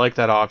I like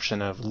that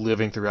option of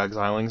living through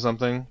exiling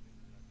something.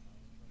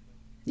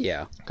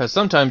 Yeah. Because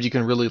sometimes you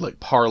can really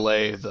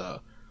parlay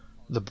the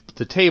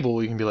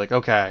table. You can be like,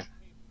 okay,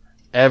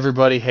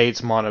 everybody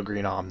hates mono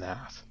green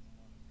Omnath.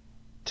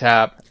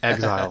 Tap,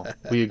 exile.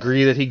 We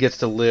agree that he gets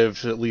to live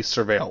to at least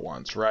Surveil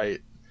once, right?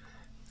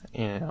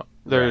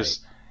 Right.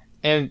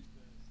 And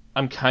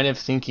I'm kind of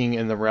thinking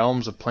in the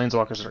realms of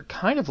Planeswalkers that are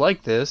kind of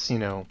like this,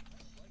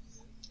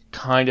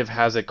 kind of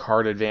has a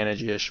card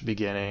advantage-ish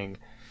beginning,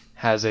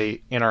 has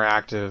a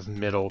interactive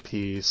middle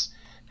piece,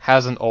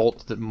 has an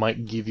ult that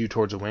might give you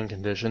towards a win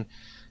condition.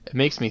 It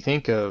makes me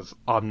think of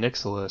Ob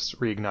Nixilis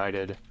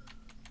Reignited,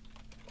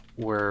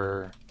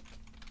 where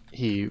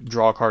he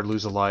draw a card,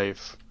 lose a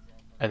life,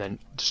 and then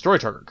destroy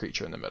target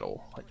creature in the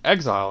middle. Like,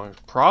 exile is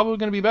probably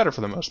going to be better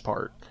for the most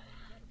part.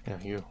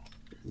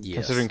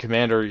 Considering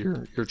commander,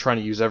 you're trying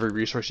to use every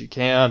resource you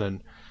can,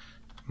 and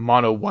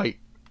mono white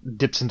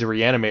dips into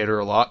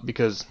Reanimator a lot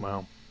because,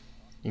 well,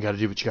 you got to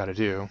do what you got to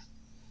do.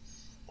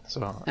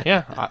 So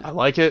yeah, I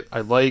like it.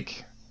 I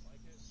like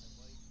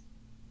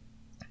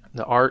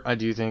the art. I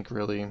do think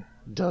really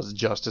does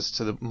justice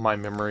to my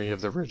memory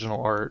of the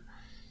original art.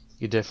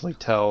 You definitely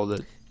tell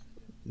that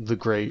the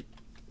great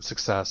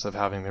success of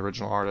having the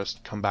original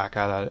artist come back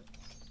at it.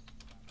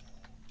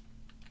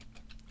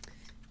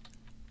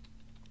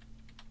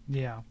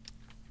 Yeah.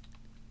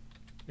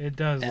 It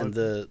does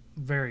look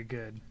very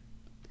good.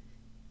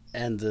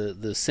 And the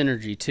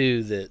synergy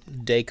too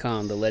that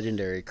Dagon, the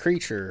legendary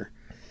creature,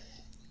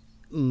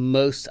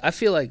 I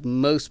feel like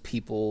most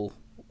people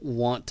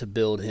want to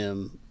build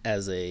him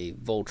as a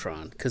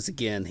Voltron because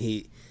again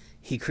he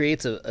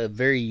creates a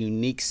very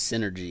unique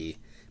synergy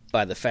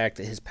by the fact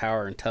that his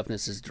power and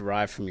toughness is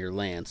derived from your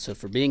land. So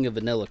for being a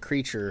vanilla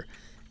creature,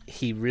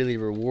 he really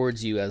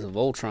rewards you as a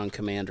Voltron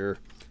commander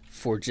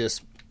for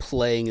just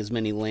playing as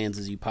many lands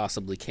as you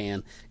possibly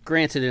can.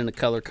 Granted, in a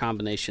color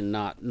combination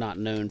not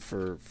known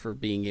for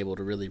being able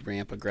to really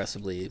ramp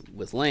aggressively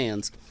with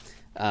lands.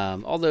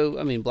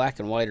 Although, black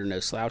and white are no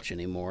slouch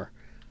anymore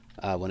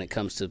when it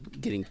comes to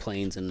getting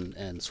plains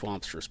and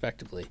swamps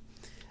respectively.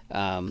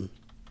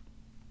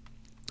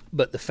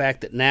 But the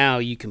fact that now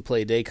you can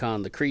play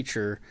Dagon the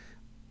creature,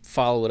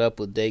 follow it up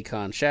with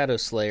Dagon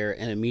Shadowslayer,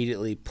 and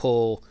immediately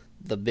pull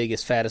the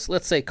biggest, fattest,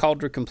 let's say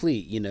Cauldron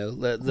Complete,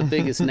 the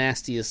biggest,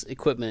 nastiest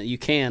equipment you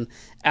can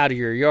out of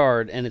your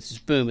yard, and it's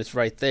just boom, it's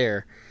right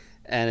there.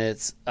 And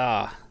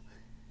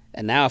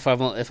And now if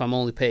I'm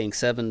only paying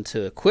 7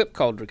 to equip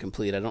Cauldron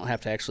Complete, I don't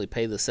have to actually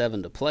pay the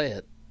 7 to play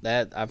it.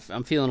 That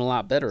I'm feeling a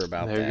lot better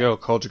about that. There you go,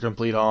 Cauldron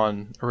Complete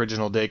on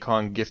original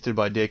Daikon, gifted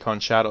by Daikon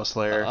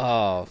Shadowslayer.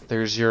 Oh,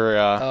 there's your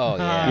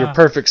yeah. your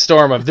perfect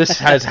storm of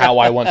this is how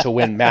I want to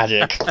win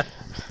Magic.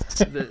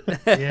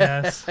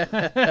 Yes.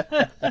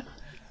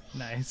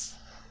 Nice.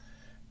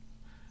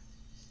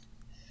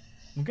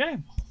 Okay.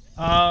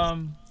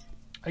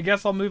 I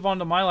guess I'll move on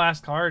to my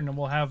last card, and then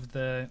we'll have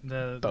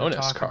the bonus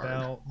talk card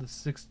about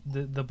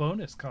the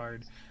bonus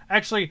card.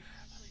 Actually,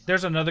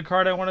 there's another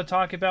card I want to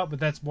talk about, but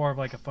that's more of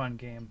like a fun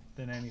game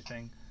than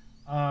anything.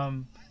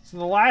 So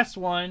the last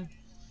one,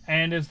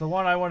 and is the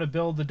one I want to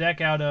build the deck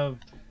out of,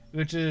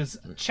 which is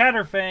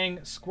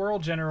Chatterfang Squirrel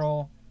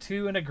General,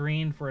 2 and a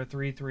green for a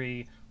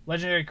 3/3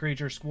 legendary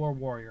creature, Squirrel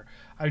Warrior.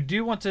 I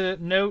do want to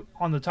note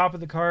on the top of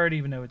the card,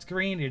 even though it's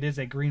green, it is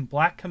a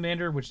green-black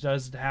commander, which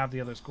does have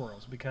the other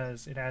squirrels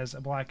because it has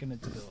a black in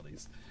its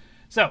abilities.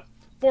 So,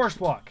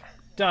 Forest Walk,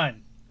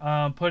 done.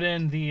 Put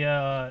in the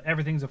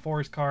everything's a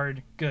forest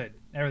card. Good.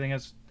 Everything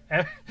has.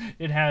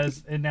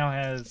 It now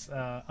has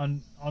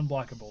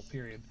unblockable.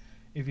 Period.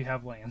 If you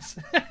have lands.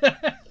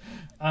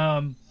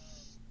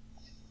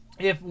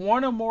 If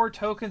one or more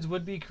tokens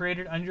would be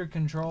created under your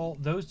control,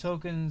 those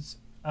tokens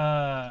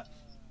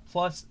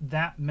plus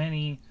that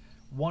many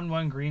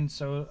 1/1 green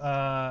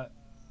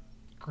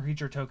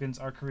creature tokens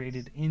are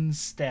created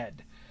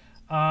instead.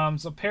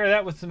 So pair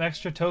that with some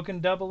extra token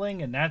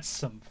doubling, and that's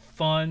some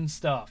fun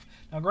stuff.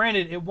 Now,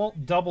 granted, it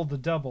won't double the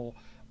double,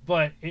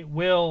 but it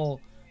will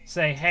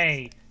say,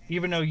 hey,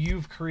 even though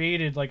you've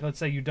created, like, let's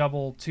say you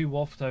double 2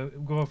 wolf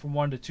go from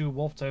 1 to 2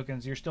 wolf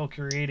tokens, you're still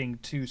creating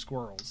 2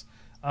 squirrels.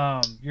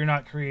 You're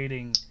not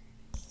creating,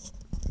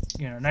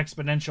 an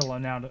exponential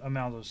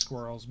amount of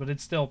squirrels, but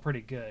it's still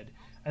pretty good.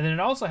 And then it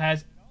also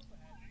has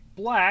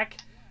black,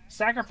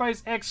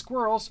 sacrifice X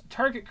squirrels,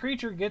 target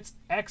creature gets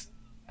X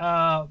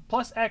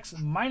plus X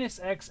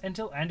minus X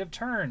until end of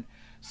turn.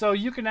 So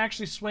you can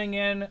actually swing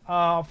in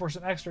for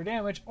some extra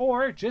damage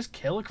or just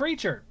kill a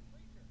creature.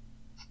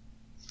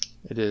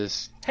 It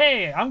is.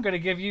 Hey, I'm going to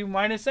give you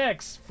minus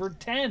X for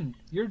 10.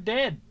 You're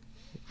dead.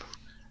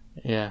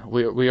 Yeah,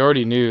 we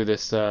already knew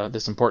this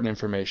important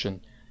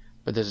information,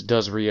 but this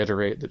does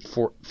reiterate that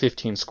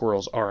 15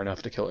 squirrels are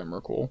enough to kill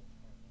Emrakul.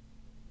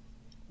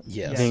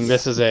 Yes. Being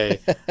this is a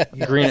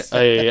green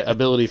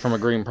ability from a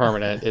green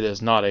permanent, it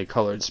is not a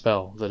colored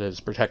spell that is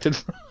protected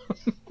from.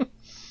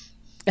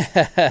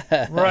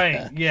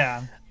 Right,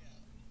 yeah.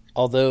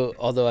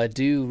 Although I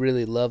do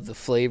really love the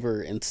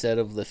flavor, instead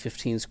of the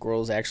 15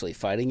 squirrels actually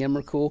fighting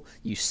Emrakul,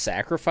 you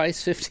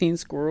sacrifice 15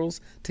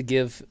 squirrels to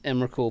give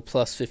Emrakul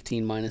plus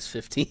 15 minus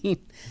 15,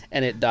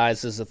 and it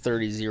dies as a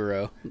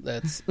 30-0.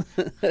 That's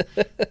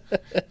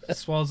It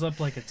swells up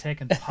like a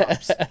tick and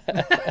pops.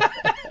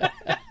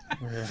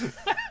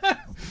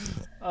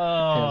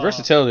 Yeah,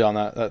 versatility on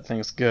that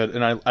thing's good,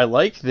 and I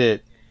like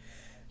that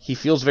he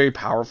feels very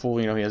powerful.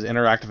 He has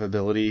interactive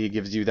ability. He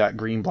gives you that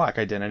green-black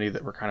identity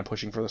that we're kind of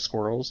pushing for the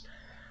squirrels.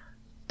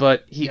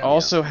 But he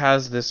also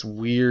has this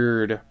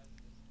weird,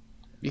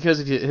 because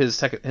of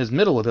his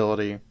middle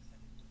ability,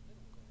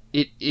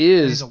 it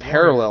is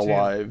parallel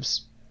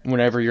lives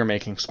whenever you're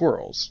making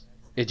squirrels.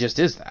 It just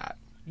is that.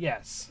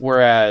 Yes.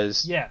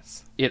 Whereas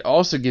yes, it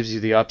also gives you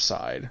the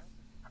upside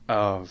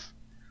of,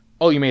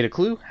 oh, you made a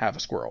clue? Have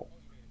a squirrel.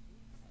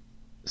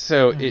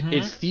 So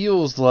it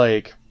feels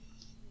like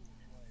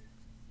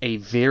a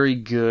very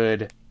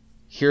good,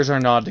 here's our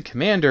nod to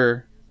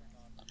Commander.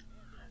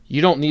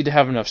 You don't need to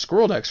have enough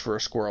squirrel decks for a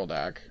squirrel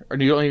deck, or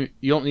you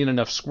don't need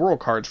enough squirrel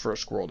cards for a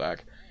squirrel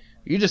deck.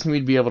 You just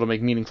need to be able to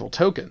make meaningful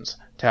tokens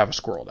to have a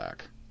squirrel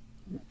deck.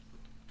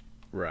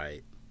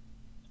 right.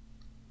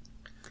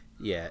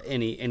 Yeah,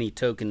 any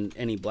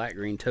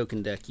black-green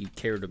token deck you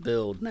care to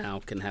build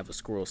now can have a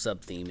squirrel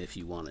sub-theme if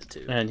you want it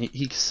to. And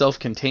he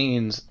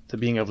self-contains to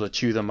being able to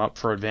chew them up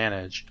for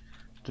advantage,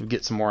 to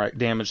get some more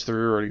damage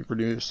through, or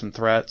reduce some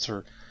threats,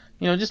 or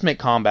just make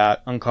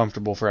combat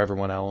uncomfortable for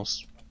everyone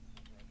else.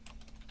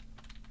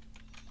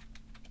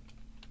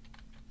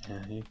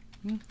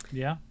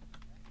 Yeah.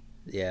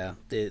 Yeah,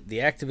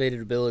 the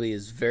activated ability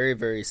is very,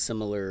 very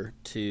similar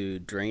to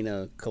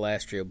Drana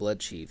Calastria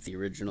Bloodchief, the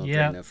original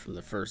Drana from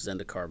the first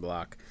Zendikar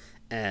block,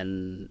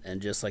 and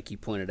just like you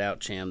pointed out,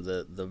 Cham,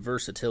 the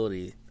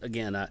versatility.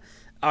 Again,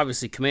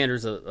 obviously,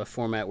 Commander's a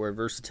format where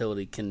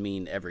versatility can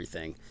mean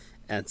everything,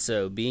 and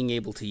so being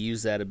able to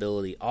use that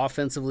ability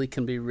offensively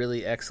can be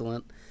really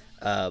excellent,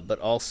 but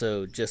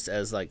also just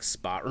as like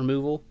spot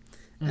removal.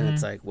 And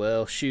it's like,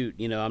 well, shoot,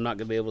 I'm not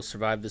going to be able to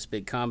survive this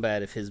big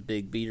combat if his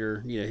big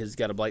beater, he's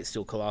got a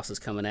Blightsteel Colossus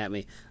coming at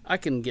me. I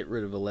can get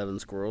rid of 11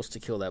 squirrels to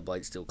kill that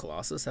Blightsteel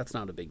Colossus. That's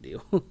not a big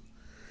deal.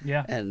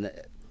 Yeah. And,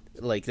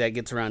 like, that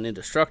gets around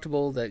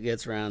indestructible. That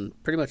gets around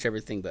pretty much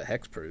everything but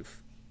hexproof.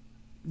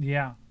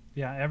 Yeah.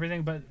 Yeah,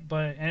 everything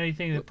but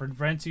anything that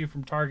prevents you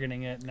from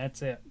targeting it, and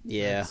that's it.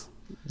 Yeah.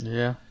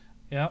 Yeah.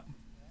 Yep.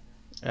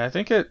 I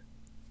think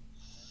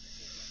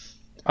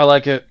I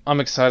like it. I'm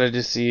excited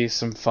to see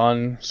some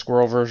fun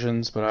squirrel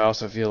versions, but I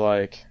also feel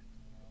like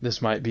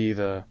this might be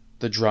the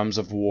the Drums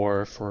of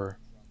War for...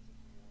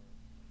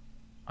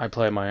 I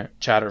play my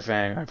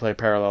Chatterfang, I play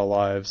Parallel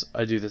Lives,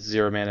 I do this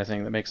 0 mana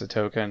thing that makes a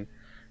token,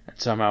 and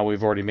somehow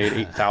we've already made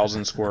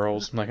 8,000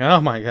 squirrels. I'm like, oh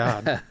my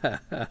god.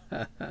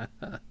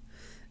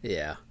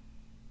 Yeah.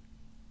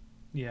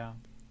 Yeah.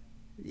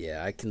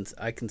 Yeah, I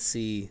can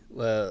see,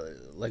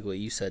 like what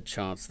you said,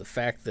 Chance, the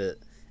fact that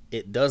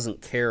it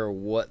doesn't care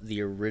what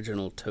the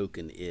original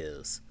token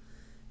is.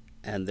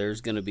 And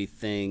there's going to be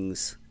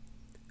things,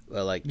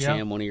 well, like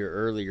Cham, one of your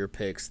earlier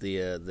picks,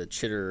 the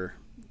chitter,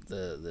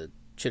 the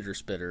chitter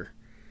spitter.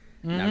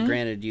 Mm-hmm. Now,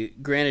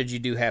 granted, you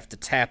do have to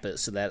tap it,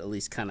 so that at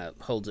least kind of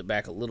holds it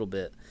back a little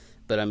bit.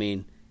 But I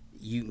mean,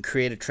 you can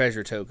create a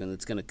treasure token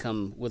that's going to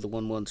come with a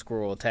 1/1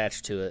 squirrel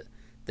attached to it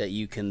that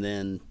you can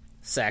then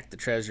sack the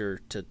treasure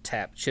to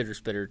tap Chitter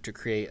Spitter to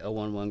create a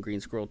 1/1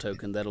 green squirrel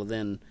token that'll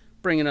then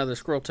bring another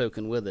squirrel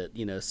token with it.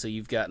 So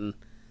you've gotten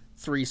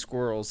 3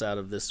 squirrels out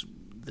of this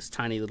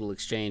tiny little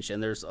exchange,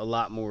 and there's a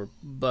lot more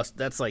bust.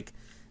 That's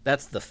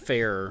the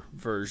fair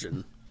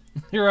version.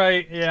 You're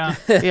right. Yeah.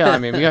 Yeah. I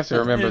mean, we have to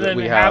remember that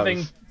we have.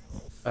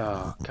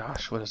 Oh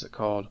gosh, what is it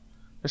called?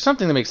 There's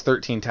something that makes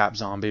 13 tap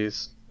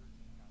zombies.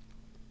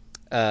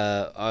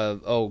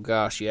 Oh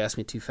gosh, you asked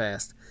me too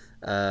fast.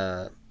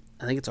 I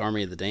think it's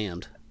Army of the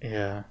Damned.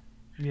 Yeah.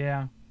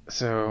 Yeah.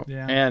 So,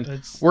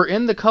 and we're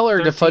in the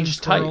color to fudge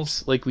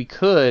types. Like, we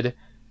could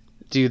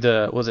do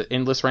was it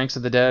Endless Ranks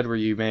of the Dead, where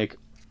you make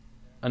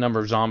a number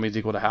of zombies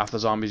equal to half the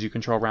zombies you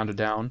control rounded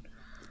down.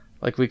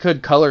 Like, we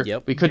could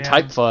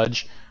type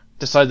fudge,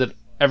 decide that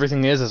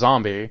everything is a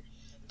zombie,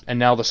 and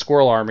now the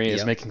squirrel army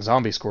is making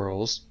zombie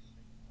squirrels.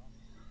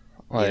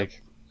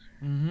 Like,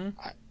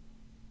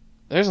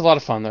 there's a lot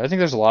of fun there. I think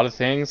there's a lot of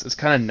things. It's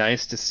kind of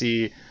nice to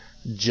see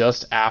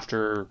just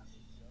after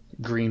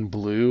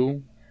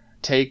green-blue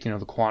take, the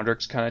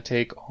Quandrix kind of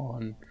take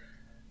on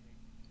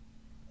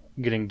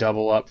getting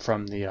double up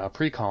from the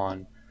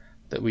precon,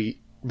 that we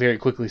very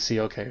quickly see,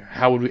 okay,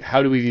 how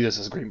do we view this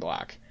as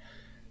green-black?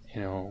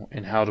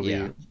 And how do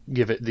we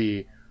give it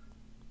the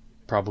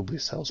probably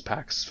sells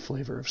packs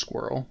flavor of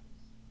squirrel?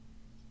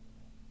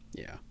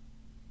 Yeah.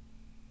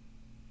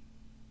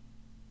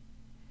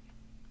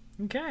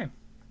 Okay.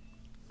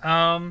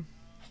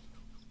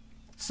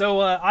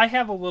 So I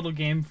have a little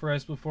game for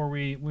us before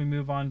we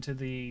move on to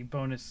the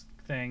bonus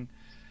thing.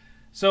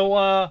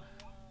 So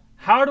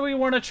how do we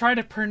want to try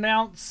to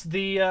pronounce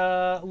the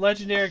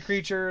legendary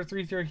creature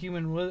 3/3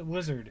 human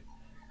wizard?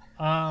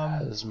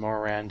 As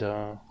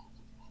Miranda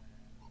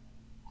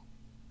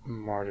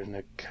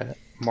Mardaka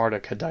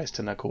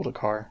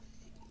Kuldakar.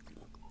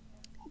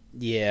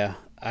 Yeah,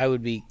 I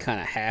would be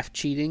kind of half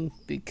cheating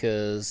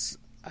because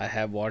I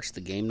have watched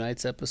the Game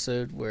Nights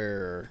episode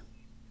where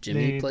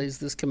Jimmy plays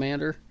this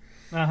commander.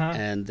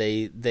 And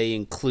they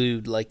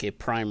include like a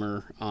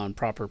primer on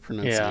proper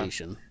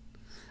pronunciation.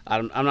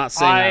 Yeah. I'm not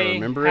saying I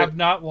remember it. I have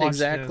not watched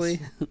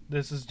exactly.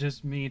 This is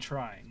just me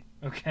trying.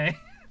 Okay.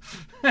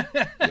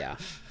 Yeah.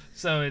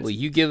 So it's... Well,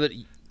 you give it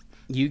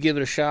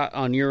a shot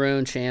on your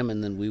own, Cham,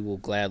 and then we will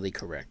gladly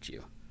correct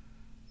you.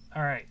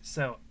 All right.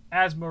 So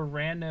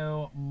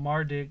Asmorano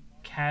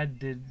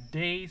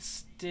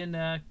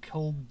Mardikadidastina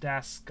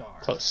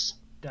Koldaskar. Close.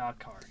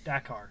 Dakar.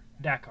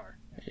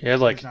 You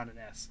had like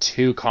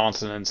 2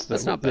 consonants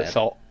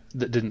that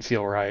didn't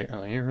feel right.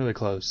 You're really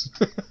close.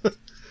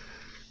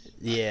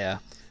 Yeah.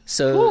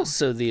 So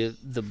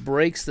the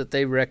breaks that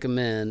they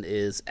recommend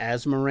is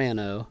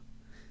Asmorano,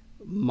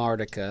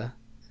 Mardika,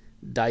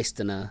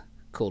 Dystina,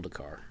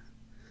 Kuldakar.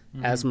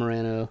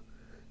 Asmorano,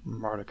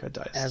 Mardika,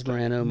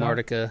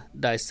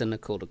 Dystina,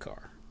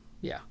 Kuldakar.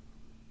 Yeah.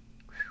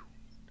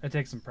 That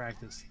takes some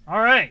practice.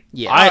 All right.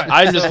 Yeah.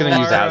 I'm just going to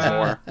use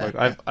Asmore. Like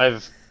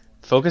I've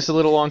focused a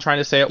little on trying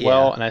to say it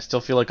well, and I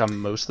still feel like I'm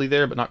mostly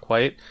there, but not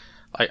quite.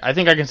 I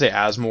think I can say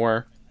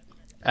Asmore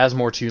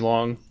too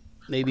long.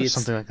 Maybe it's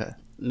something like that.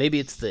 Maybe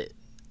I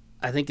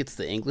think it's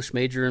the English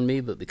major in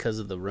me, but because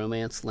of the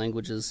Romance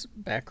languages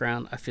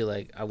background, I feel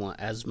like I want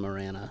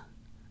Asmorana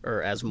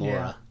or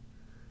Asmora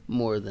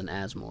more than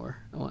Asmore.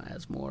 I want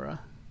Asmora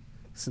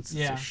since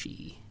it's a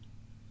she.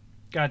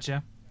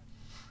 Gotcha.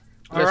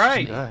 All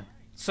right.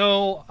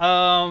 So,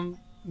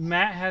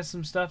 Matt has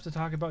some stuff to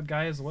talk about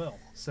Gaia as well.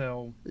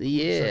 So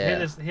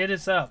hit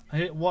us up.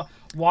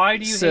 Why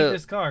do you hate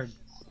this card?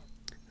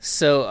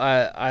 So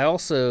I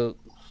also,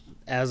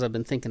 as I've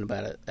been thinking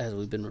about it, as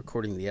we've been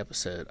recording the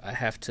episode, I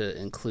have to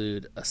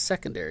include a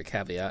secondary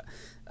caveat.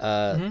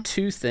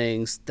 2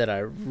 things that I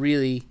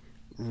really,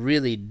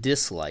 really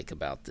dislike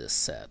about this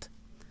set.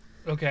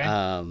 Okay.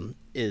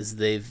 Is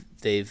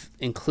they've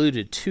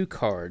included 2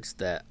 cards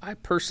that I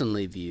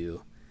personally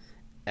view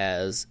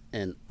as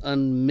an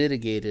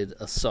unmitigated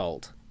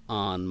assault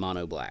on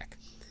mono black.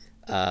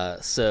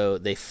 So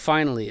they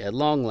finally, at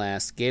long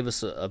last, gave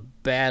us a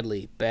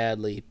badly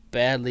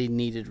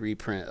needed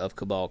reprint of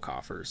Cabal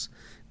Coffers.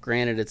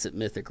 Granted, it's at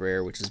Mythic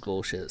Rare, which is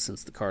bullshit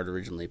since the card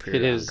originally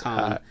appeared on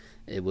Common.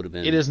 It would have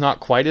been. It is not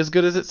quite as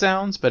good as it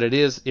sounds, but it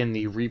is in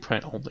the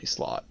reprint only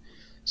slot.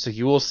 So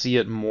you will see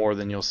it more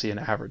than you'll see an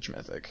average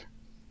Mythic.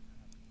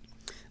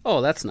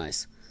 Oh, that's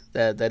nice.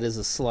 That is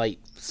a slight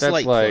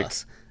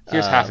plus.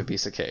 Here's half a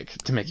piece of cake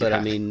to make you But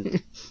happy. I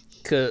mean,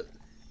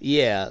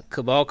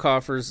 Cabal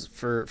Coffers,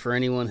 for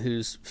anyone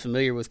who's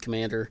familiar with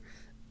Commander,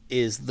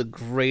 is the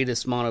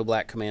greatest mono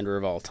black commander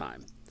of all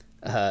time.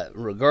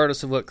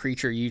 Regardless of what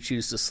creature you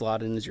choose to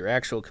slot in as your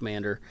actual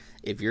commander,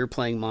 if you're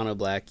playing mono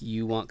black,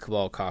 you want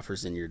Cabal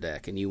Coffers in your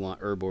deck, and you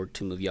want Urborg,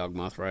 Tomb of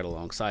Yawgmoth right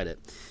alongside it.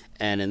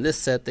 And in this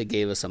set, they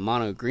gave us a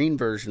mono green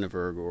version of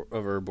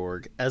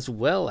Urborg, as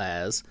well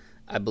as,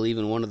 I believe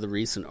in one of the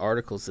recent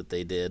articles that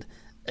they did,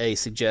 a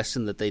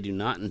suggestion that they do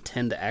not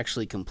intend to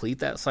actually complete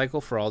that cycle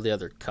for all the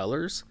other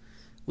colors,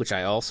 which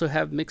I also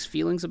have mixed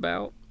feelings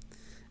about.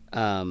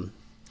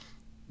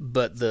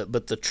 But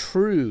the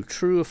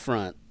true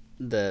affront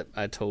that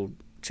I told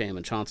Cham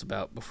and Chance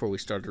about before we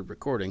started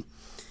recording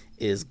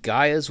is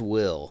Gaia's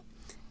Will.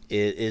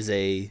 It is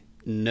a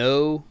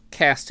no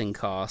casting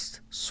cost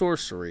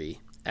sorcery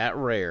at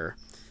rare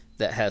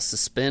that has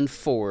suspend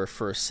 4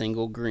 for a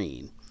single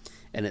green.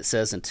 And it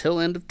says until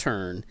end of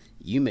turn,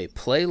 you may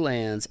play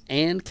lands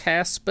and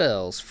cast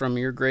spells from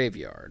your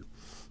graveyard.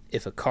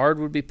 If a card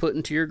would be put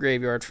into your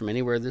graveyard from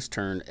anywhere this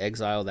turn,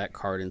 exile that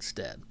card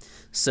instead.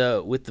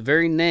 So, with the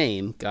very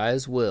name,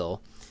 Gaia's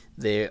Will,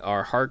 they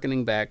are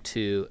hearkening back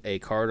to a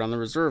card on the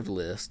reserve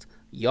list,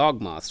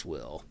 Yawgmoth's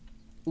Will,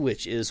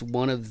 which is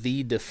one of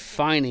the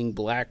defining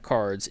black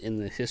cards in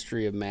the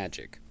history of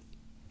Magic.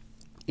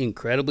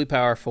 Incredibly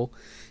powerful.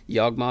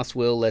 Yawgmoth's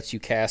Will lets you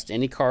cast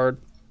any card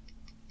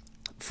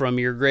from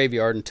your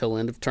graveyard until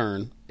end of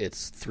turn.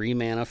 It's 3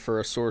 mana for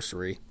a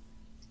sorcery.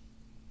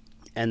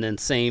 And then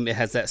it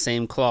has that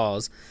same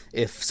clause.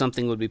 If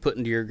something would be put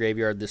into your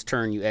graveyard this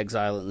turn, you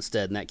exile it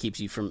instead, and that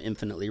keeps you from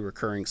infinitely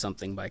recurring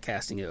something by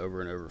casting it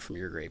over and over from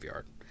your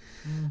graveyard.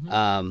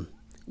 Mm-hmm.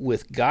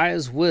 With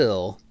Gaia's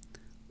Will,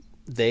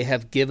 they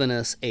have given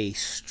us a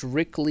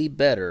strictly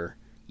better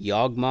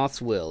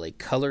Yawgmoth's Will, a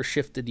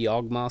color-shifted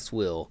Yawgmoth's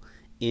Will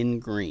in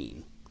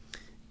green.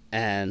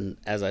 And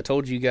as I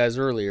told you guys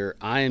earlier,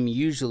 I am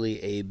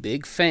usually a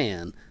big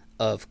fan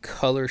of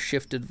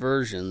color-shifted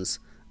versions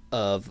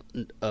of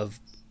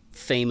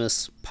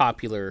famous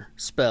popular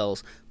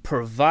spells,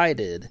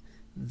 provided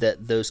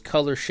that those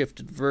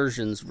color-shifted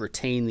versions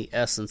retain the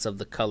essence of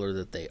the color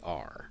that they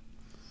are.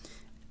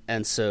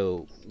 And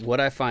so what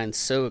I find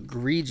so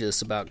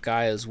egregious about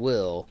Gaia's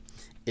Will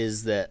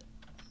is that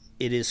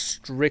it is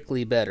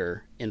strictly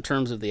better in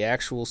terms of the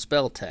actual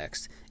spell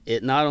text.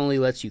 It not only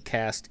lets you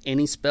cast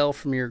any spell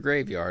from your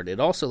graveyard, it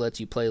also lets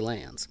you play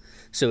lands.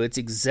 So it's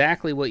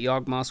exactly what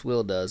Yawgmoth's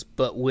Will does,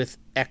 but with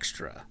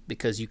extra,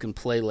 because you can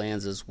play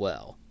lands as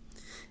well.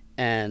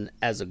 And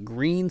as a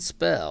green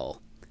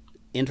spell,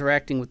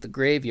 interacting with the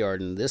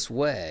graveyard in this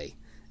way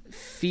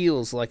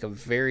feels like a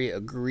very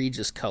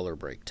egregious color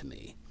break to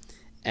me.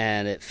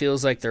 And it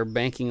feels like they're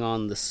banking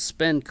on the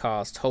suspend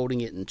cost, holding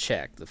it in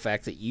check. The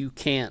fact that you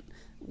can't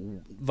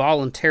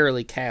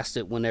voluntarily cast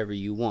it whenever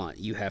you want.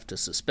 You have to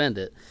suspend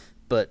it.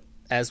 But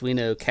as we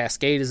know,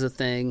 Cascade is a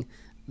thing.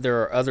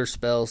 There are other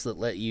spells that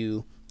let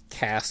you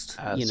cast,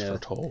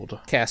 foretold.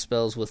 Cast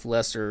spells with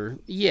lesser,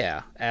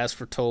 as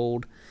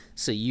foretold.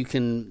 So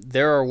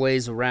there are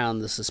ways around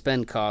the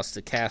suspend cost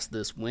to cast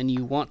this when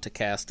you want to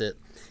cast it,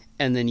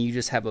 and then you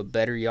just have a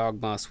better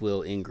Yawgmoth's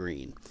Will in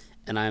green.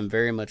 And I am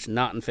very much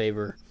not in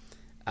favor.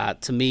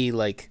 To me,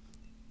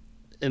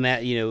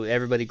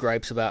 everybody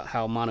gripes about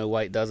how mono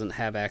white doesn't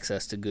have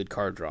access to good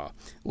card draw.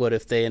 What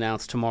if they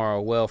announce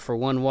tomorrow, well, for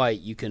 1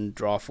 white, you can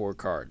draw 4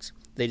 cards?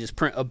 They just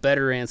print a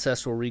better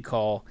Ancestral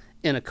Recall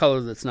in a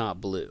color that's not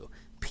blue.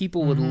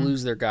 People would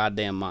lose their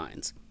goddamn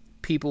minds.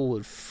 People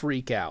would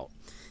freak out.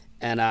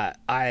 And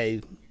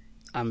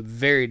I'm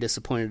very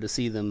disappointed to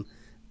see them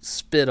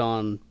spit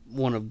on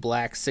one of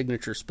Black's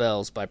signature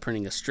spells by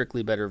printing a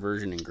strictly better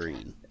version in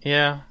green.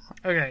 Yeah.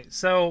 Okay,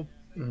 so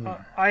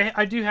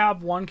I do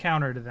have one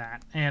counter to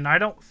that, and I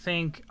don't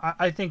think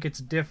I think it's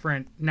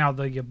different now.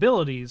 The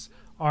abilities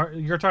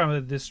you're talking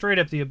about straight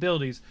up the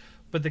abilities,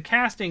 but the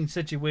casting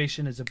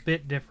situation is a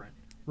bit different,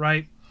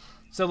 right?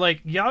 So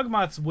like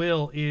Yawgmoth's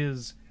Will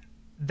is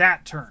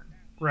that turn,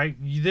 right?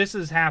 This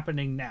is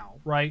happening now,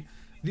 right?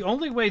 The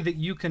only way that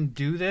you can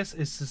do this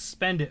is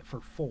suspend it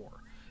for 4.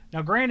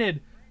 Now,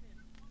 granted,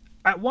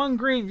 at 1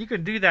 green you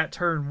can do that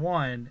turn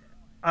 1,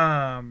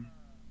 and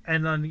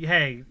then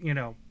hey,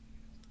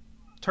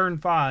 turn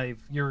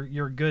 5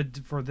 you're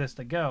good for this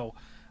to go,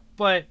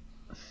 but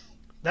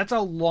that's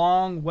a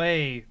long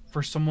way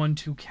for someone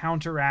to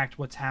counteract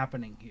what's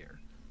happening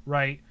here,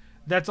 right?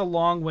 That's a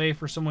long way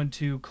for someone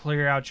to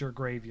clear out your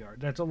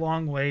graveyard. That's a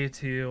long way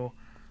to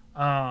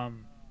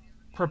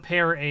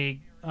prepare a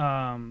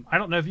I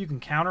don't know if you can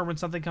counter when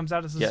something comes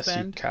out of suspend.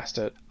 Yes, you cast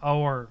it.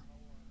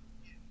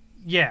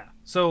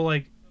 So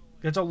like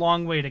it's a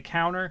long way to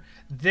counter.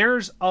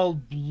 There's a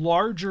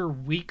larger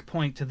weak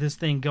point to this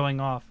thing going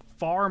off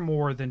far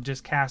more than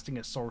just casting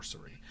a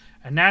sorcery.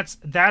 And that's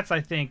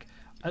I think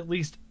at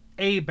least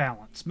a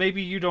balance.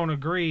 Maybe you don't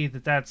agree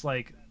that that's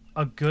like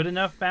a good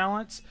enough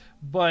balance,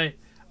 but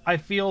I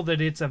feel that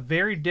it's a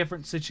very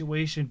different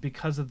situation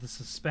because of the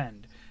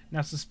suspend.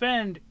 Now,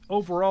 suspend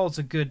overall is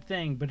a good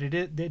thing, but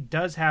it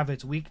does have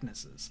its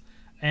weaknesses.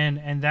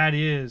 and that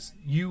is,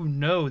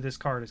 this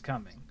card is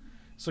coming,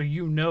 so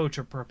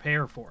to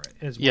prepare for it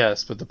as well.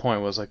 Yes, but the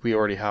point was, like, we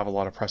already have a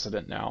lot of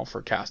precedent now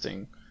for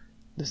casting.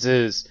 This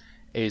is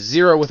a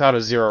 0 without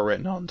a 0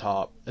 written on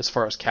top as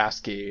far as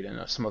Cascade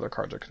and some other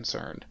cards are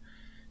concerned.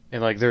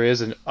 And, like, there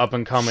is an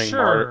up-and-coming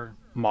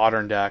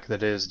modern deck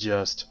that is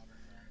just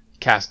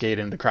Cascade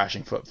into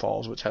Crashing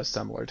Footfalls, which has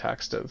similar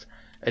text of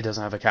it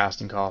doesn't have a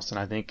casting cost, and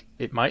I think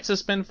it might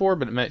suspend 4,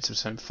 but it might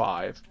suspend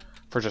 5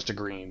 for just a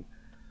green.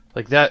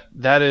 Like,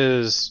 that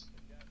is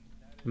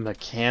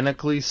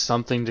mechanically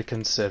something to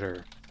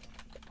consider,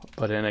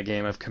 but in a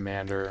game of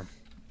Commander,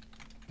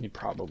 you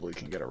probably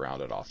can get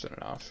around it often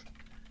enough.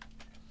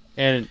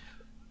 And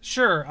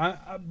sure,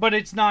 but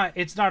it's not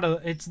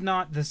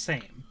the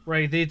same,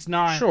 right? It's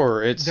not.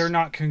 Sure, they're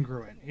not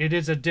congruent. It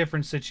is a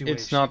different situation.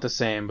 It's not the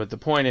same, but the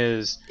point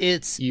is,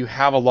 you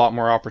have a lot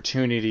more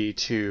opportunity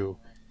to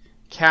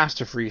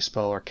cast a free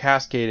spell or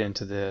cascade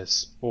into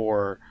this,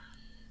 or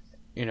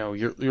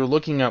you're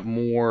looking at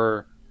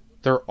more.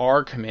 There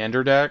are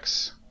Commander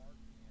decks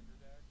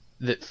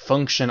that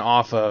function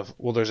off of,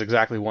 well, there's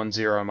exactly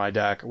 1/0 in my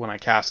deck. When I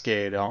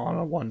cascade on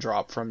a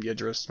 1-drop from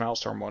Yidris,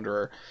 Maelstrom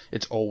Wanderer,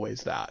 it's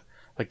always that.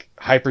 Like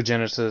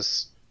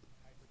Hypergenesis,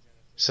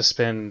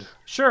 suspend.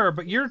 Sure,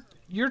 but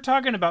you're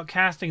talking about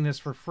casting this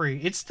for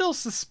free. It's still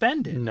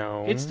suspended.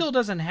 No. It still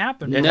doesn't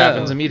happen. It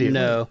happens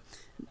immediately.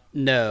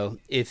 No.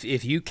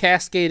 If you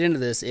cascade into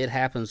this, it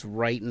happens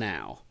right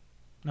now.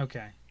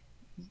 Okay.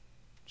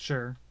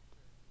 Sure.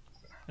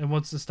 And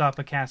what's to stop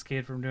a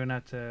Cascade from doing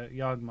that to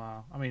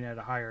Yawgmoth? I mean, at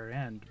a higher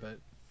end, but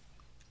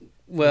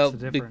what's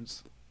the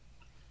difference?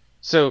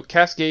 So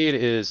Cascade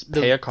is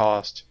pay a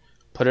cost,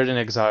 put it in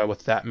exile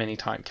with that many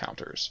time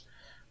counters.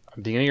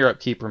 Beginning your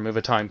upkeep, remove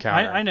a time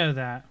counter. I know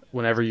that.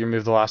 Whenever you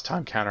remove the last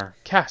time counter,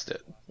 cast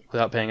it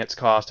without paying its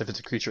cost. If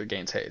it's a creature, it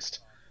gains haste.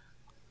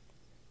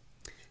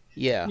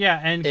 Yeah. Yeah,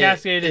 and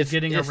Cascade is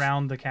getting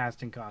around the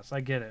casting cost.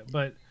 I get it,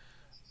 but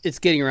it's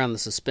getting around the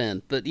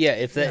suspend. But yeah,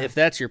 if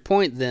that's your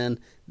point, then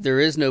there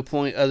is no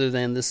point other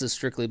than this is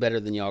strictly better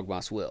than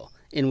Yawgmoth's Will.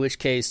 In which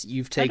case,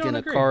 you've taken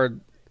a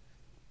card.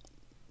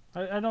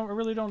 I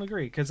really don't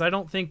agree, because I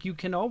don't think you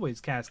can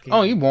always cascade.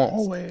 Oh, you won't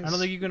always. I don't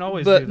think you can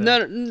always do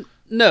that.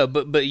 No,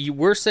 but you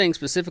were saying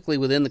specifically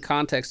within the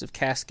context of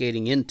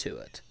cascading into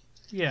it.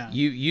 Yeah.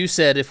 You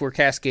said if we're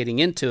cascading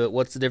into it,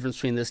 what's the difference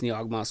between this and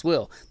Yawgmoth's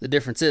Will? The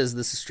difference is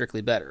this is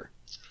strictly better.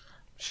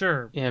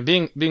 Sure. Yeah,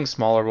 being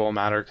smaller will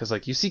matter, because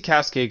like you see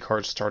Cascade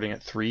cards starting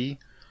at 3,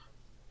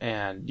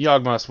 and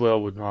Yawgmoth's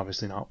Will would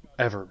obviously not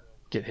ever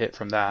get hit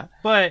from that.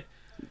 But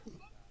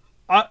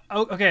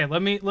okay,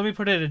 let me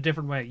put it a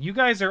different way. You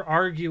guys are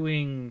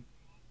arguing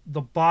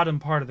the bottom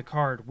part of the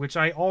card, which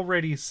I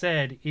already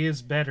said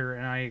is better,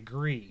 and I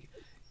agree.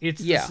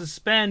 It's the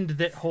suspend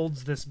that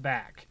holds this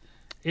back.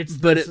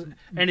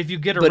 And if you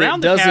get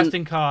around the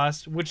casting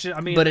cost, which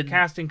the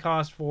casting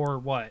cost for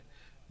what?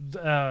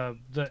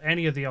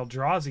 Any of the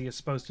Eldrazi is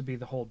supposed to be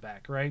the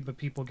holdback, right? But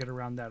people get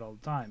around that all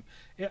the time.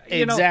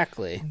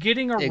 Exactly.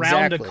 Getting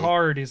around a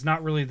card is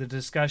not really the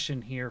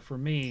discussion here for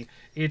me.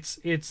 It's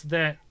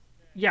that,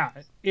 yeah,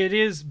 it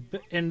is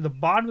in the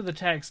bottom of the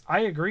text.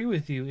 I agree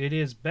with you. It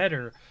is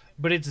better,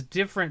 but it's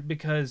different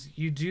because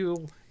you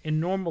do in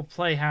normal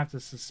play have to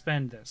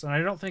suspend this, and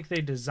I don't think they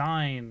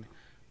design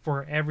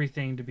for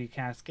everything to be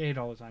Cascade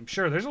all the time.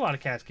 Sure, there's a lot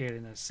of Cascade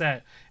in this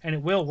set, and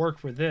it will work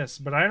for this,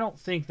 but I don't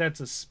think that's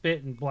a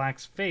spit in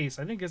Black's face.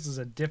 I think this is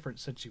a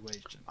different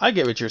situation. I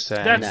get what you're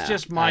saying. That's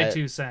just my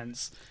 2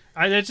 cents.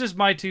 That's just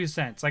my 2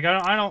 cents. Like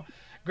I don't.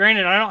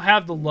 Granted, I don't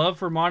have the love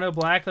for Mono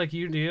Black like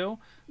you do,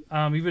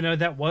 even though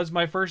that was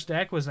my first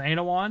deck was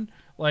Anawan.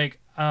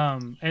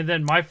 And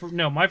then my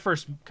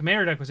first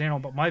Commander deck was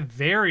Anawan, but my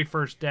very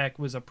first deck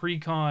was a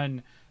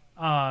Precon,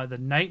 the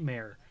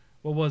Nightmare.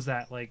 What was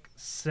that, like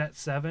set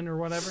 7 or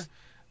whatever?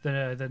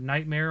 The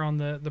Nightmare on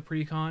the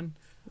Precon.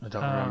 I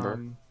don't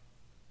remember.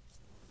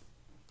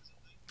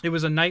 It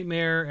was a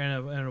Nightmare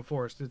and a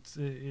Forest.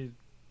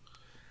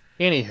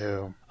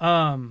 Anywho.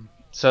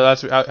 So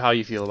that's how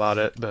you feel about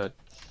it, but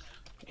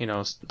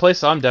the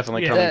place I'm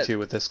definitely coming to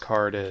with this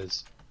card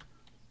is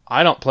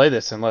I don't play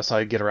this unless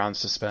I get around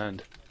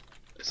suspend.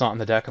 It's not in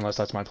the deck unless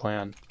that's my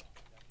plan.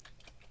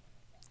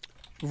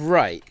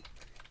 Right.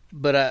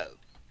 But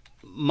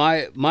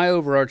my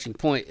overarching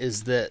point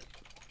is that,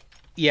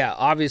 yeah,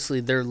 obviously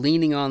they're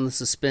leaning on the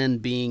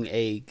suspend being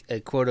a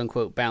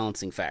quote-unquote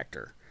balancing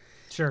factor.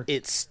 Sure.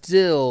 It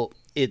still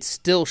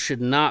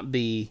should not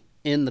be,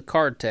 in the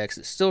card text,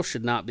 it still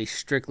should not be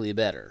strictly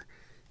better.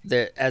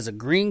 As a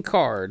green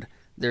card,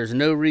 there's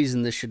no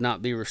reason this should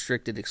not be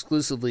restricted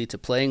exclusively to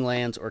playing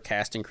lands or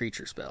casting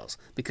creature spells,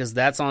 because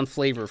that's on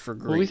flavor for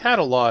green. Well, we've had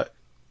a lot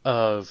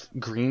of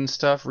green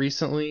stuff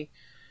recently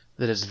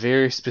that has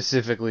very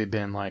specifically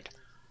been like,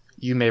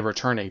 you may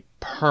return a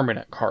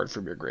permanent card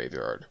from your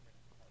graveyard.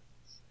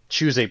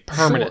 Choose a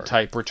permanent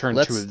type, return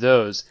 2 of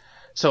those.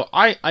 So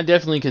I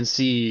definitely can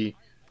see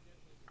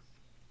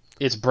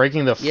it's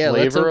breaking the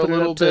flavor a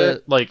little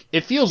bit. Like,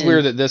 it feels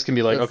weird that this can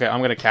be like, okay, I'm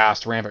going to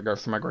cast Rampant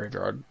Growth from my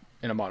graveyard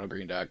in a mono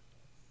green deck.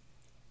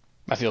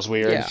 That feels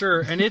weird. Yeah. Sure,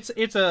 and it's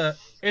a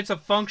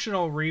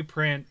functional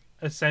reprint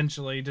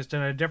essentially, just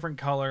in a different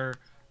color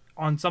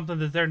on something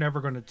that they're never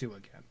going to do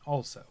again.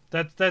 Also,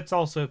 that's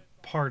also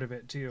part of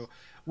it too.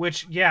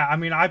 Which, yeah, I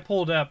mean, I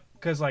pulled up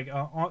because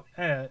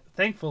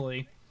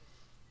thankfully,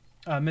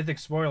 Mythic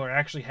Spoiler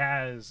actually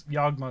has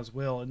Yawgmoth's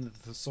Will in the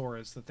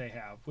thesaurus that they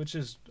have, which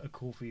is a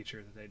cool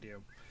feature that they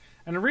do.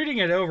 And reading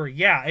it over,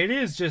 yeah, it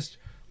is just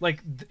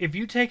like if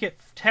you take it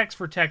text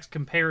for text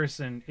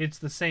comparison, it's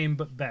the same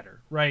but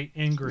better, right?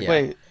 In green.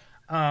 Wait,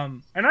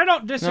 And I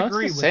don't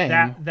disagree with same.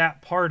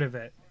 that part of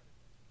it.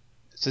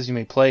 it says you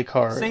may play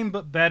cards. Same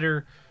but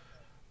better.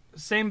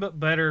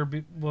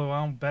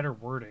 Well, better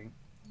wording.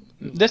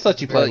 This lets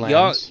you play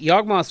Well, lands.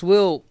 Yawgmoth's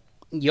Will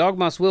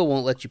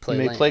won't let you play You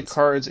may lands. play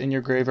cards in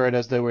your graveyard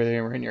as though they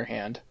were in your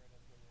hand.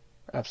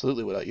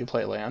 Absolutely will let you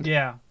play land.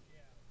 Yeah.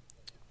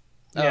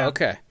 Oh, Yeah.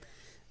 okay.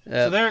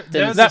 So they're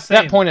then the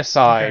same. That point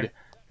aside, Okay.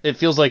 it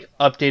feels like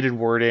updated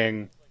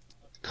wording,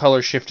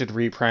 color shifted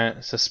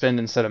reprint, suspend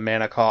instead of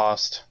mana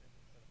cost.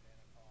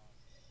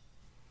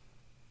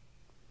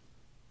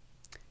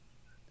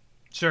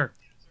 Sure.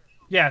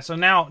 Yeah, so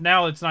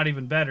now it's not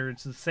even better,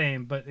 it's the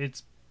same, but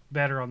it's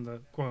better on the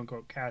quote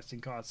unquote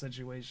casting cost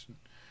situation.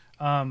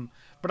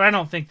 But I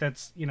don't think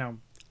that's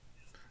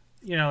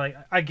like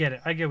I get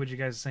it. I get what you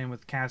guys are saying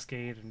with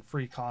Cascade and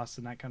free costs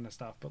and that kind of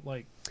stuff, but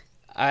like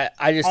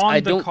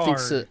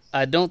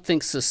I don't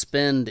think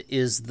suspend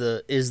is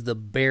the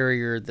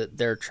barrier that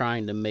they're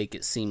trying to make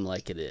it seem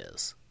like it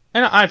is.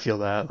 And I feel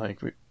that. Like,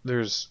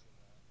 there's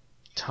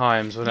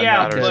times when it Yeah,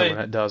 matters but- and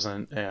when it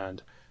doesn't.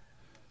 And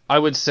I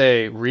would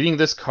say reading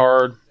this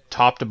card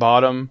top to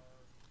bottom,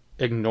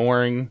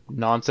 ignoring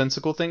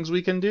nonsensical things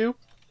we can do,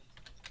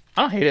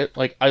 I don't hate it.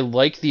 Like, I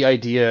like the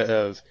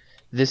idea of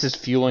this is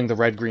fueling the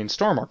red-green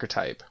storm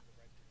archetype.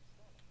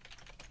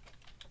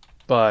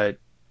 But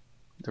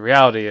the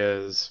reality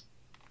is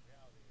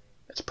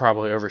it's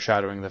probably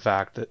overshadowing the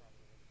fact that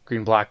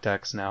green-black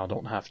decks now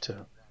don't have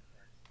to...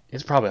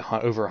 It's probably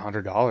over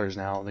 $100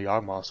 now, the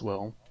Yawgmoth's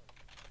Will.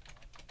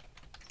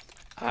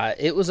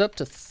 It was up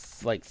to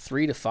like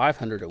 $300 to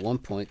 $500 at one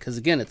point because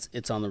again,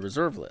 it's on the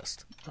reserve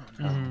list. Oh,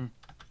 no. Mm-hmm.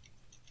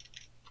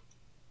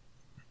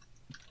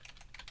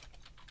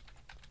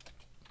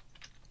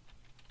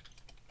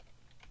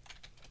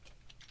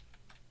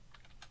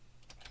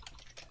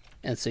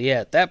 And so yeah,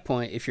 at that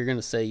point, if you're going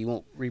to say you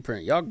won't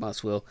reprint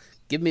Yawgmoth's Will,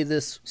 give me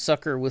this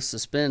sucker with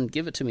suspend.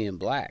 Give it to me in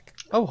black.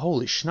 Oh,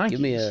 holy shnikes. Give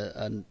me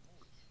a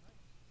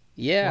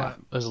yeah,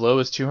 What? As low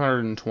as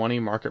 220,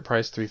 market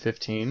price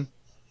 315.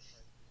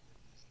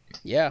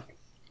 yeah.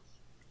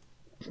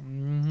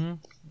 Mm-hmm.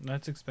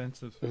 That's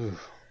expensive.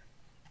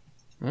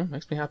 Well,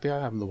 makes me happy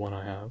I have the one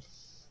I have.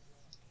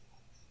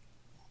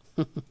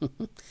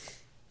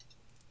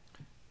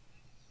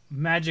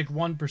 Magic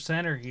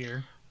 1%er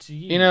here.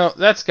 Jeez. You know,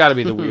 that's got to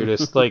be the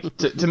weirdest. Like,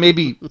 to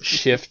maybe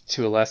shift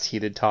to a less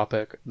heated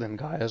topic than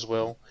Gaia's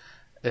Will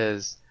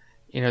is,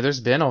 there's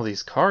been all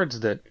these cards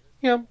that,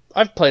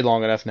 I've played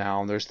long enough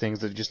now, and there's things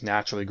that have just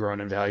naturally grown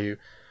in value.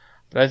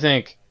 But I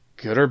think,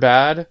 good or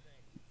bad,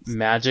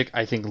 Magic,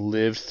 I think,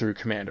 lived through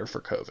Commander for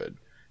COVID.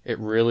 It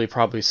really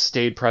probably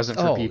stayed present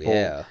for people,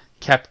 Yeah.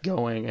 kept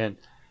going, and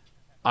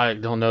I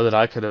don't know that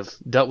I could have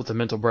dealt with the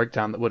mental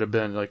breakdown that would have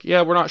been like,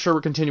 yeah, we're not sure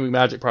we're continuing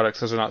Magic products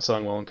because they're not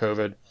selling well in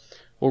COVID.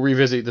 We'll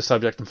revisit the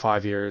subject in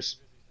 5 years.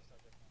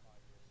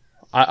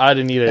 I'd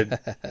have needed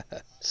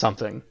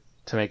something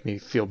to make me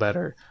feel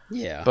better.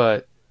 Yeah.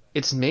 But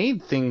it's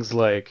made things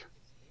like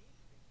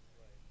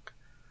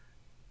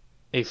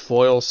a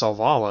foil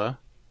Selvala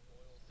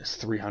is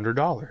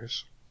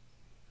 $300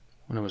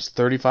 when it was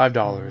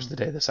 $35 the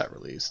day the set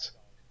released.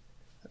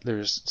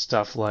 There's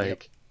stuff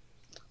like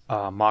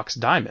Mox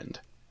Diamond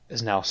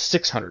is now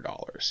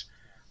 $600.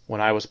 When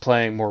I was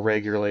playing more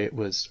regularly, it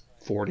was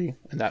 $40,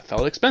 and that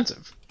felt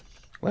expensive.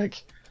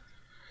 Like,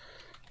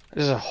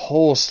 there's a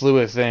whole slew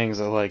of things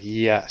that, like,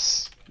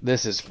 yes,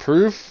 this is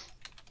proof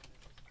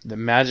that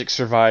Magic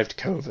survived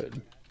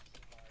COVID.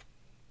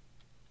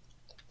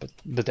 But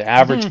the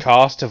average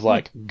cost of,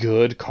 like,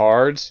 good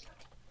cards,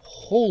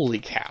 holy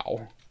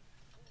cow.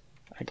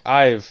 Like,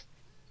 I've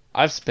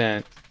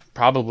spent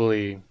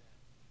probably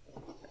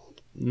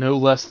no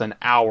less than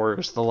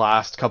hours the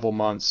last couple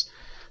months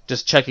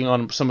just checking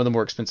on some of the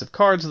more expensive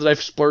cards that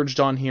I've splurged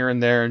on here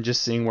and there and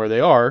just seeing where they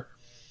are.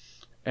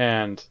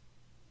 And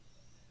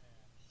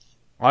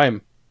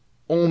I'm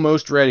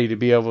almost ready to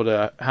be able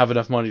to have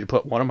enough money to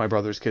put one of my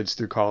brother's kids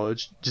through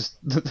college. Just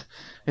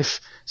if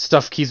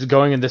stuff keeps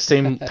going in the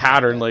same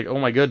pattern, like, oh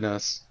my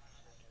goodness.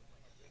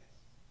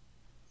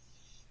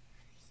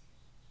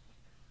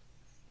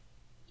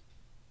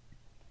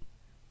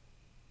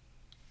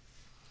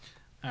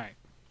 All right.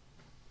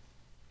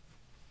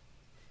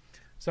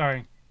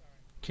 Sorry.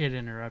 Kid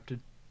interrupted.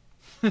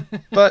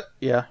 But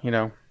yeah,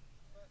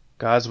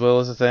 God's will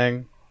is a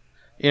thing.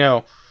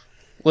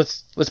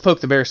 Let's poke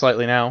the bear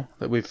slightly now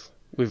that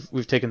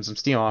we've taken some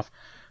steam off.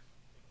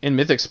 In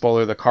Mythic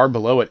Spoiler, the card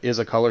below it is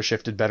a color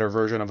shifted better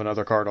version of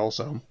another card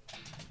also.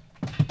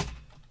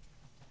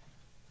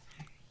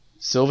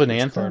 Sylvan Which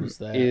Anthem card is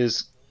that?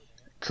 is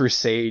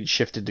Crusade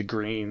shifted to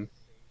green,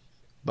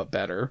 but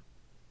better.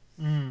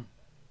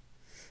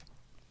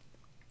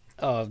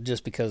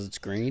 Just because it's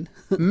green?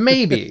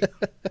 Maybe,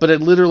 but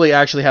it literally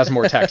actually has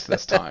more text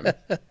this time.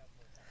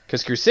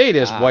 Because Crusade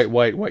is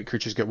white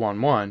creatures get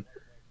 1/1.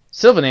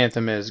 Sylvan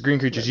Anthem is green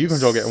creatures you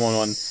control get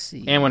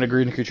 1/1, and when a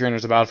green creature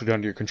enters the battlefield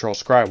under your control,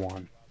 scry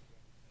 1.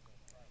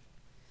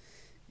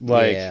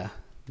 Like,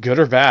 good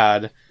or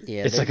bad,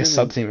 it's like a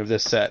sub-theme of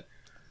this set.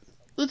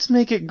 Let's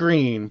make it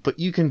green, but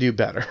you can do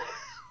better.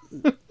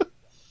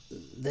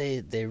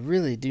 They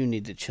really do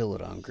need to chill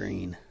it on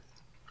green.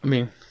 I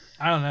mean,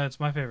 I don't know. It's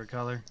my favorite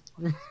color.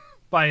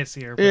 Bias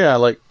here. But... Yeah,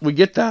 like, we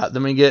get that.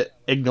 Then we get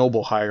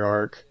Ignoble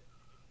Hierarch,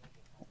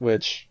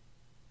 which...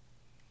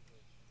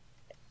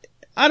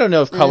 I don't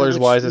know if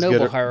colors-wise is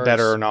good or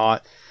better or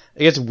not.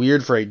 It gets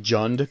weird for a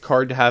Jund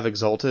card to have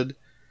Exalted,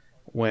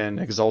 when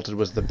Exalted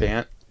was the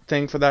Bant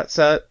thing for that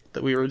set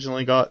that we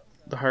originally got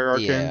the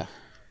Hierarch in.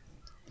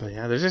 But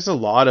yeah, there's just a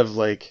lot of,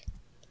 like...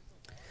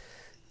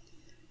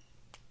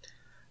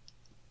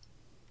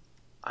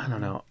 I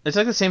don't know. It's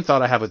like the same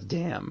thought I have with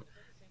Dam.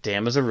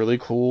 Dam is a really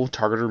cool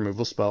target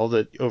removal spell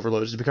that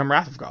overloads to become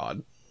Wrath of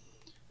God.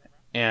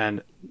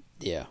 And...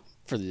 Yeah.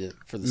 For the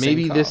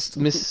maybe same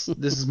cost. this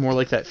is more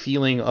like that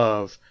feeling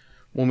of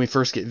when we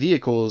first get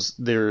vehicles,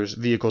 there's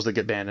vehicles that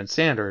get banned in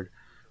Standard.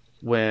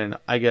 When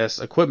I guess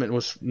equipment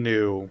was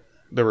new,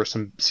 there were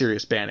some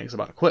serious bannings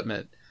about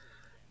equipment.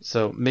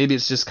 So maybe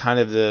it's just kind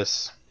of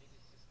this,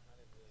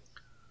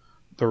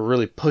 they're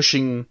really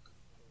pushing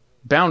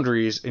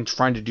boundaries and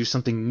trying to do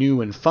something new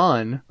and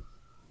fun,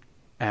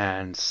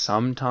 and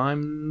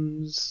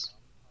sometimes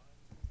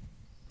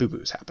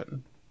boo-boos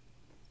happen.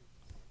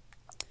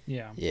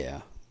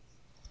 Yeah.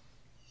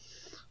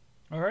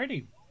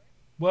 Alrighty.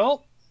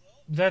 Well,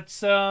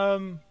 that's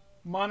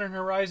Modern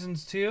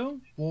Horizons 2.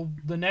 Well,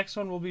 the next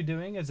one we'll be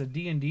doing is a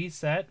D&D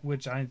set,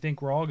 which I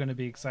think we're all going to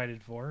be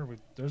excited for.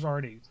 There's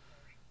already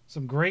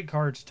some great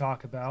cards to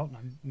talk about.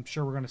 I'm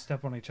sure we're going to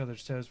step on each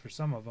other's toes for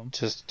some of them.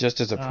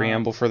 Just as a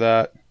preamble for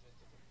that,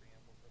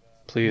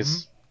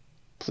 please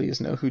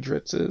know who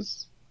Dritz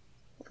is.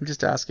 I'm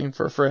just asking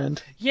for a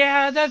friend.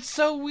 Yeah, that's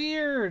so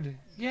weird.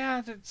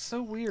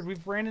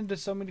 We've ran into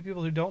so many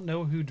people who don't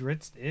know who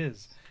Dritz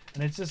is.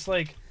 And it's just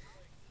like,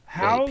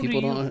 how people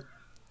do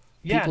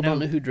you... don't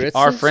know who Dritz is?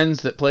 Our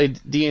friends that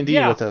played D&D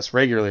with us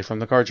regularly from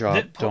the card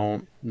shop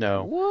don't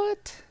know.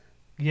 What?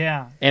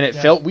 Yeah. And it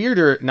felt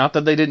weirder, not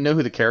that they didn't know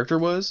who the character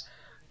was,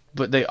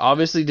 but they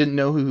obviously didn't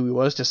know who he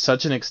was to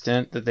such an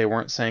extent that they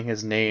weren't saying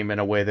his name in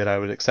a way that I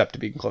would accept to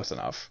be close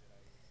enough.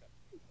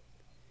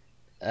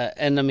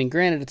 And I mean,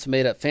 granted, it's a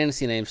made-up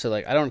fantasy name, so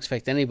like I don't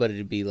expect anybody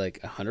to be like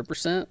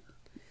 100%.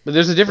 But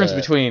there's a difference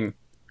between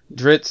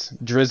Dritz,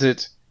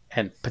 Drizzit,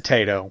 and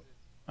Potato.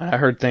 And I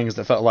heard things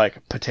that felt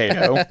like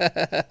potato.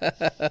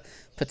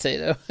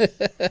 Potato.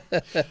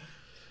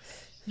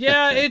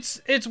 Yeah,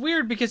 it's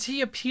weird because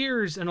he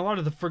appears in a lot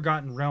of the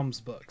Forgotten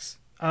Realms books.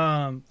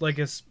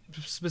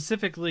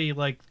 Specifically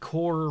like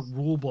core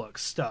rulebook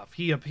stuff.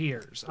 He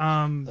appears.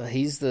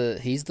 He's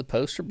the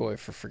poster boy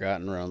for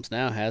Forgotten Realms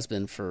now, has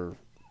been for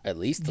at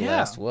least the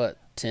last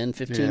 10,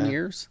 15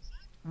 years.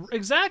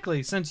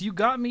 Exactly, since you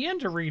got me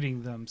into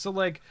reading them. So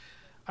like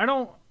I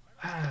don't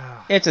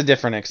It's a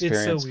different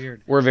experience. It's so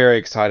weird. We're very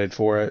excited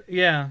for it.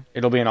 Yeah.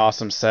 It'll be an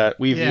awesome set.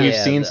 We've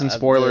seen some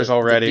spoilers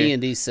already. The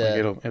D&D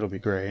set. Like, it'll be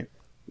great.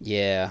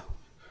 Yeah.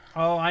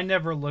 Oh, I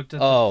never looked at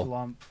the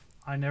flump.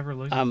 I'm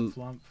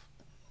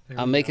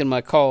making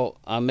my call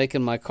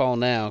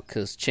now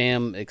because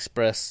Cham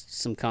expressed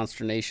some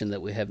consternation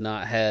that we have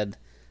not had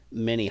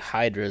many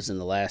Hydras in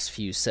the last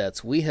few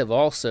sets. We have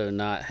also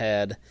not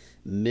had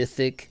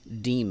mythic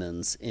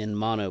demons in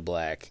mono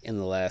black in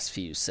the last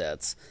few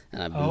sets,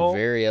 and I've been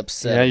very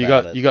upset.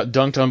 Yeah, you got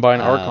dunked on by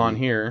an Archon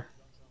here.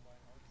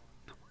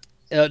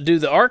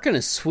 Dude, the Archon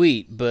is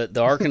sweet, but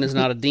the Archon is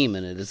not a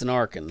demon. It is an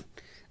Archon.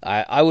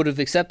 I would have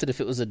accepted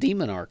if it was a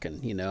demon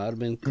Archon. I'd have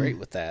been great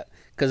with that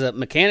because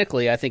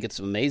mechanically, I think it's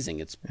amazing.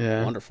 It's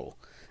wonderful.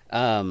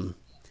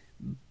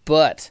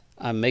 But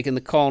I'm making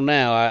the call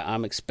now.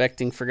 I'm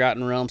expecting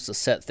Forgotten Realms to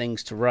set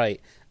things to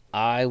right.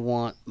 I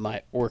want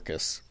my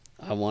Orcus.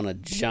 I want a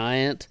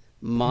giant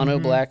mono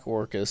black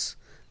Orcus,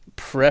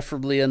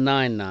 preferably a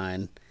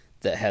 9/9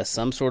 that has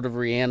some sort of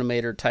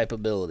reanimator type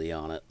ability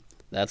on it.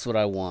 That's what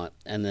I want,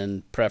 and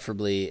then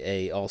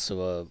preferably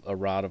also a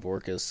Rod of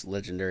Orcus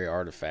legendary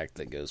artifact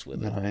that goes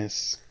with it.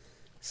 Nice.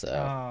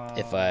 So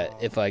if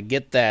I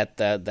get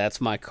that's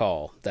my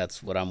call.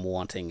 That's what I'm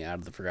wanting out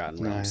of the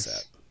Forgotten Realms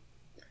set.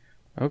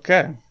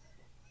 Okay.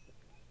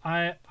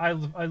 I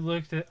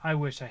looked at. I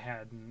wish I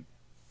hadn't,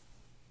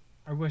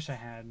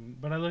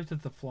 but I looked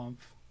at the flump.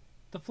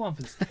 The flump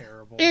is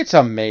terrible. It's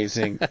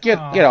amazing. Get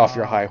off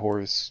your high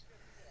horse.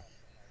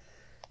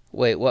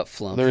 Wait, what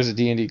flump? There's a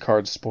D&D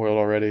card spoiled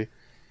already.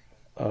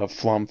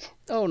 Flump.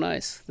 Oh,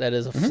 nice. That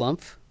is a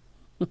flump.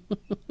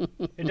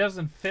 It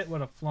doesn't fit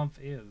what a flump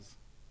is.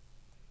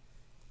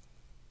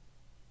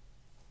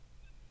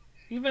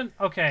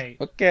 Okay.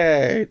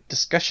 Okay.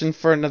 Discussion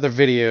for another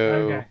video.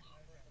 Okay.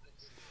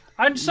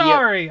 I'm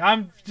sorry. Yep.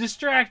 I'm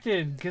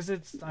distracted because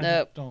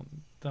I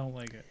don't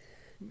like it.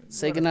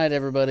 Say goodnight,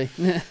 everybody.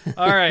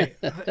 All right.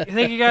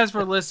 Thank you guys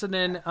for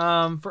listening.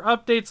 For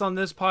updates on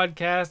this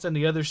podcast and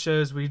the other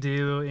shows we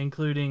do,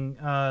 including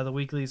the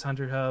Weekly's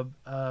Hunter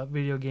Hub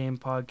video game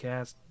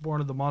podcast,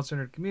 Born of the Monster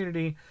Nerd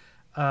Community,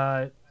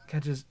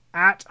 catch us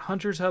at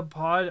Hunters Hub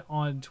Pod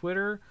on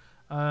Twitter.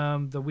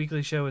 The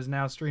weekly show is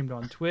now streamed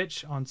on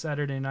Twitch on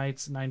Saturday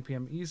nights, 9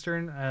 p.m.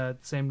 Eastern.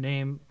 Same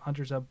name,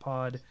 Hunters Hub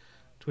Pod,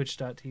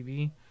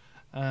 twitch.tv.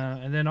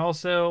 And then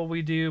also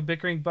we do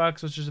Bickering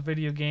Bucks, which is a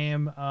video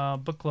game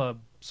book club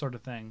sort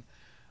of thing,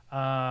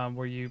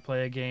 where you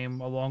play a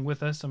game along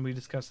with us and we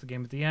discuss the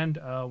game at the end.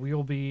 We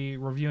will be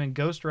reviewing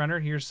Ghost Runner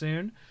here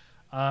soon,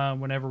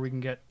 whenever we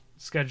can get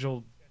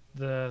scheduled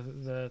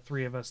the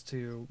three of us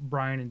to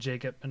Brian and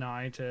Jacob and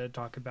I to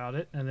talk about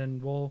it, and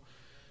then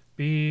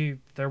we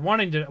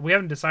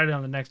haven't decided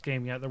on the next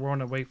game yet. They're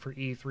wanting to wait for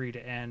E3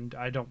 to end.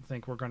 I don't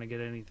think we're going to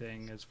get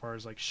anything as far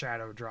as like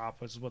Shadow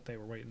Drop, which is what they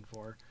were waiting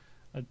for.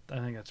 I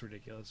think that's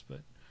ridiculous,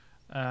 but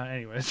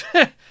anyways.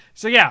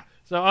 So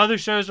other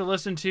shows to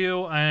listen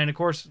to, and of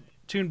course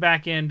tune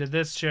back into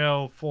this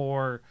show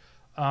for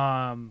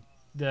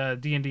the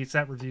D&D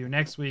set review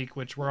next week,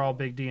 which we're all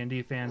big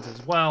D&D fans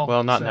as well.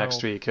 Well, not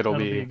next week. It'll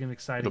be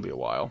exciting. It'll be a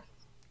while.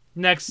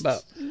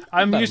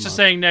 I'm used to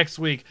saying next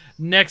week,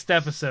 next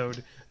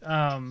episode.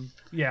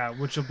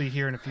 Which will be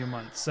here in a few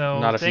months. So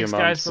not a thanks few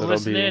guys months. for It'll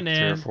listening. Be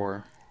 3 or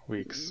 4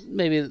 weeks.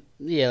 Maybe,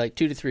 like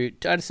 2 to 3.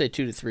 I'd say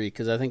 2 to 3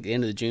 because I think the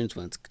end of June's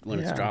when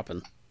it's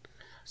dropping.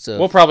 So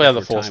we'll probably have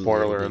the full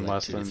spoiler in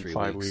less than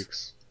 5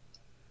 weeks.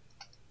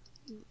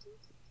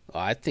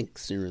 Well, I think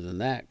sooner than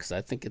that because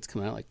I think it's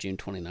coming out like June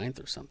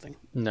 29th or something.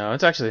 No,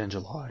 it's actually in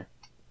July.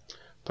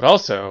 But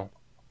also,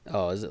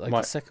 is it like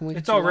the second week?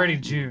 It's already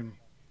June.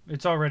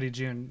 It's already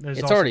June.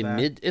 It's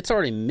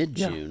already mid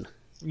June.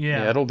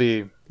 Yeah, it'll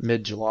be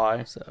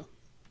mid-July. So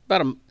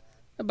about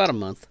a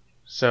month.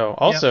 So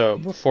also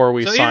before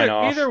we sign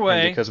off, either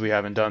way, because we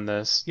haven't done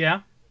this,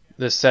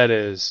 this set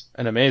is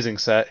an amazing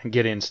set, and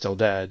Gideon's still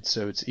dead,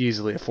 so it's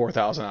easily a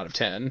 4,000 out of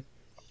 10.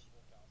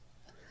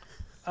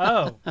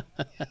 Oh,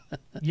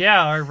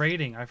 yeah, our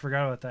rating. I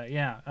forgot about that.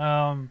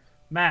 Yeah,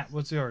 Matt,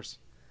 what's yours?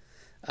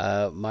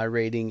 My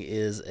rating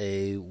is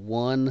a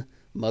 1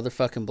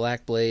 motherfucking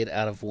black blade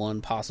out of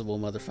 1 possible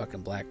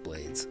motherfucking black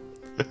blades.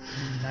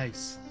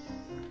 Nice.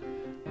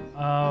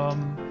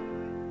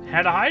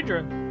 Had a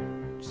Hydra,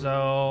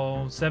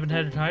 so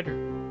 7-headed Hydra.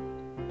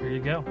 There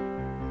you go.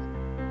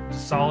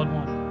 Solid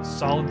 1,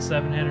 solid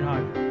 7-headed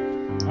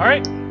Hydra. All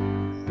right.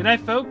 Good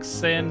night,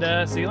 folks,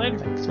 and see you later.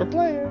 Thanks for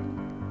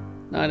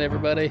playing. Night,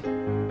 everybody.